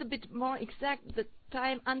be a little bit more exact, the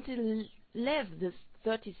time until Lev, the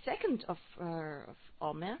 32nd of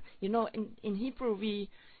Omer. In Hebrew we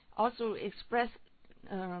also express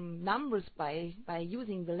numbers by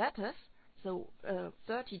using the letters. So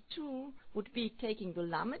 32 would be taking the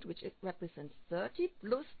Lamed, which represents 30,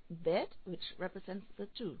 plus Bet, which represents the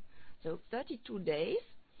 2. So 32 days.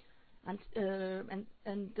 And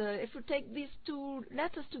if you take these two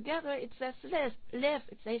letters together, it says lev,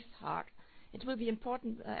 it says heart. It will be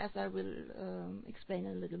important as I will explain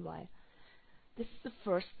in a little while. This is the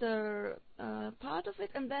first part of it,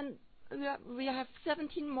 and then we have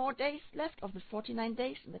 17 more days left of the 49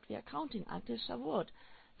 days that we are counting until Shavuot.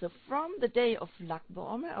 So from the day of Lag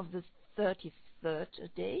BaOmer, of the 33rd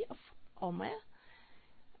day of Omer,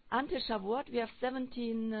 until Shavuot, we have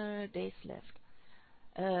 17 days left.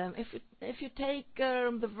 If you take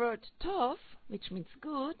the word tov, which means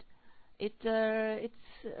good, if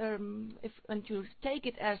and you take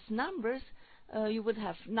it as numbers, you would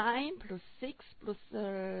have 9 plus 6 plus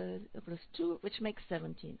 2, which makes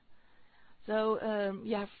 17. So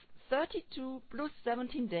you have 32 plus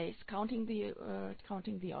 17 days counting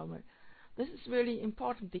the Omer. This is really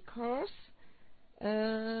important because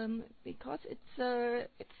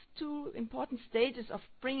it's two important stages of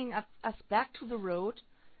bringing us back to the road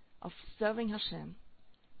of serving Hashem.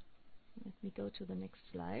 Let me go to the next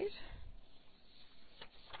slide.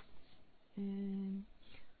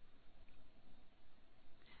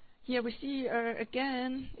 Here we see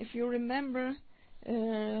again, if you remember,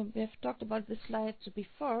 we have talked about this slide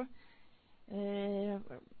before, in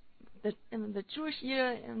the Jewish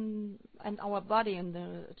year and our body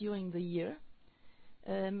during the year.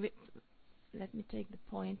 Let me take the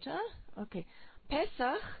pointer. Okay,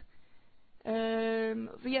 Pesach.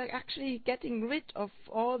 We are actually getting rid of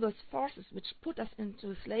all those forces which put us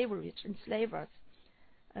into slavery, which enslave us,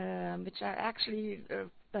 which are actually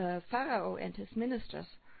Pharaoh and his ministers.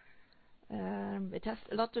 It has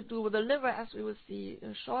a lot to do with the liver, as we will see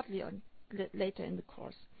shortly later in the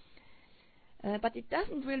course. But it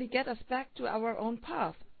doesn't really get us back to our own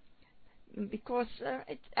path, because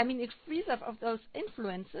it frees us of those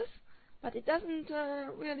influences, but it doesn't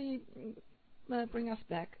really bring us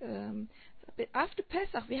back. After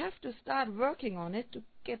Pesach, we have to start working on it to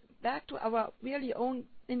get back to our really own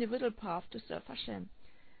individual path to serve Hashem.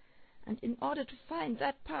 And in order to find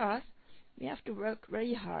that path, we have to work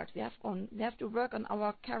very hard. We have to work on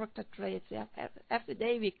our character traits. Every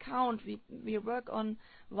day we count. We work on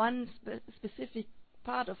one specific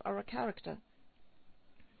part of our character,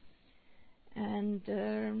 and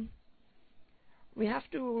we have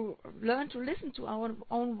to learn to listen to our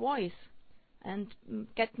own voice and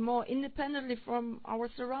get more independently from our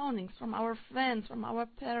surroundings, from our friends, from our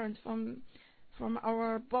parents, from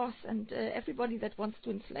our boss, and everybody that wants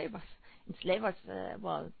to enslave us. Enslave us,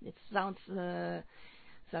 well, it sounds a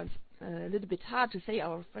little bit hard to say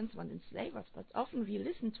our friends want to enslave us, but often we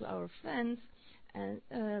listen to our friends and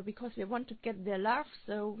because we want to get their love,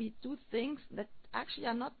 so we do things that actually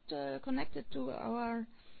are not connected to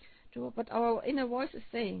what our inner voice is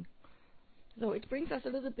saying. So it brings us a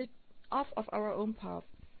little bit off of our own path.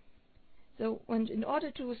 So in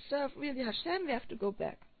order to serve really Hashem, we have to go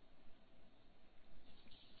back.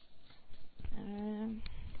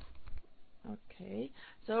 Okay,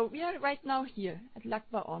 so we are right now here at Lag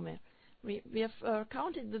BaOmer. We have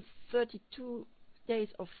counted the 32 days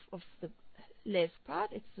of the Lev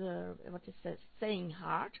part. It's what it says, saying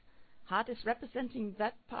heart. Heart is representing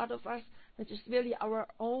that part of us that is really our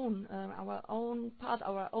own part,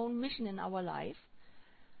 our own mission in our life.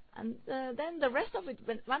 And then the rest of it,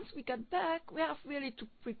 once we get back, we have really to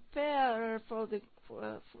prepare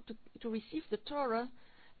to receive the Torah,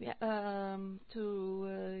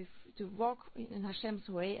 to walk in Hashem's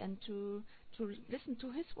way and to listen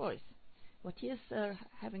to His voice, what He is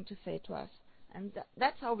having to say to us. And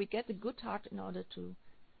that's how we get a good heart in order to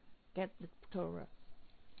get the Torah.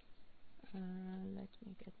 Let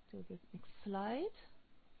me get to the next slide.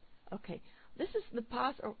 Okay, this is the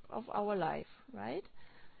path of our life, right?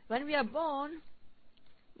 When we are born,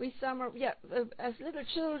 as little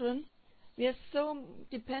children, we are so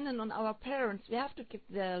dependent on our parents. We have to give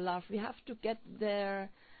their love. We have to get their.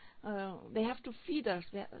 They have to feed us,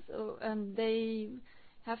 and they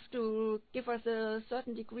have to give us a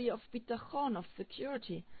certain degree of bitachon, of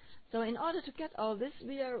security. So in order to get all this,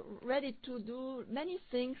 we are ready to do many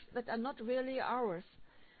things that are not really ours,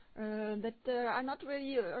 that are not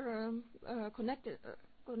really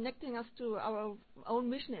connecting us to our own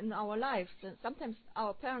mission in our lives. Sometimes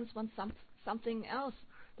our parents want something else.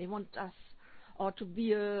 They want us or to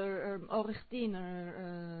be a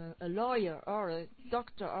lawyer or a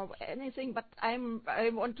doctor or anything, but I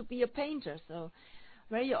want to be a painter. So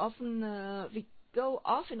very often we go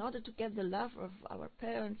off in order to get the love of our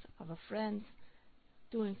parents, our friends,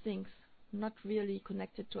 doing things not really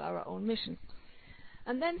connected to our own mission.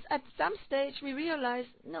 And then at some stage we realize,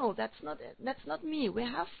 no, that's not me. We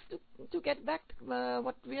have to get back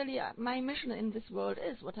what really my mission in this world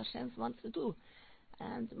is, what Hashem wants to do.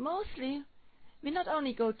 And mostly, we not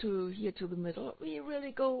only go to here to the middle, we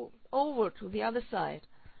really go over to the other side,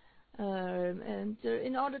 and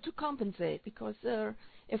in order to compensate, because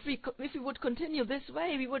if we would continue this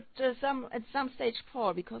way, we would at some stage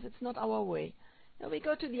fall, because it's not our way. So we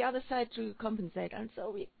go to the other side to compensate, and so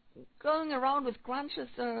we going around with crunches,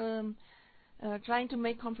 trying to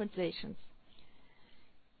make compensations.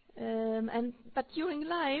 But during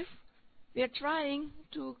life, we are trying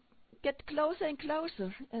to get closer and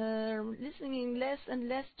closer, listening less and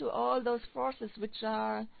less to all those forces which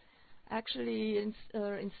are actually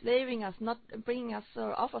enslaving us, not bringing us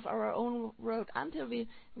off of our own road, until we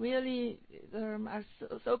really are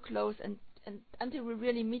so close, and until we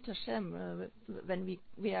really meet Hashem, when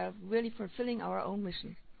we are really fulfilling our own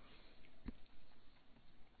mission.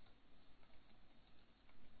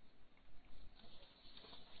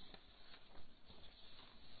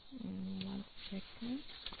 One second.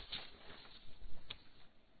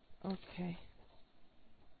 Okay.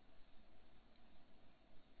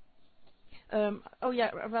 Oh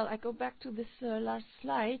yeah. Well, I go back to this last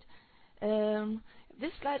slide.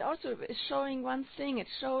 This slide also is showing one thing. It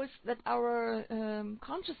shows that our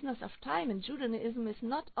consciousness of time in Judaism is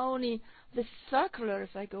not only this circular.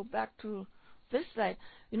 If I go back to this slide,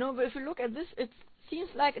 if you look at this, it seems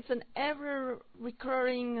like it's an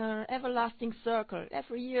ever-recurring, everlasting circle.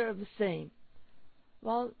 Every year the same.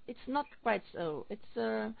 Well, it's not quite so.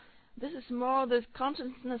 This is more the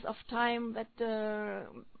consciousness of time that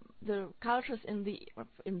the cultures in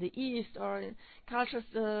the East, or cultures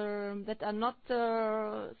that are not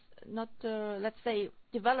let's say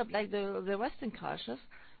developed like the Western cultures,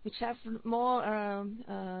 which have more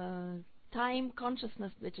time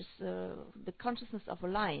consciousness, which is the consciousness of a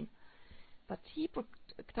line. But Hebrew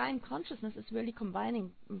time consciousness is really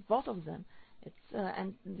combining both of them.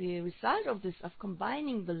 And the result of this, of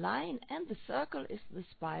combining the line and the circle, is the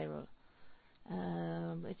spiral.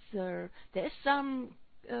 There is some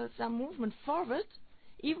movement forward,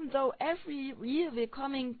 even though every year we're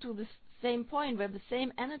coming to the same point where the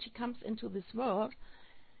same energy comes into this world.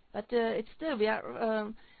 But it's still we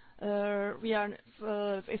are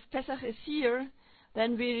if Pesach is here,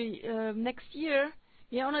 then we next year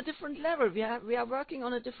we are on a different level. We are working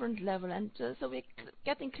on a different level, and so we're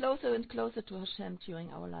getting closer and closer to Hashem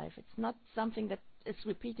during our life. It's not something that is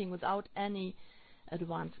repeating without any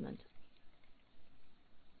advancement.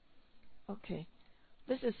 Okay,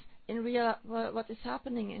 this is in real what is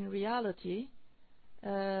happening in reality. We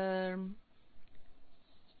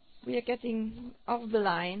are getting off the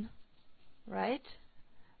line, right?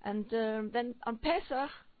 And then on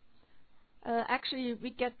Pesach, actually we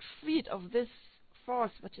get freed of this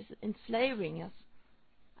force which is enslaving us.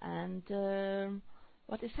 And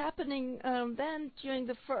what is happening then during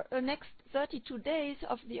the next 32 days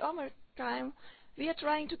of the Omer time, we are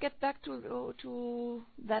trying to get back to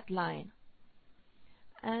that line.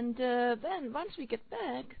 And then once we get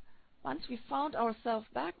back, once we found ourselves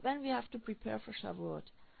back, then we have to prepare for Shavuot.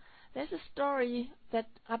 There's a story that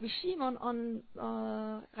Rabbi Shimon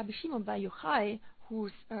Bar Yochai,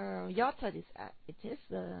 whose Yortzeit is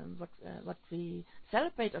what we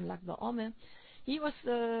celebrate on Lag BaOmer. He was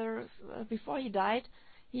before he died,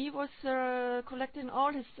 he was collecting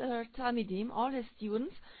all his Talmidim, all his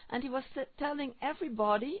students, and he was telling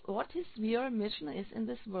everybody what his real mission is in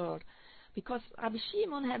this world. Because Rabbi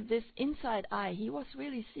Shimon had this inside eye. He was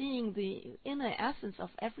really seeing the inner essence of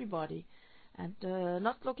everybody, and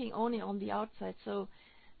not looking only on the outside. So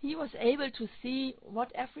he was able to see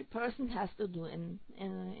what every person has to do in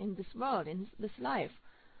this world, in this life.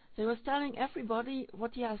 So he was telling everybody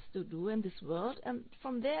what he has to do in this world, and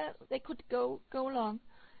from there they could go along.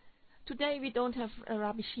 Today we don't have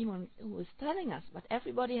Rabbi Shimon who is telling us, but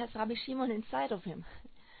everybody has Rabbi Shimon inside of him,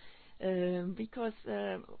 because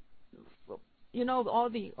all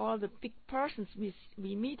the big persons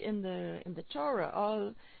we meet in the Torah,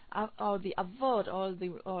 all the avot, all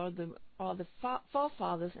the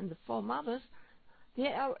forefathers and the foremothers, they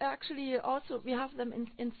are actually also, we have them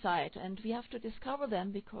inside, and we have to discover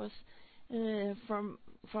them, because from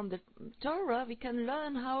the Torah we can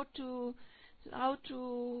learn how to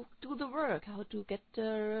do the work, how to get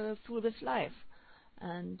through this life.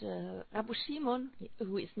 And Rabbi Shimon,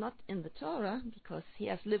 who is not in the Torah, because he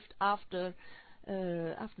has lived after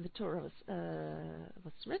the Torah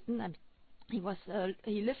was written, and he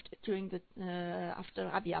lived during the after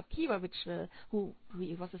Rabbi Akiva,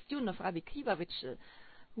 he was a student of Rabbi Akiva, which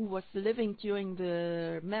who was living during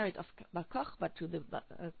the marriage of Bar Kokhba to the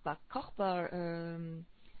Bar Kokhba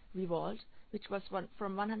revolt, which was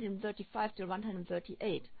from 135 to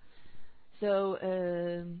 138. So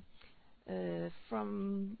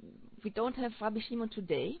we don't have Rabbi Shimon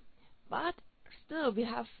today, but still we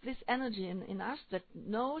have this energy in us that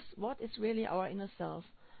knows what is really our inner self,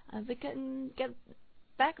 and we can get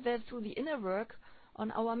back there through the inner work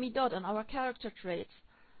on our midot, on our character traits,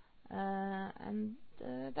 and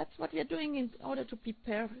that's what we are doing in order to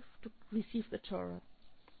prepare to receive the Torah.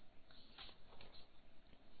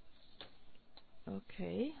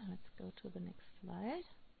 Okay, let's go to the next slide.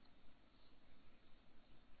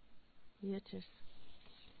 Here it is.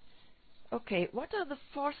 Okay, what are the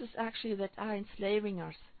forces actually that are enslaving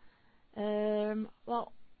us?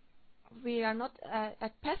 Well, we are not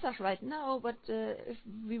at Pesach right now, but if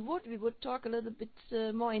we would talk a little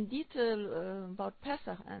bit more in detail about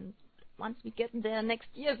Pesach, and once we get there next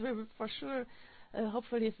year, we will for sure,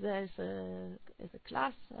 hopefully if there is a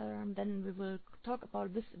class, then we will talk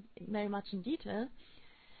about this very much in detail.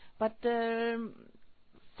 But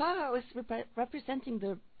Pharaoh is representing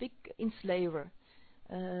the big enslaver.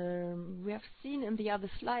 We have seen in the other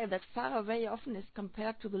slide that Pharaoh very often is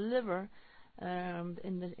compared to the liver.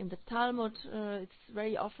 In the Talmud, it's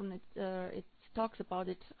very often it talks about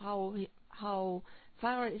it how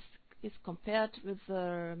Pharaoh is compared with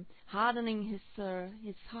hardening his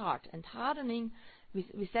heart, and hardening.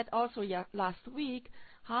 We said also last week,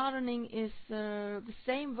 hardening is the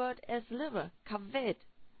same word as liver, kaved,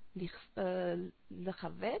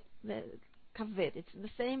 lechaved, kaved. It's the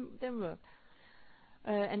same word.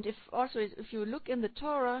 And if you look in the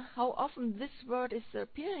Torah, how often this word is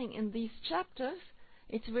appearing in these chapters,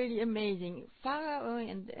 it's really amazing. Pharaoh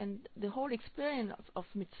and the whole experience of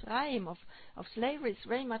Mitzrayim, of slavery, is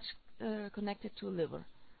very much connected to liver.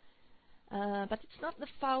 But it's not the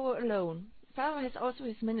Pharaoh alone. Pharaoh has also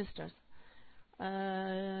his ministers.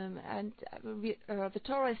 And the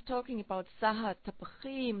Torah is talking about Sahar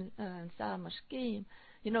Tapachim and Sahar Mashkim.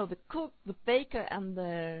 You know, the cook, the baker, and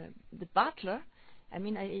the butler. I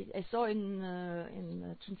mean, I saw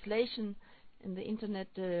in translation in the internet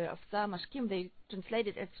of Sahar Mashkim, they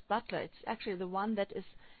translated it as butler. It's actually the one that is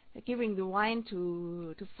giving the wine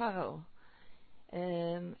to Pharaoh.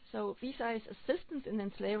 So these are his assistants in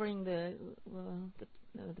enslaving the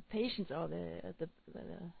patients or the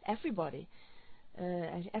everybody.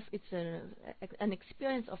 It's an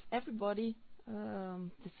experience of everybody,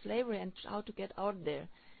 the slavery and how to get out there.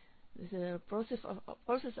 There's a process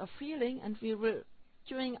of healing, and we will,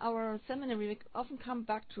 during our seminary, we often come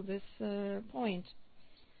back to this point.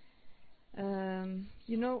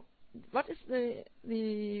 You know, what is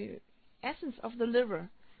the essence of the liver?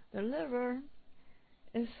 The liver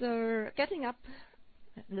is getting up.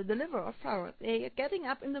 The liver of Pharaoh. They are getting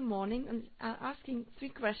up in the morning and are asking 3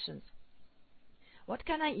 questions. What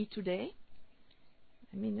can I eat today?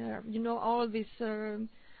 I mean, you know, all these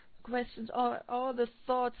questions, all the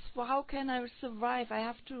thoughts. For how can I survive? I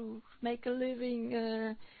have to make a living,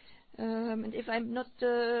 and if I'm not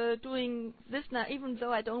doing this now, even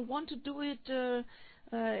though I don't want to do it,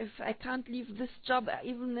 if I can't leave this job,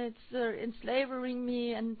 even it's enslaving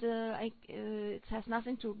me, and it has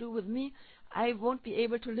nothing to do with me, I won't be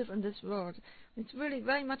able to live in this world. It's really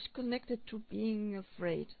very much connected to being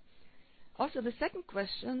afraid. Also, the second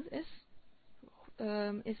question is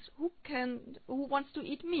who wants to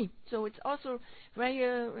eat me? So it's also very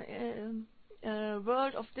a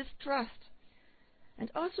world of distrust.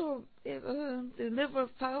 And also, the liver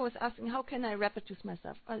Pharaoh is asking, how can I reproduce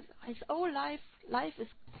myself? His whole life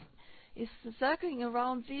is circling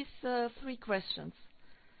around these 3 questions.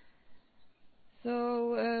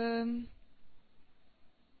 So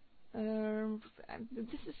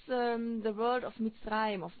this is the world of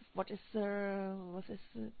Mitzrayim, of what is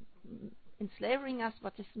enslaving us.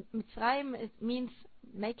 What is Mitzrayim? It means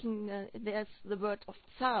making. There's the word of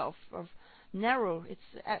tsar, of narrow.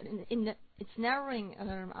 It's narrowing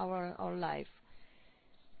our life.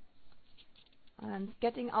 And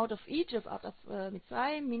getting out of Egypt, out of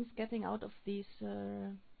Mitzrayim, means getting out of these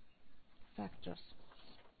factors.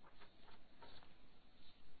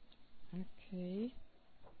 Okay. Let's see.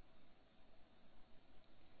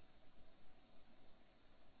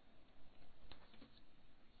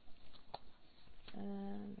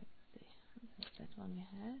 That's that one we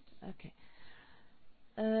had. Okay.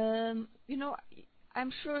 You know,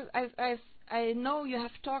 I'm sure I know you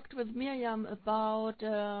have talked with Miriam about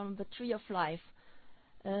the Tree of Life.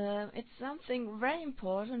 It's something very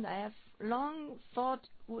important. I have long thought,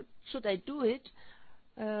 should I do it?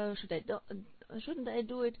 Shouldn't I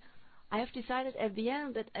do it? I have decided at the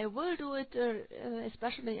end that I will do it,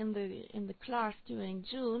 especially in the class during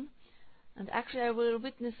June, and actually I will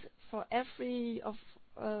witness for every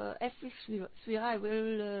Sphira. I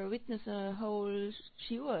will witness a whole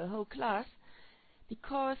shiur, a whole class,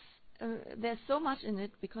 because there's so much in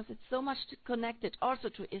it, because it's so much connected also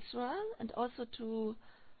to Israel and also to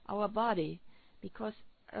our body, because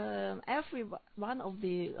every one of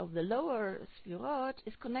the lower Sphirot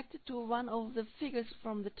is connected to one of the figures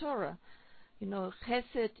from the Torah. You know,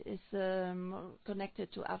 Chesed is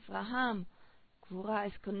connected to Abraham, Gvura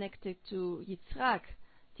is connected to Yitzhak,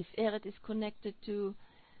 Tiferet is connected to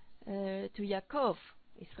Yaakov,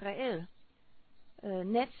 Israel,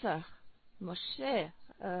 Netzach, Moshe,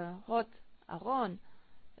 Hod, Aaron,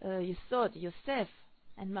 Yesod, Yosef,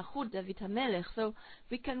 and Malchut, David HaMelech. So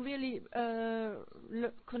we can really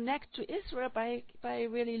connect to Israel by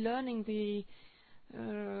really learning the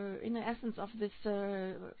inner essence of this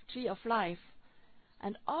tree of life.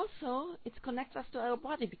 And also it connects us to our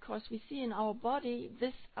body, because we see in our body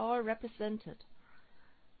this are represented.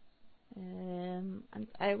 And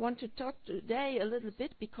I want to talk today a little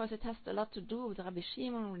bit, because it has a lot to do with Rabbi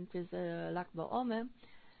Shimon and with Lag BaOmer.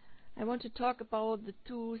 I want to talk about the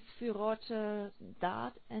two Sphirot,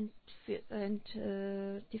 Da'at and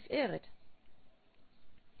Tiferet,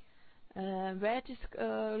 where it is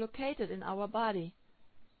located in our body.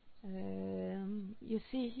 You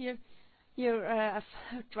see here I've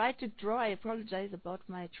tried to draw. I apologize about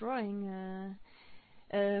my drawing.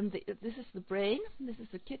 This is the brain, this is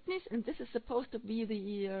the kidneys, and this is supposed to be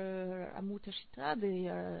the Amud HaShitra,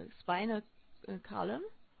 the spinal column,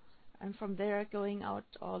 and from there going out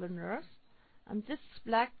all the nerves. And this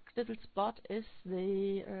black little spot is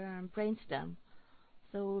the brainstem.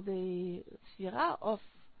 So the Sphira of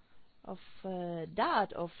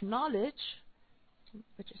Da'at, of knowledge,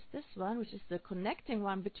 which is this one, which is the connecting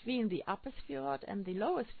one between the upper Sphirot and the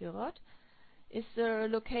lower Sphirot, is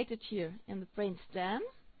located here in the brainstem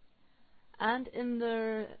and in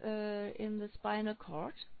the spinal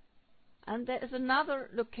cord. And there is another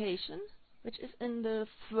location which is in the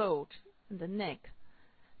throat, in the neck.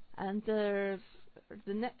 And the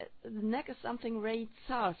neck is something very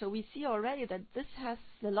tzar. So we see already that this has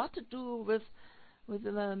a lot to do with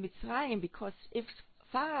Mitzrayim, because if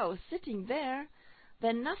Pharaoh is sitting there,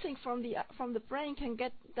 then nothing from the brain can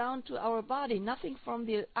get down to our body. Nothing from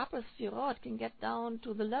the upper Sphirot can get down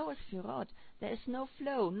to the lower Sphirot. There is no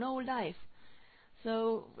flow, no life.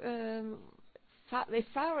 So if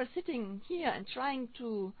Pharaoh is sitting here and trying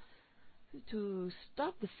to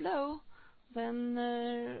stop the flow, then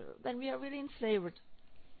we are really enslaved.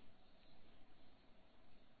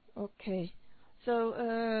 Okay, so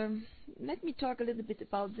let me talk a little bit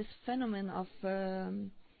about this phenomenon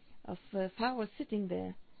of Pharaoh sitting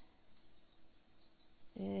there.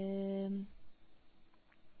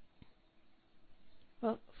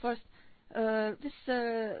 Well, first, this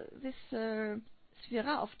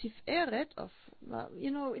Sphira of Tiferet,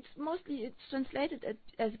 it's mostly translated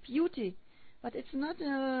as beauty, but it's not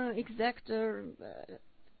an exact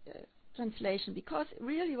translation, because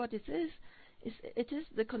really what it is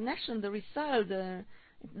the connection, the result, the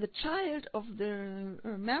child of the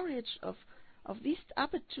marriage of these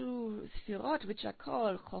upper two Sphirot, which are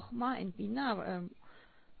called Chokhmah and Binah,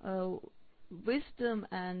 wisdom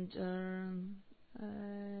and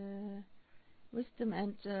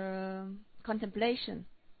contemplation.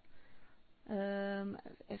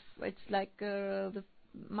 If it's like the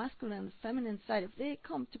masculine and feminine side, if they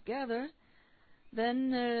come together,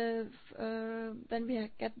 then we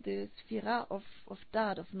get the Sphira of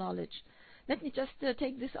Da'at, of knowledge. Let me just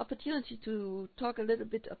take this opportunity to talk a little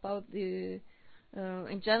bit about in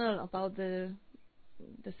general about the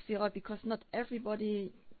Sphira, because not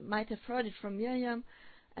everybody might have heard it from Miriam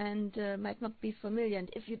and might not be familiar. And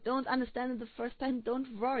if you don't understand it the first time,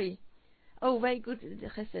 don't worry. Oh, very good,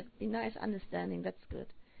 Chesed. Be nice understanding. That's good.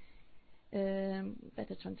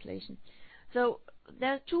 Better translation. So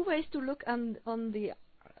there are two ways to look on the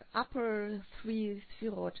upper three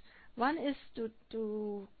Sphirot. One is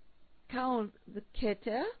to count the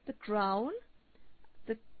Keter, the crown,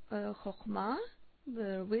 the Chokhmah,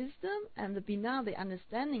 the wisdom, and the Binah, the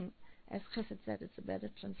understanding. As Chesed said, it's a better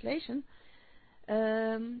translation.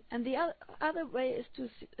 And the other way is to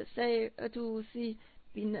see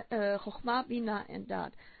Chokhmah, Binah, and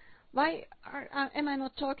Da'at. Why am I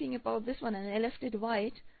not talking about this one? And I left it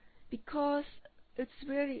white, because it's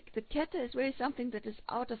really, the Keter is really something that is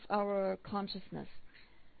out of our consciousness.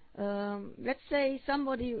 Let's say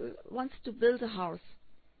somebody wants to build a house.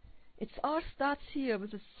 It all starts here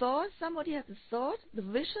with a thought. Somebody has a thought, the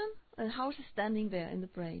vision, and a house is standing there in the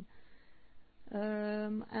brain.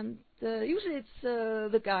 And and usually it's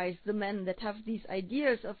the guys, the men that have these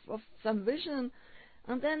ideas of some vision,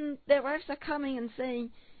 and then their wives are coming and saying,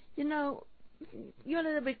 you know, you're a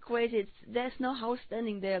little bit crazy. There's no house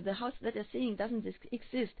standing there. The house that you're seeing doesn't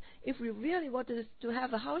exist. If we really wanted to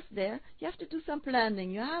have a house there, you have to do some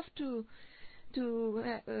planning. You have to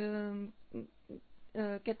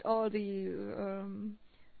get all the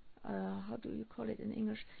how do you call it in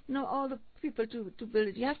English? You know, all the people to build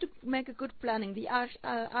it. You have to make a good planning. The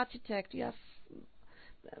architect. You have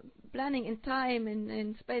planning in time,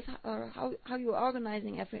 in space, how you're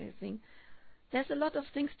organizing everything. There's a lot of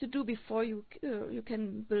things to do before you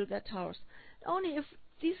can build that house. Only if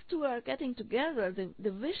these two are getting together,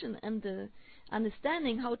 the vision and the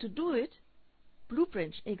understanding how to do it,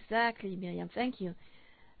 blueprint. Exactly, Miriam. Thank you.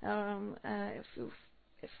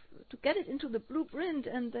 If to get it into the blueprint,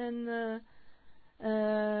 and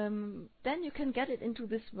then you can get it into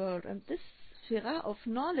this world. And this Sphira of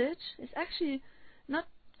knowledge is actually not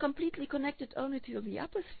completely connected only to the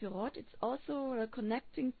upper Sphirot. It's also a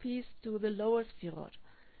connecting piece to the lower Sphirot.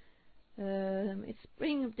 It's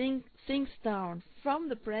bringing things down from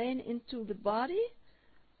the brain into the body,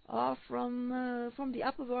 or from the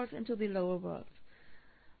upper world into the lower world.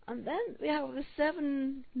 And then we have the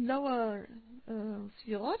 7 lower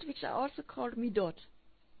Sphirot, which are also called Midot.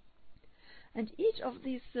 And each of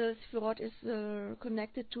these Sphirot is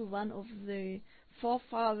connected to one of the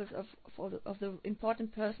forefathers of the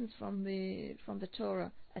important persons from the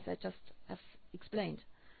Torah, as I just have explained.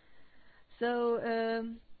 So,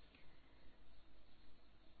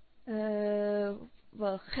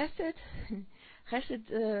 well, Chesed, Chesed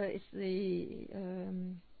is the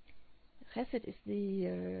Chesed is the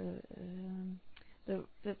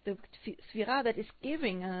Sphira that is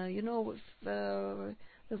giving. You know, the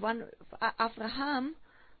one Abraham,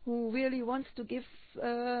 who really wants to give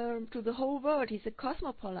to the whole world. He's a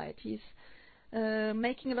cosmopolite. He's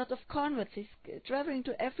making a lot of converts. He's traveling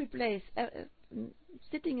to every place,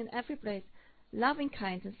 sitting in every place. Loving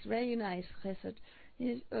kindness, very nice, Chesed.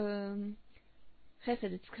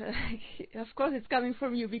 Chesed, of course it's coming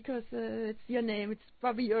from you, because it's your name. It's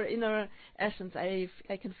probably your inner essence. I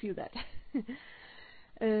can feel that.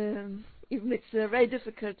 Even it's very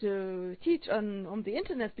difficult to teach on the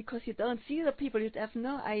internet, because you don't see the people. You have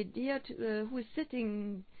no idea who is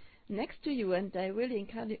sitting next to you. And I really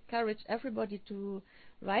encourage everybody to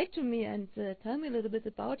write to me and tell me a little bit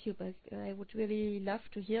about you. But I would really love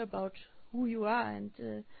to hear about who you are,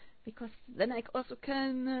 and because then I also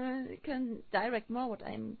can direct more what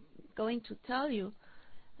I'm going to tell you,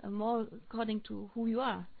 more according to who you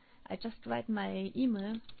are. I just write my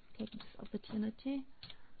email. Take this opportunity.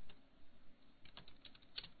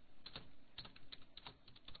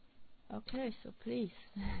 Okay, so please.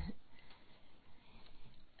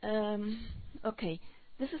 Okay,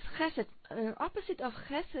 this is Chesed. Opposite of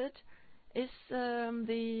Chesed is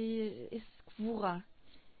Gvura.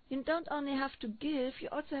 You don't only have to give, you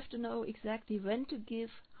also have to know exactly when to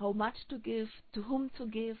give, how much to give, to whom to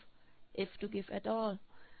give, if to give at all.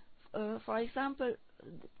 For example,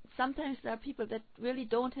 sometimes there are people that really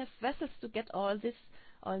don't have vessels to get all this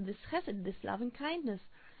chesed, this loving kindness.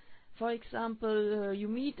 For example, you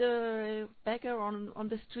meet a beggar on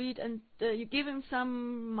the street, and you give him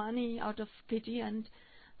some money out of pity, and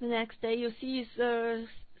the next day you see he's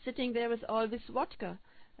sitting there with all this vodka.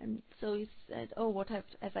 And so he said, "Oh, what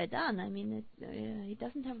have I done?" I mean, he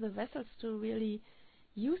doesn't have the vessels to really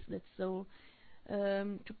use this. So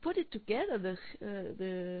to put it together, the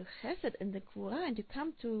Chesed and the Gvura, and to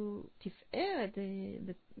come to Tiferet,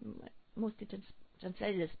 the mostly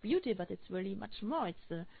translated as beauty, but it's really much more. It's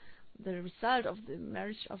the result of the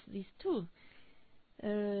marriage of these two.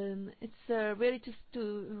 It's really just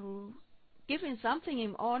to give him something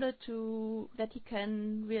in order to that he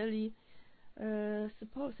can really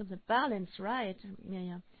suppose of the balance, right?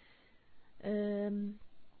 Yeah.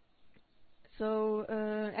 So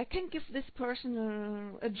I can give this person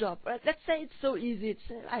a job. Let's say it's so easy.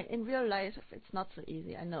 In real life, it's not so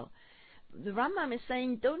easy. I know. The Rambam is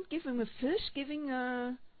saying, don't give him a fish. Giving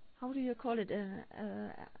how do you call it?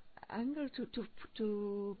 Angle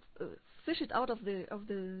to fish it out of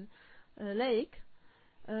the lake.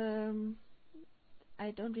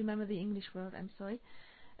 I don't remember the English word. I'm sorry.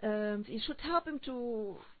 You should help him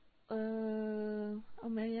to. Oh,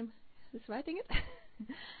 Miriam is writing it.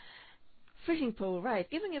 Fishing pole, right?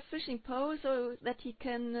 Giving a fishing pole so that he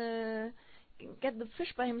can get the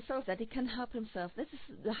fish by himself, that he can help himself. This is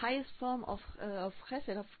the highest form of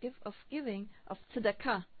chesed, of giving, of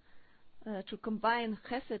tzedakah, to combine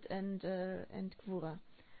chesed and Gvura.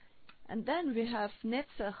 And then we have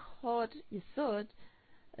netzach, hod, yesod.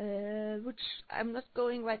 which I'm not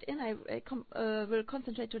going right in. I will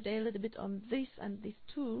concentrate today a little bit on this and these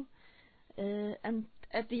two. And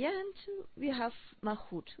at the end, we have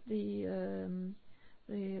Malchut, the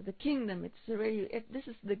kingdom. It's really this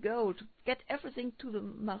is the goal, to get everything to the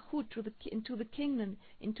Malchut, into the kingdom,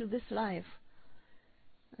 into this life.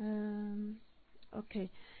 Okay,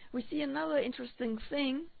 we see another interesting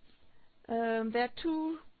thing. There are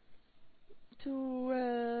two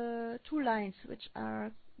lines which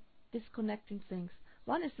are disconnecting things.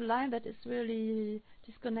 One is the line that is really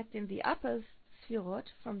disconnecting the upper Sphirot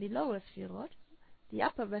from the lower Sphirot, the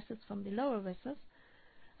upper vessels from the lower vessels,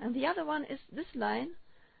 and the other one is this line,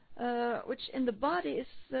 which in the body is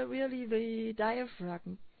really the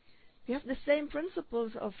diaphragm. We have the same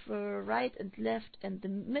principles of right and left and the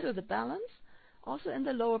middle, the balance, also in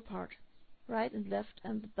the lower part, right and left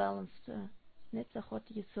and the balance, Netzachot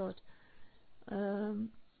Yesod.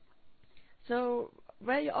 So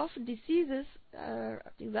very often diseases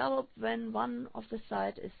develop when one of the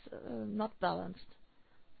side is not balanced.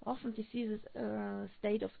 Often diseases are a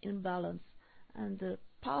state of imbalance, and the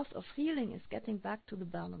path of healing is getting back to the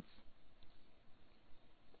balance.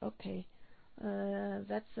 Okay,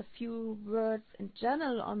 that's a few words in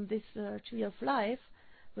general on this tree of life.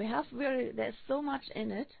 There's so much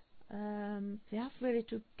in it. We have really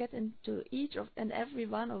to get into each of and every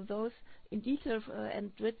one of those in detail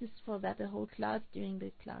and witness for that a whole class during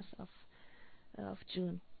the class of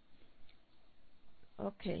June.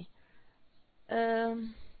 Okay.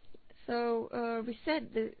 So we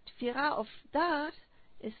said the Tefirah of Da'at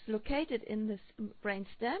is located in the brain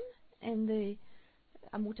stem, in the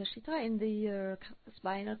Amut HaShitra, in the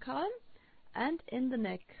spinal column, and in the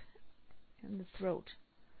neck, in the throat.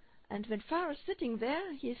 And when Pharaoh is sitting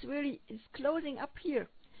there, he is closing up here.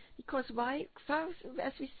 Because why? Pharaoh,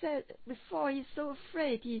 as we said before, he's so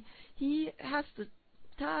afraid. He has the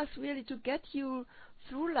task really to get you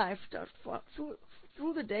through life,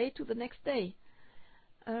 through the day to the next day.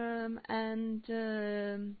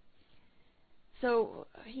 So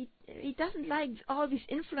he doesn't like all this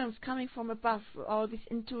influence coming from above, all this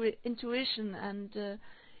intuition, and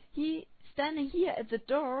he standing here at the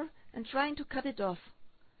door and trying to cut it off.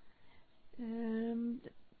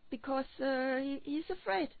 Because he's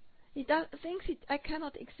afraid. He thinks I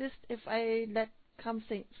cannot exist if I let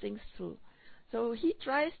things through. So he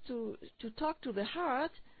tries to talk to the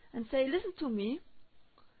heart and say, listen to me.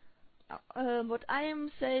 What I am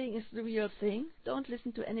saying is the real thing. Don't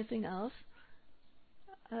listen to anything else.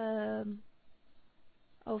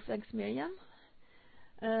 Thanks, Miriam.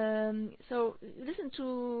 So listen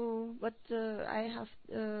to what I have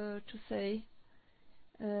to say.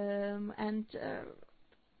 And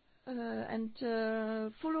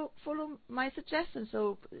follow my suggestions.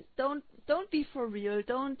 So don't be for real.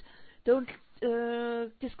 Don't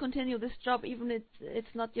discontinue this job, even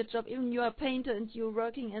it's not your job. Even you are a painter and you're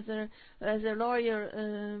working as a lawyer.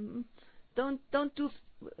 Don't do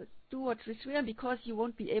what is real, because you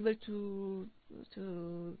won't be able to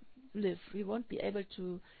live. You won't be able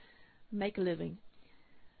to make a living.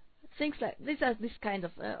 Things like these are this kind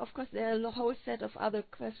of. Of course, there are a whole set of other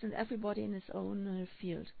questions. Everybody in his own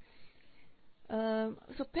field.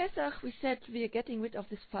 So Pesach, we said we are getting rid of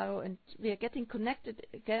this Pharaoh, and we are getting connected,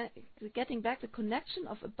 getting back the connection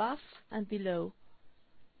of above and below.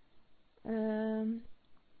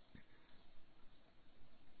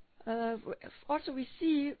 Also, we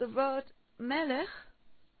see the word Melech,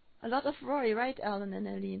 a lot of worry, right, Alan and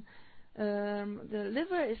Aline? The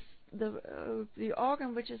liver is the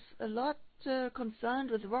organ which is a lot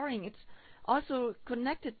concerned with worrying. It's also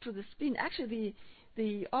connected to the spleen. Actually,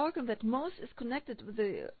 the organ that most is connected with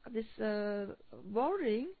this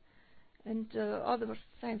worrying and all the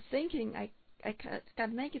time thinking I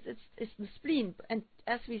can't make it. It's the spleen. And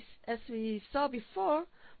as we saw before,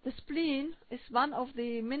 the spleen is one of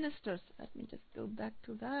the ministers. Let me just go back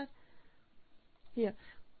to that. Here,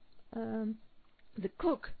 the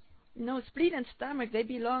cook. Spleen and stomach, they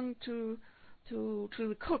belong to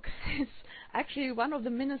the cook. It's actually one of the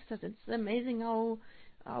ministers. It's amazing how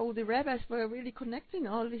the rabbis were really connecting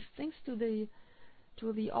all these things to the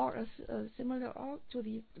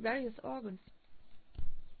various organs.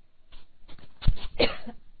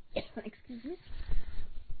 Excuse me.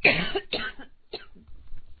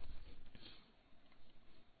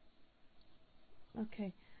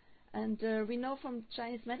 Okay. And we know from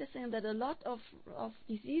Chinese medicine that a lot of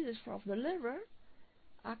diseases of the liver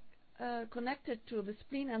are connected to the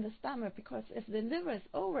spleen and the stomach, because if the liver is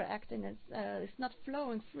overacting, it's not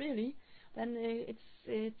flowing freely, then it's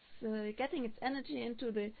getting its energy into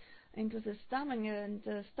the stomach and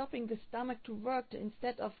stopping the stomach to work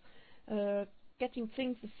instead of getting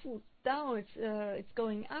things, the food down, it's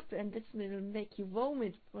going up, and this will make you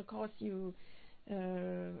vomit, will cause you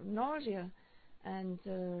nausea, and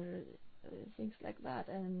things like that.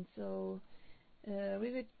 And so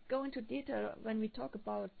we will go into detail when we talk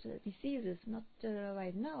about diseases, not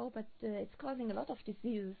right now, but it's causing a lot of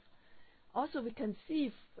diseases. Also, we can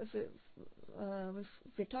see if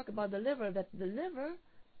we talk about the liver, that the liver,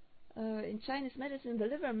 in Chinese medicine, the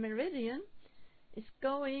liver meridian is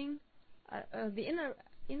going, the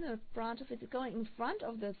inner branch of it is going in front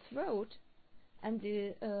of the throat, and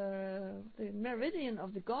the meridian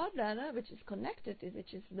of the gallbladder, which is connected,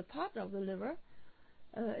 which is the partner of the liver,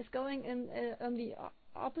 is going in on the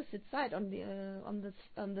opposite side, on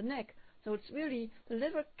the neck. So it's really, the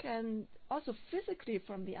liver can also physically,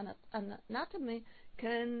 from the anatomy,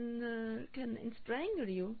 can strangle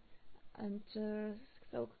you, and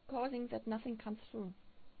so causing that nothing comes through.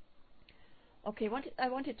 Okay, I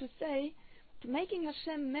wanted to say, making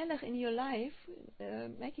Hashem Melech in your life,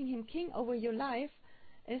 making Him King over your life,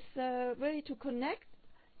 is really to connect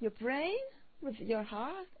your brain with your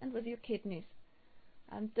heart and with your kidneys.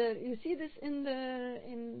 And you see this in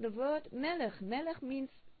the word Melech. Melech means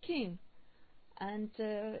king. And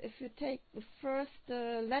if you take the first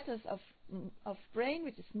letters of brain,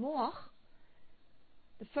 which is moach,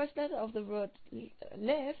 the first letter of the word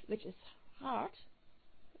lev, which is heart,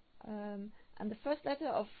 and the first letter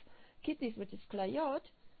of kidneys, which is klayot,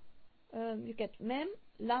 you get mem,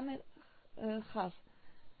 lamed, chav.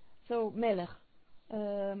 So melech,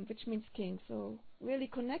 which means king. So really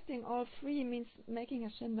connecting all three means making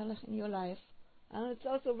Hashem Melech in your life. And it's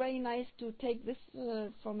also very nice to take this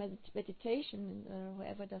for meditation,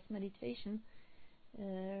 whoever does meditation,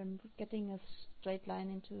 getting a straight line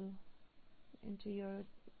into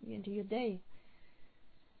your day.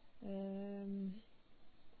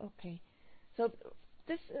 Okay, so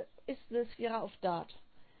this is the Sphira of Dart.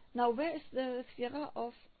 Now, where is the Sphira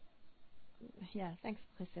of? Yeah, thanks,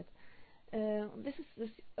 Chesed.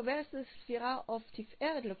 Where is the Sphira of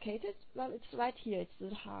Tiferet located? Well, it's right here. It's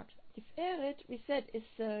the heart. Tiferet, we said, is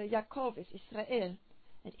Yaakov, is Israel,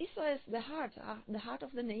 and Israel is the heart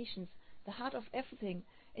of the nations, the heart of everything.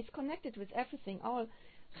 It's connected with everything. All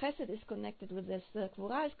Chesed is connected with this.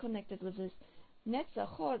 Gvura is connected with this.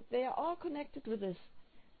 Netzach, Chod, they are all connected with this.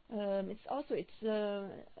 It's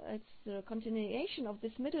a continuation of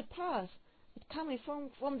this middle path. It's coming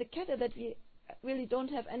from the Keter that we really don't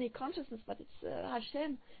have any consciousness, but it's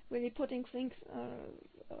Hashem really putting things,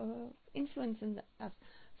 influence in us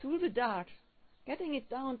through the Dart, getting it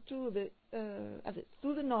down to the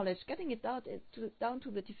through the knowledge, getting it down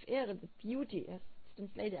to the Tiferet, the beauty, as it's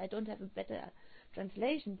translated. I don't have a better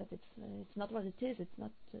translation, but it's not what it is. It's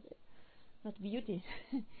not beauty.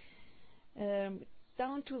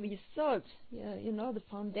 Down to the salt, the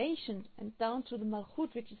foundation, and down to the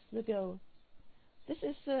Malchut, which is the goal. This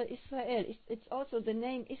is Israel. It's also the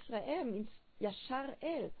name Israel means Yashar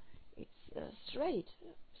El. It's straight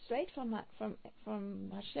from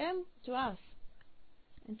Hashem to us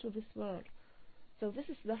and to this world. So this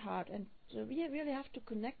is the heart, and we really have to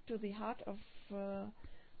connect to the heart of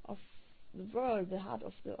the world, the heart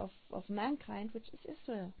of mankind, which is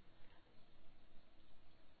Israel.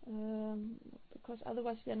 Because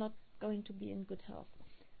otherwise we are not going to be in good health.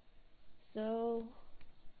 So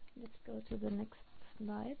let's go to the next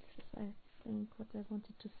slide. I think what I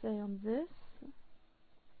wanted to say on this.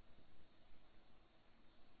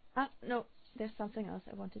 No, there's something else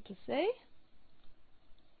I wanted to say.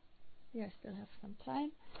 Yeah, I still have some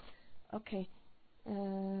time. Okay.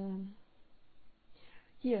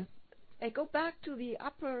 Here, I go back to the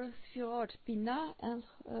upper Sfirot, Binah and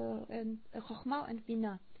Chochmah and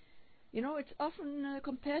Binah. It's often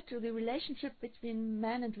compared to the relationship between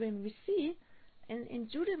man and women. We see in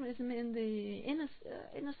Judaism, in the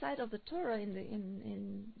inner side of the Torah, in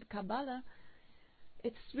the Kabbalah,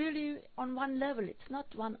 it's really on one level. It's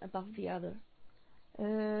not one above the other.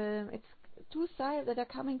 It's two sides that are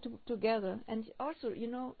coming together. And also,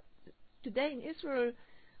 today in Israel,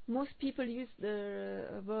 most people use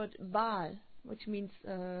the word Baal, which means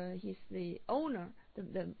he's the owner.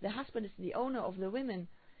 The husband is the owner of the women.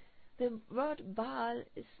 The word Baal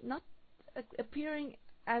is not appearing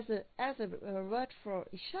as a word for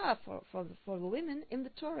Isha, for the women in the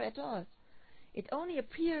Torah at all. It only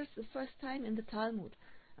appears the first time in the Talmud,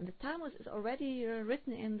 and the Talmud is already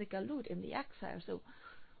written in the Galut, in the exile. So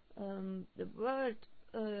the word,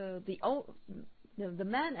 the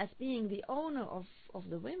man as being the owner of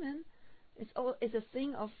the women is a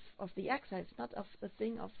thing of the exile. It's not a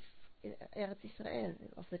thing of Eretz Israel,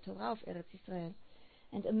 of the Torah of Eretz Israel.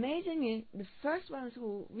 And amazingly, the first ones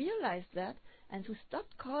who realized that and who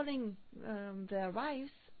stopped calling their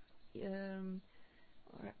wives, or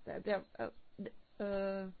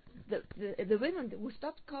the women who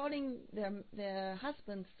stopped calling their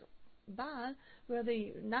husbands Baal, were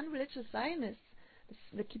the non-religious Zionists,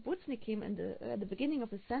 the Kibbutznikim, at the beginning of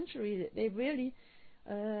the century. They really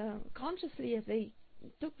consciously, they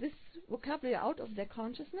took this vocabulary out of their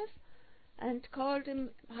consciousness and called him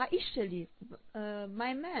Ha'isheli,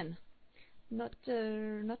 my man, not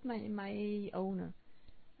my owner.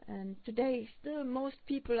 And today, still, most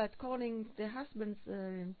people are calling their husbands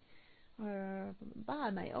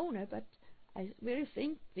Baal, my owner. But I really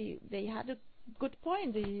think they had a good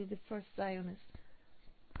point, the first Zionists.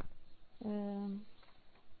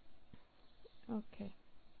 Okay,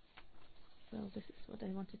 so this is what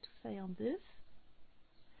I wanted to say on this.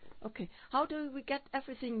 Okay, how do we get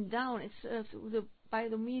everything down? It's by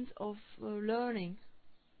the means of learning.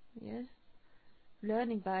 Yes,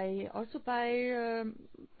 learning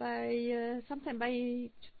sometimes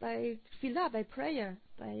by tefillah, by prayer,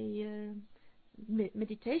 by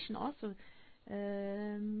meditation also.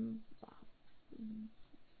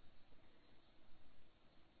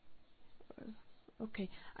 Okay,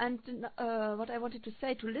 and what I wanted to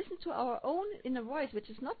say, to listen to our own inner voice,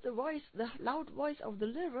 which is not the loud voice of the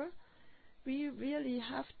liver. We really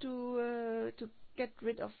have to get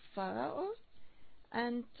rid of Pharaoh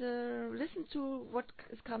and listen to what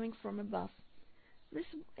is coming from above. This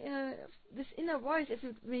inner voice, if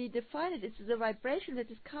we define it, it's the vibration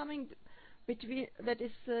that is coming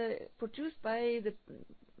produced by the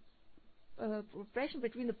vibration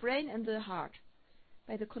between the brain and the heart,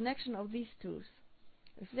 by the connection of these two.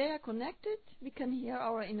 If they are connected, we can hear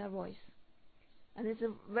our inner voice. And it's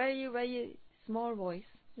a very, very small voice.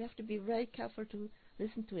 We have to be very careful to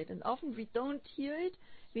listen to it. And often we don't hear it.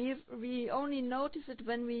 We only notice it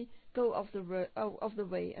when we go off the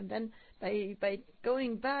way. And then by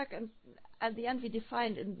going back, and at the end we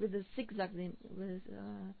define it with a zigzag,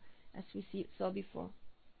 as we saw before.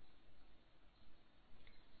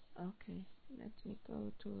 Okay, let me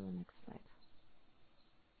go to the next slide.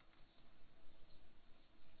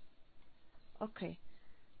 Okay,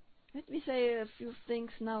 let me say a few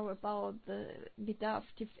things now about the Midah of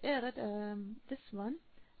Tiferet, this one,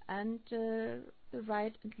 and the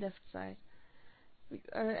right and left side.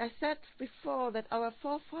 I said before that our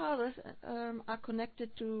forefathers are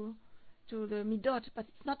connected to the Midot, but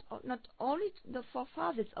it's not only the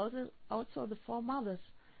forefathers, it's also the foremothers.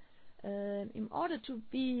 In order to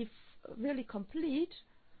be really complete,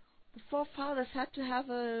 the forefathers had to have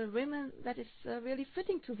a woman that is really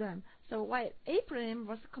fitting to them. So while Abraham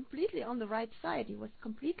was completely on the right side, he was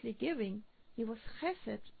completely giving, he was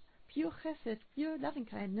chesed, pure loving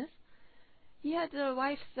kindness, he had a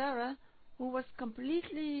wife Sarah who was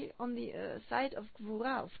completely on the side of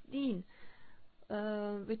Gvura, of Din,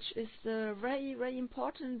 which is a very, very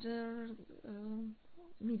important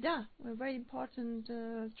midah, a very important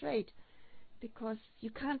trait. Because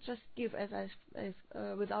you can't just give as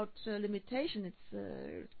without limitation. It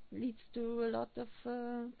leads to a lot of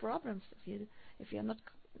problems if you're not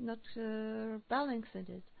balanced in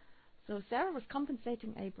it. So Sarah was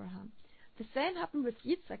compensating Abraham. The same happened with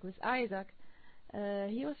Yitzhak, with Isaac.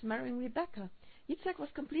 He was marrying Rebecca. Yitzhak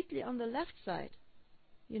was completely on the left side.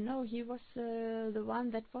 You know, he was the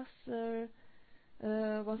one that was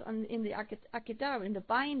in the Akedah, in the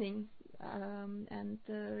binding. And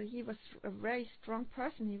he was a very strong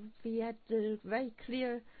person. He had a very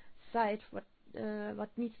clear sight what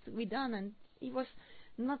needs to be done, and he was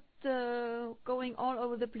not going all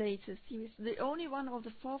over the places. He was the only one of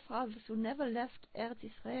the forefathers who never left Eretz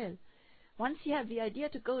Israel. Once he had the idea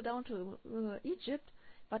to go down to Egypt,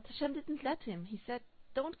 but Hashem didn't let him. He said,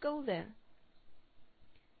 "Don't go there."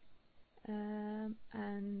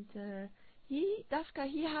 He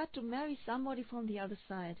had to marry somebody from the other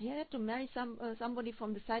side. He had to marry somebody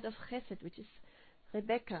from the side of Chesed, which is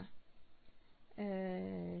Rebecca,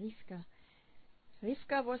 Rivka.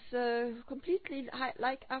 Rivka was completely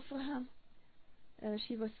like Abraham.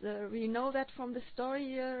 She was. We know that from the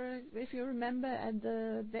story, if you remember, at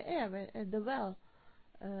the well.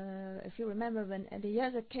 If you remember, when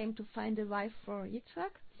Eliezer came to find a wife for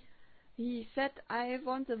Yitzhak, he said, "I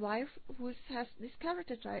want a wife who has this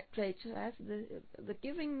character trait, who has the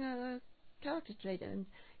giving character trait." And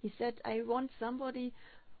he said, "I want somebody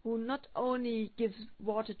who not only gives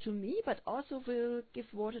water to me, but also will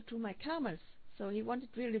give water to my camels." So he wanted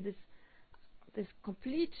really this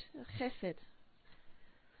complete chesed.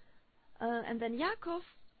 And then Yaakov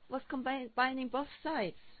was combining both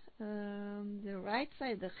sides, the right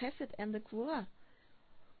side, the chesed, and the gvura.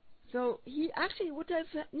 So he actually would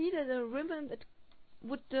have needed a woman that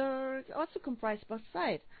would also comprise both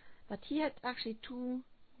sides. But he had actually two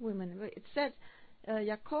women. It said,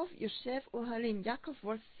 Yaakov, Yosef, Ohalim. Yaakov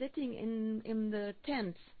was sitting in the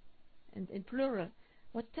tents, and in plural.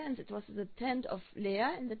 What tents? It was the tent of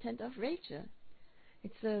Leah and the tent of Rachel.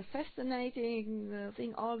 It's a fascinating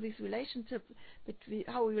thing, all these relationships between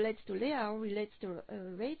how he relates to Leah, how he relates to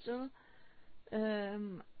Rachel.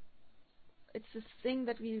 It's a thing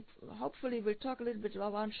that we hopefully will talk a little bit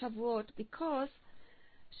about on Shavuot, because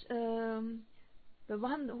the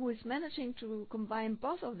one who is managing to combine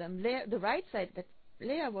both of them, Leah, the right side that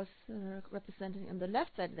Leah was representing and the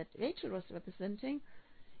left side that Rachel was representing,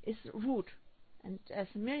 is Ruth. And as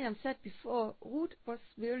Miriam said before, Ruth was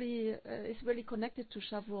really is really connected to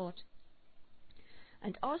Shavuot.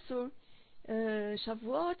 And also,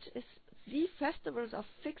 Shavuot is the festival of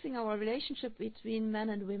fixing our relationship between men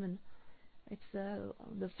and women. It's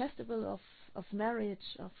the festival of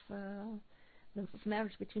marriage, of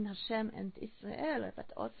marriage between Hashem and Israel.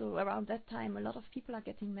 But also around that time, a lot of people are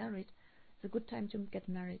getting married. It's a good time to get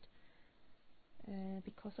married.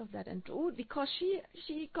 Because of that, and Ruth, because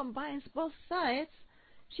she combines both sides,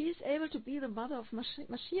 she is able to be the mother of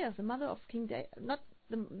Mashiach, the mother of King David, not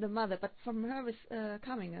the mother, but from her is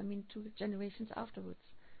coming. I mean, 2 generations afterwards.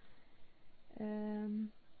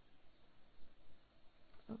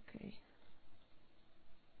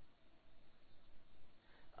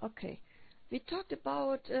 Okay. We talked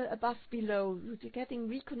about above, below, getting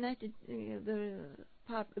reconnected, the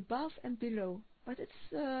part above and below. But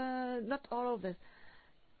it's not all of this.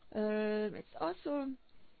 It's also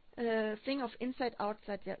a thing of inside,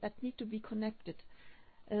 outside that need to be connected.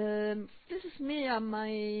 This is Miriam,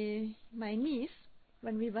 my niece,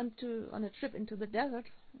 when we went on a trip into the desert.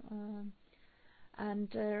 And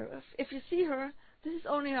if you see her, this is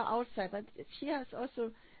only her outside, but she has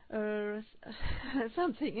also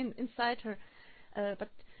something inside her. But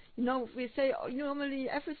you know, we say normally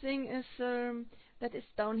everything is that is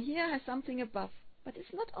down here has something above, but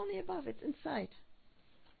it's not only above; it's inside.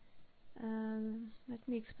 Let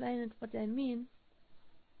me explain it what I mean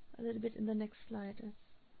a little bit in the next slide.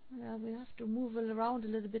 We have to move it around a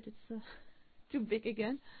little bit. It's too big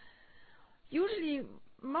again. Usually,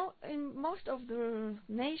 in most of the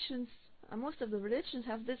nations, most of the religions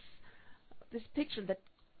have this picture that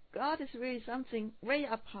God is really something way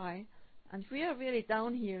up high, and we are really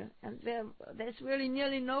down here, and there's really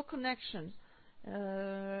nearly no connection.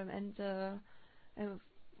 I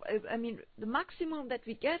mean, the maximum that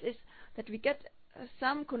we get is that we get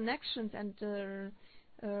some connections, and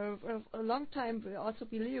for a long time we also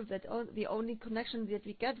believe that the only connection that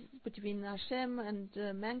we get between Hashem and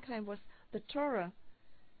mankind was the Torah.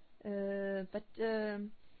 But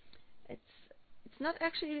it's not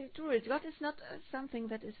actually true. God is not something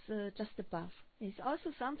that is just above. It's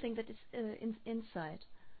also something that is inside.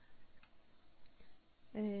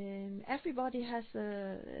 Everybody has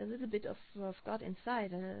a little bit of God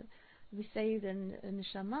inside. We say the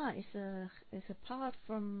neshama is a part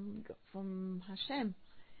from Hashem.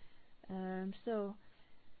 So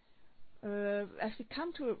as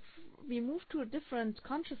we move to a different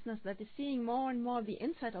consciousness that is seeing more and more the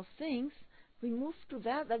inside of things, we move to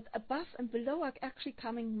that above and below are actually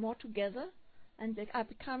coming more together, and they are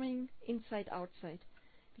becoming inside outside.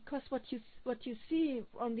 Because what you see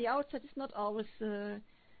on the outside is not always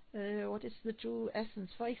what is the true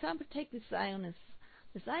essence. For example, take the Zionists.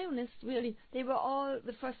 The Zionists really, the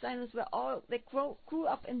first Zionists they grew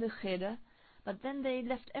up in the Cheder, but then they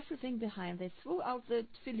left everything behind. They threw out the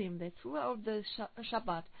Tefillim, they threw out the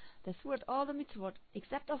Shabbat, they threw out all the mitzvot,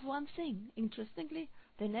 except of one thing. Interestingly,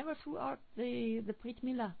 they never threw out the Brit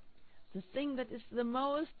Milah, the thing that is the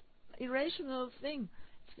most irrational thing.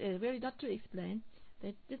 It's really not to explain.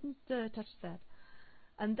 They didn't touch that.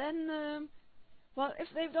 And then, if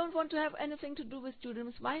they don't want to have anything to do with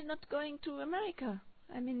Judaism, why not going to America?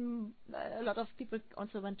 I mean, a lot of people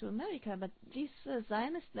also went to America, but these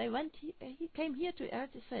Zionists, he came here to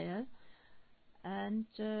Eretz Israel, and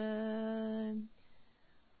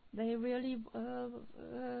they really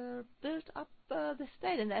built up the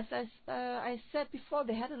state. And as I said before,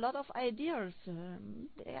 they had a lot of ideas.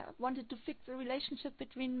 They wanted to fix the relationship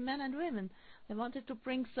between men and women. They wanted to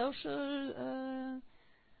bring social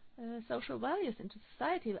values into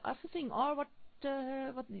society. Everything, all what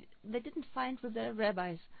they didn't find with their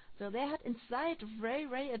rabbis. So they had inside very,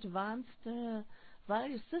 very advanced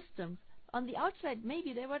value systems. On the outside,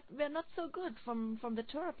 maybe they were not so good from the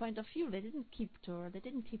Torah point of view. They didn't keep Torah, they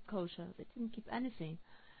didn't keep kosher, they didn't keep anything.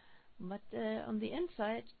 But on the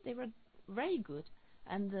inside, they were very good.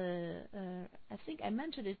 And I think I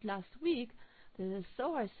mentioned it last week. the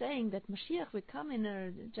Zohar is saying that Mashiach will come in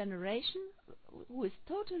a generation who is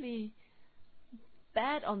totally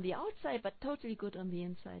bad on the outside but totally good on the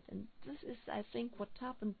inside. And this is, I think, what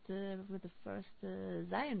happened with the first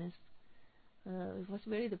Zionists. It was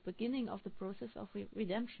really the beginning of the process of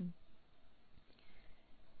redemption.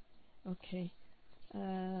 Okay.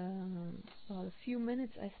 Well, a few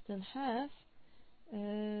minutes I still have.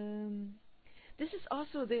 This is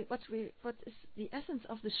also what is the essence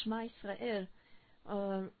of the Shema Israel.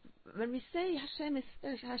 When we say Hashem is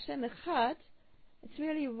Hashem Echad, it's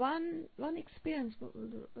really one experience.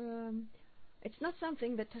 It's not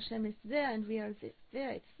something that Hashem is there and we are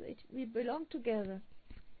there. We belong together.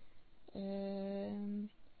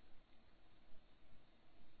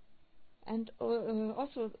 And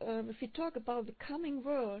also, if we talk about the coming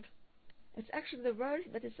world, it's actually the world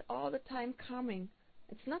that is all the time coming.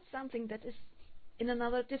 It's not something that is in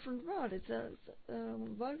another different world. It's a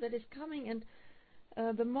world that is coming, and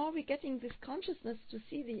the more we're getting this consciousness to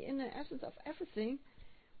see the inner essence of everything,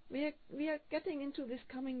 we are getting into this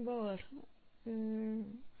coming world.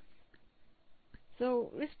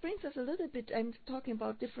 So this brings us a little bit, I'm talking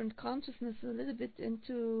about different consciousness, a little bit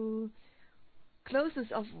into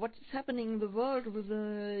closeness of what's happening in the world with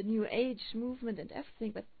the New Age movement and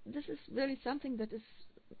everything, but this is really something that is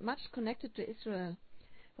much connected to Israel.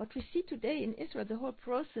 What we see today in Israel, the whole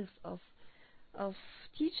process of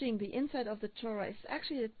teaching the inside of the Torah is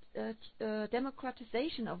actually a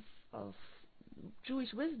democratization of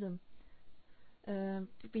Jewish wisdom.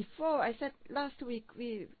 Before, I said last week,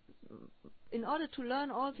 in order to learn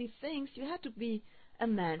all these things, you had to be a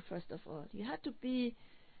man, first of all. You had to be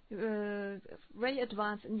very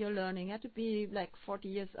advanced in your learning. You had to be like 40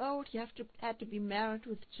 years old. You had to be married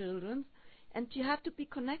with children, and you had to be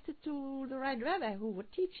connected to the right rabbi who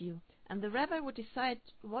would teach you. And the rabbi would decide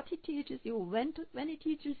what he teaches you, when he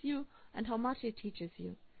teaches you, and how much he teaches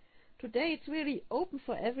you. Today, it's really open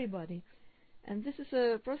for everybody. And this is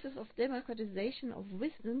a process of democratization of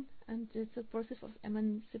wisdom, and it's a process of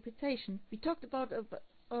emancipation. We talked about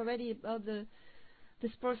already about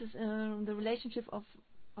this process, the relationship of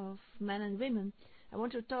men and women. I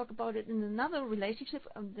want to talk about it in another relationship.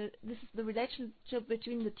 This is the relationship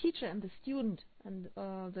between the teacher and the student, and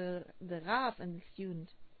the Rav and the student,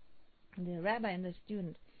 and the rabbi and the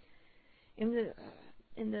student.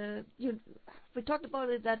 We talked about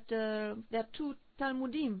it that there are two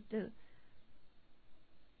Talmudim.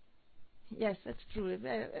 Yes, that's true.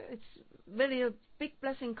 It's really a big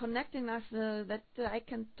blessing connecting us that I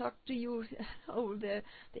can talk to you over the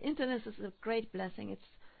internet is a great blessing. It's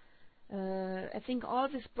I think all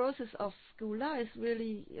this process of Geula is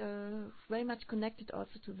really very much connected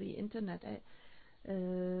also to the internet.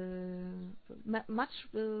 Much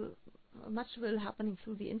will happening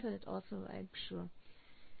through the internet also, I'm sure.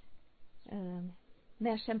 May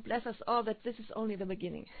Hashem bless us all that this is only the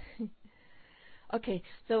beginning. Okay,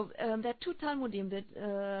 so there are two Talmudim,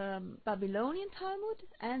 the Babylonian Talmud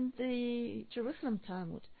and the Jerusalem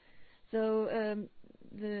Talmud. So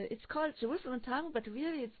it's called Jerusalem Talmud, but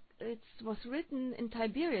really it was written in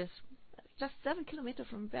Tiberias, just 7 kilometers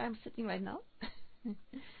from where I'm sitting right now.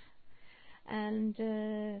 And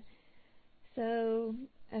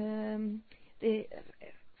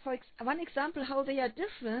one example how they are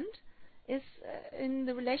different is in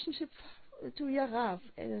the relationship to your Rav.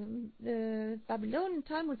 The Babylonian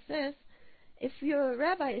Talmud says, if your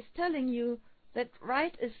rabbi is telling you that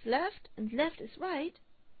right is left and left is right,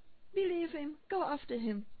 believe him, go after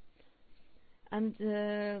him. And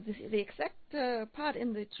the exact part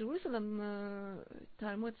in the Jerusalem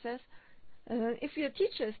Talmud says, if your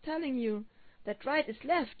teacher is telling you that right is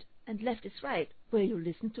left and left is right, will you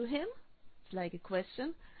listen to him? It's like a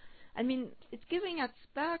question. I mean, it's giving us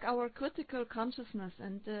back our critical consciousness,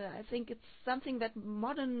 and I think it's something that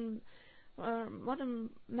modern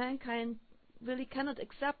mankind really cannot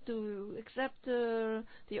accept, to accept the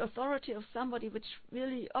authority of somebody which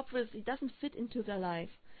really obviously doesn't fit into their life.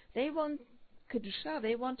 They want Kedusha,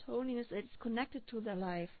 they want holiness that is connected to their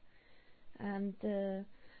life. And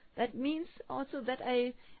that means also that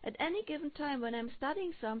at any given time when I'm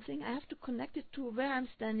studying something, I have to connect it to where I'm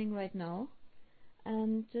standing right now.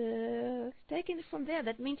 And taking it from there,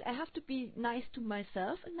 that means I have to be nice to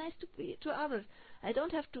myself and nice to others. I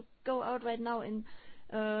don't have to go out right now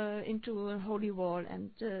into a holy wall,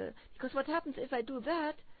 and because what happens if I do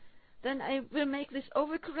that, then I will make this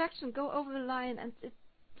overcorrection, go over the line, and it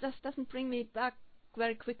just doesn't bring me back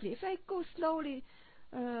very quickly. If I go slowly,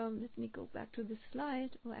 let me go back to this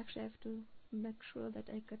slide. Well, actually, I have to make sure that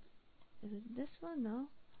I got. Is it this one? No.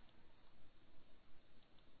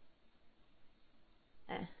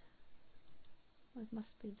 Well, it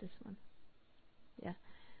must be this one. Yeah.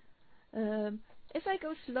 If I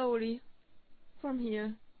go slowly from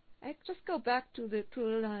here, I just go back to the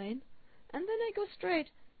line, and then I go straight.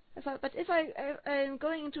 But if I'm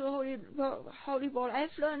going into a holy ball,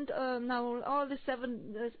 I've learned now all the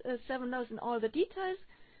seven laws and all the details,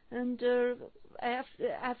 and I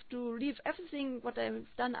have to leave everything what I've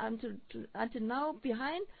done until now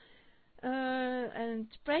behind, and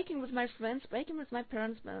breaking with my friends, breaking with my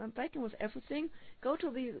parents, breaking with everything. Go to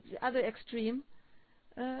the other extreme.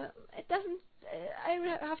 It doesn't.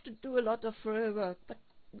 I have to do a lot of work, but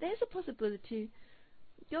there's a possibility.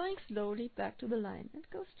 Going slowly back to the line and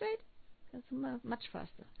go straight. That's much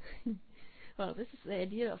faster. Well, this is the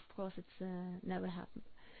idea. Of course, it's never happened.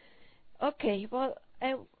 Okay. Well,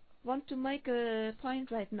 I want to make a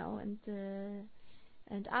point right now and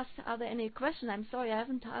ask: are there any questions? I'm sorry, I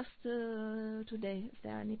haven't asked today. If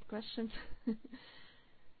there are any questions,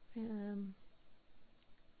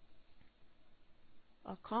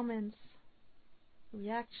 or comments,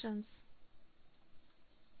 reactions.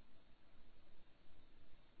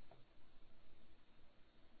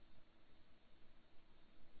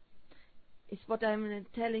 Is what I'm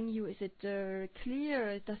telling you, is it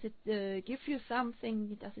clear? Does it give you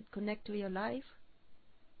something? Does it connect to your life?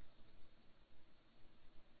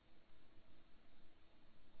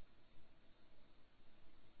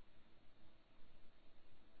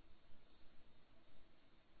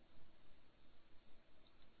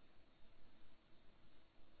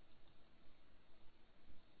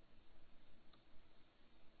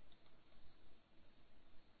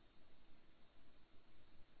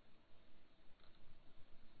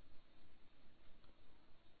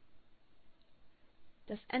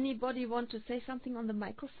 Does anybody want to say something on the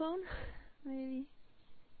microphone? Maybe.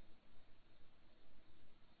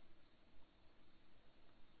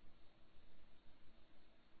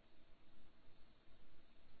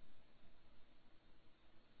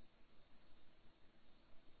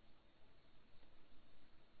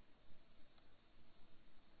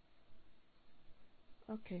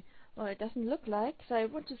 Okay. Well, it doesn't look like. So I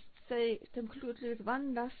want to conclude with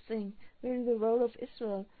one last thing. Really, the role of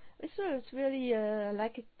Israel. Israel is really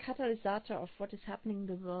like a catalyst of what is happening in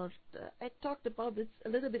the world. I talked about this a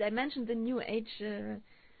little bit. I mentioned the New Age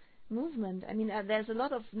movement. I mean, there's a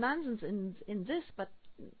lot of nonsense in this, but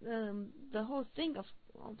the whole thing of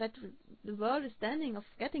that the world is standing, of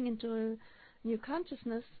getting into a new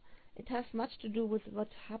consciousness, it has much to do with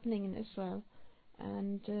what's happening in Israel.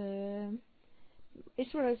 And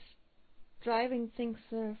Israel is driving things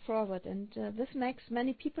forward, and this makes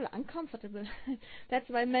many people uncomfortable. That's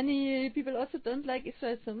why many people also don't like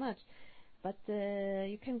Israel so much. But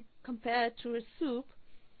you can compare it to a soup.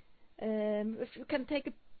 If you can take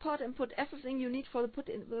a pot and put everything you need for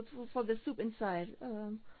the soup inside,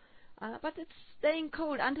 but it's staying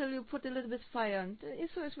cold until you put a little bit fire. And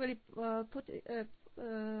Israel is really put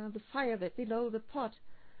the fire below the pot,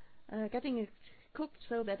 getting it cooked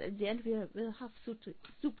so that at the end we'll have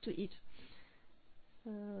soup to eat.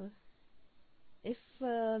 If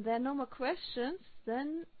there are no more questions,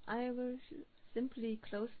 then I will simply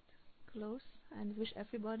close and wish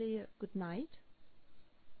everybody a good night.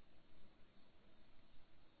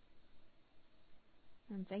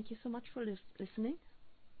 And thank you so much for listening.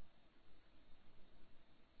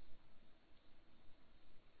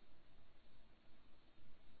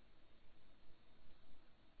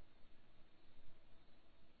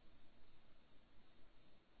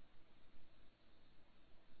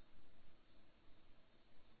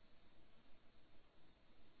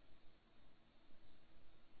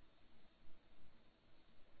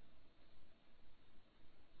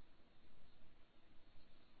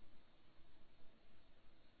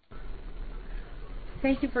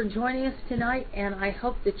 Thank you for joining us tonight, and I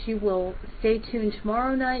hope that you will stay tuned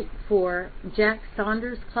tomorrow night for Jack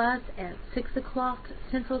Saunders' class at 6 o'clock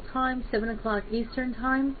Central Time, 7 o'clock Eastern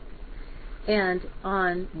Time. And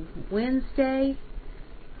on Wednesday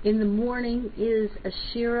in the morning is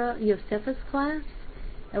Ashira Yosef's class,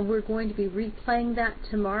 and we're going to be replaying that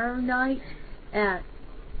tomorrow night at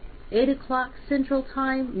 8 o'clock Central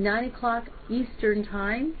Time, 9 o'clock Eastern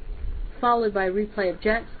Time, followed by a replay of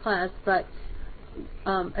Jack's class. But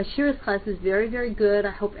Ashira's class is very, very good.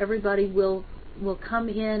 I hope everybody will come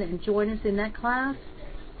in and join us in that class.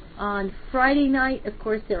 On Friday night, of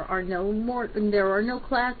course, there are no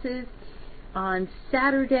classes. On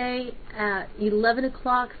Saturday at 11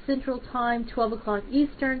 o'clock Central Time, 12 o'clock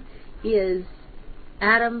Eastern, is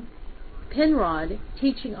Adam Penrod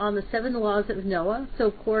teaching on the 7 laws of Noah. So,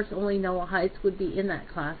 of course, only Noahites would be in that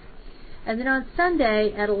class. And then on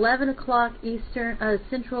Sunday at 11 o'clock Eastern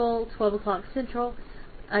Central, 11 o'clock Central,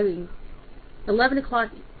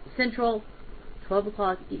 12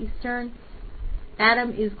 o'clock Eastern.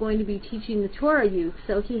 Adam is going to be teaching the Torah youth,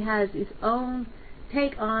 so he has his own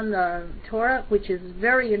take on the Torah, which is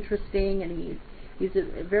very interesting, and he's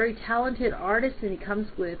a very talented artist, and he comes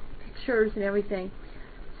with pictures and everything.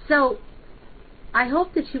 So I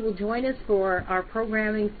hope that you will join us for our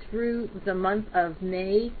programming through the month of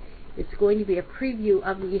May. It's going to be a preview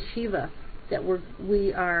of the yeshiva that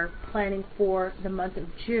we are planning for the month of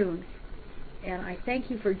June. And I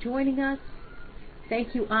thank you for joining us.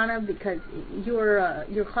 Thank you, Anna, because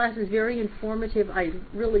your class is very informative. I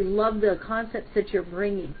really love the concepts that you're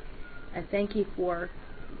bringing. I thank you for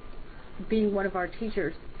being one of our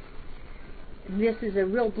teachers. This is a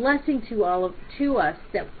real blessing to us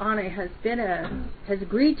that Anna has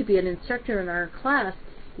agreed to be an instructor in our class,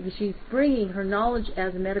 because she's bringing her knowledge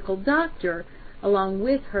as a medical doctor along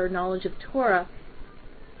with her knowledge of Torah.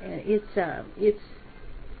 And it's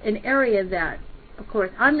an area that, of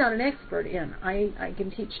course, I'm not an expert in. I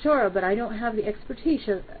can teach Torah, but I don't have the expertise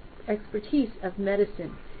of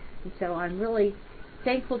medicine. And so I'm really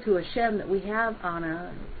thankful to Hashem that we have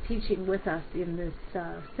Anna teaching with us in this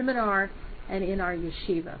seminar and in our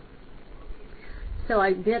yeshiva. So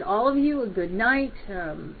I bid all of you a good night,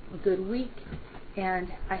 a good week,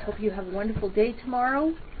 and I hope you have a wonderful day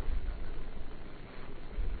tomorrow.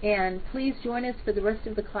 And please join us for the rest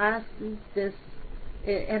of the classes.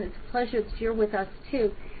 And it's a pleasure that you're with us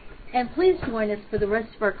too. And please join us for the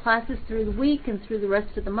rest of our classes through the week and through the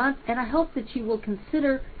rest of the month. And I hope that you will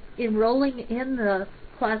consider enrolling in the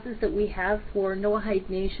classes that we have for Noahide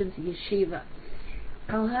Nation's Yeshiva.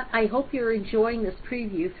 I hope you're enjoying this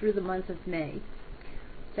preview through the month of May.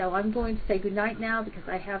 So I'm going to say good night now, because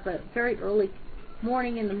I have a very early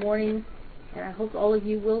morning in the morning, and I hope all of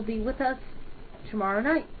you will be with us tomorrow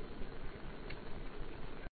night.